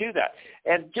them to do that.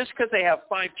 And just because they have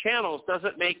 5 channels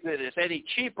doesn't make it any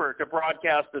cheaper to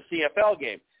broadcast the CFL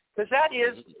game, because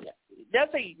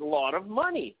that's a lot of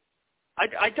money.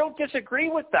 I don't disagree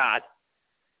with that.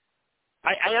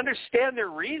 I understand their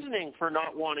reasoning for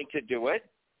not wanting to do it,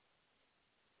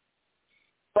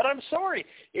 but I'm sorry.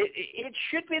 It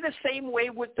should be the same way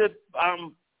with the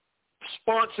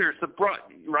sponsors,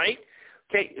 right?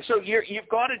 Okay, so you've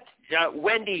got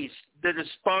Wendy's that is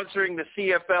sponsoring the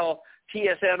CFL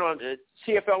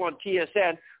on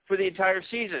TSN for the entire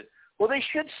season. Well, they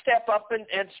should step up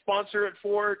and sponsor it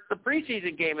for the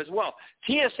preseason game as well.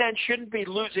 TSN shouldn't be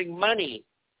losing money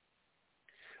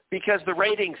because the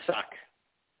ratings suck.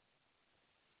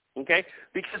 Okay?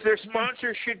 Because their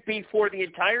sponsor should be for the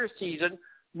entire season,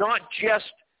 not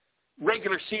just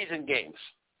regular season games.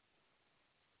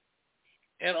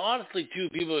 And honestly, too,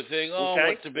 people are saying,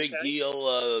 what's the big deal?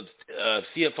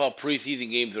 CFL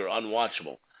preseason games are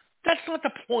unwatchable. That's not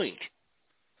the point.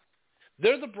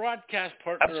 They're the broadcast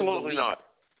partner of the league. Absolutely not.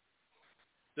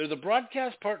 They're the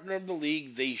broadcast partner of the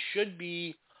league. They should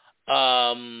be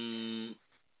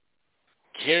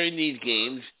carrying these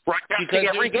games because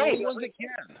every they're the only game. ones that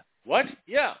can. What?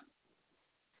 Yeah.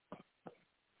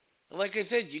 Like I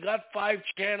said, you got 5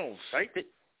 channels. Right.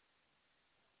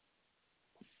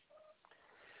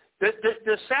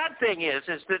 The sad thing is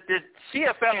that the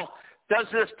CFL does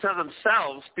this to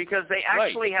themselves because they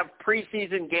actually have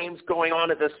preseason games going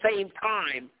on at the same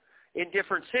time in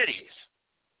different cities.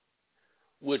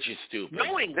 Which is stupid.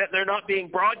 Knowing that they're not being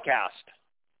broadcast.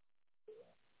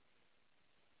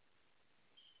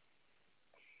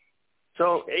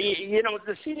 So,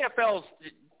 the CFL's,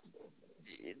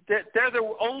 they're their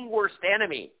own worst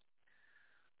enemy.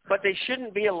 But they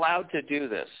shouldn't be allowed to do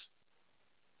this.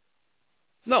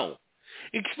 No.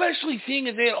 Especially seeing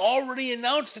as they had already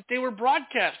announced that they were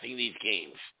broadcasting these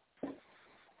games.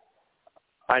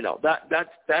 I know.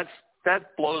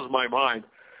 That blows my mind.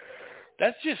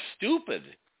 That's just stupid.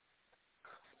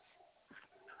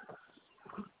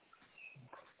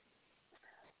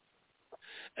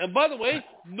 And by the way,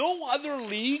 no other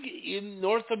league in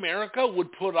North America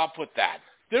would put up with that.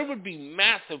 There would be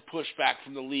massive pushback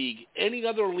from the league, any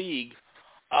other league,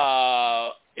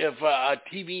 if a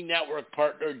TV network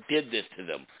partner did this to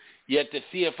them. Yet the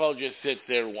CFL just sits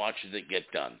there and watches it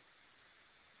get done.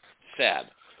 Sad.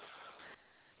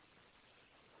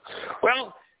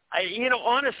 Well,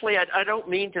 honestly, I don't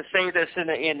mean to say this in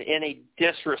any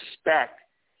disrespect,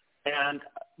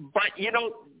 but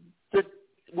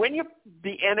when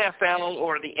the NFL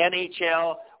or the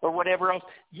NHL or whatever else,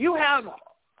 you have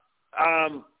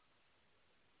I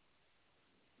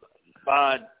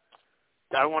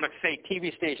want to say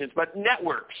TV stations, but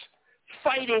networks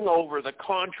fighting over the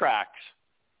contracts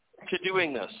to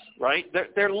doing this, right?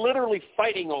 They're literally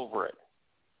fighting over it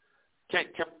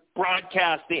to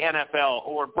broadcast the NFL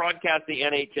or broadcast the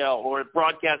NHL or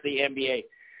broadcast the NBA.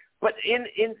 But in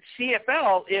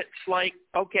CFL, it's like,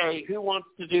 okay, who wants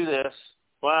to do this?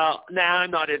 Well,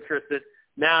 I'm not interested.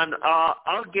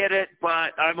 I'll get it,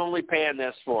 but I'm only paying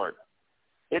this for it.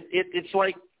 It's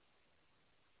like,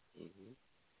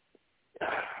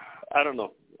 I don't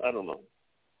know.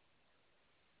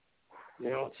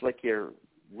 It's like your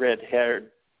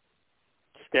red-haired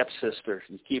stepsister.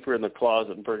 You keep her in the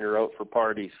closet and bring her out for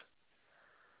parties.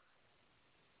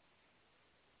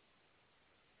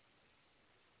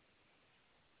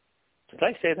 Did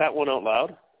I say that one out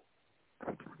loud?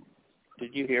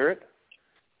 Did you hear it?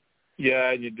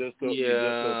 Yeah, you just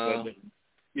offended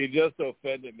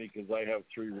me because I have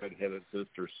 3 red-headed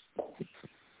sisters.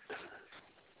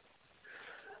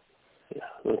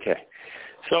 Okay.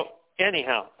 So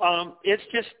anyhow, it's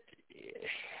just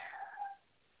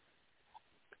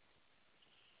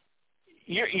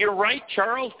you're right,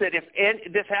 Charles, that if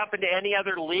this happened to any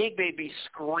other league, they'd be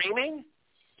screaming.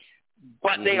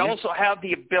 But they also have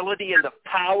the ability and the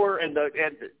power and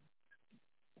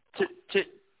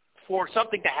for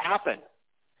something to happen.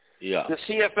 Yeah. The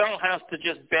CFL has to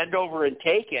just bend over and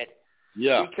take it.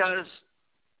 Yeah. Because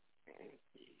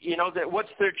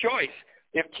what's their choice?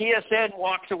 If TSN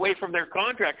walks away from their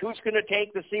contract, who's going to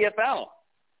take the CFL?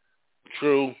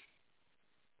 True.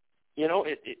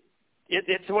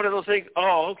 It's one of those things.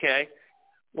 Oh, okay.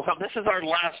 Well, this is our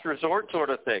last resort sort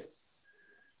of thing.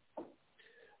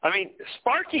 I mean,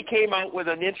 Sparky came out with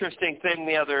an interesting thing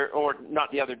not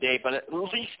the other day, but at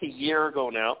least a year ago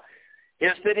now,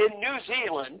 is that in New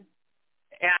Zealand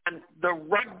and the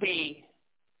rugby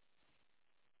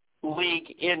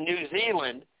league in New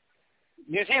Zealand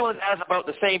has about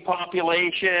the same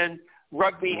population,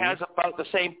 rugby has about the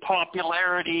same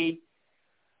popularity,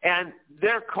 and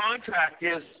their contract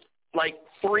is like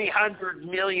 $300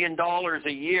 million a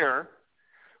year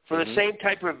for the same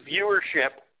type of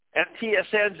viewership. And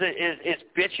TSN is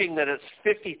bitching that it's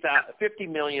 $50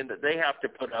 million that they have to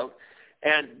put out,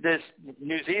 and this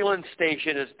New Zealand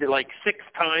station is like 6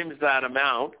 times that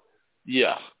amount.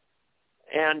 Yeah,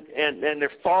 and they're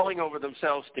falling over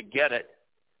themselves to get it.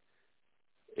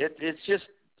 It's just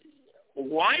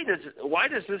why does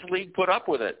this league put up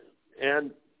with it?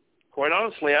 And quite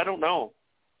honestly, I don't know.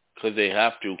 Because they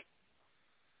have to.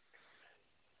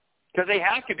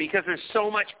 Because there's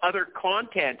so much other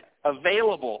content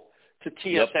available to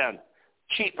TSN,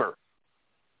 cheaper.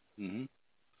 Mm-hmm.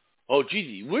 Oh,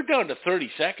 geez, we're down to 30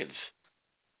 seconds.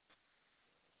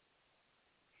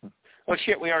 Oh,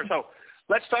 shit, we are. So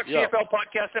let's talk CFL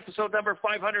podcast episode number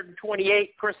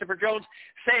 528. Christopher Jones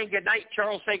saying good night.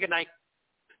 Charles, say good night.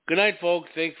 Good night, folks.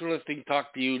 Thanks for listening.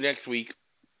 Talk to you next week.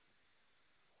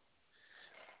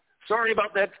 Sorry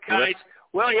about that, guys.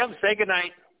 William, say good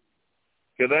night.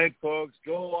 Good night, folks.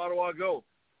 Go, Ottawa, go.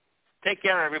 Take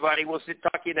care, everybody. We'll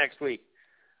talk to you next week.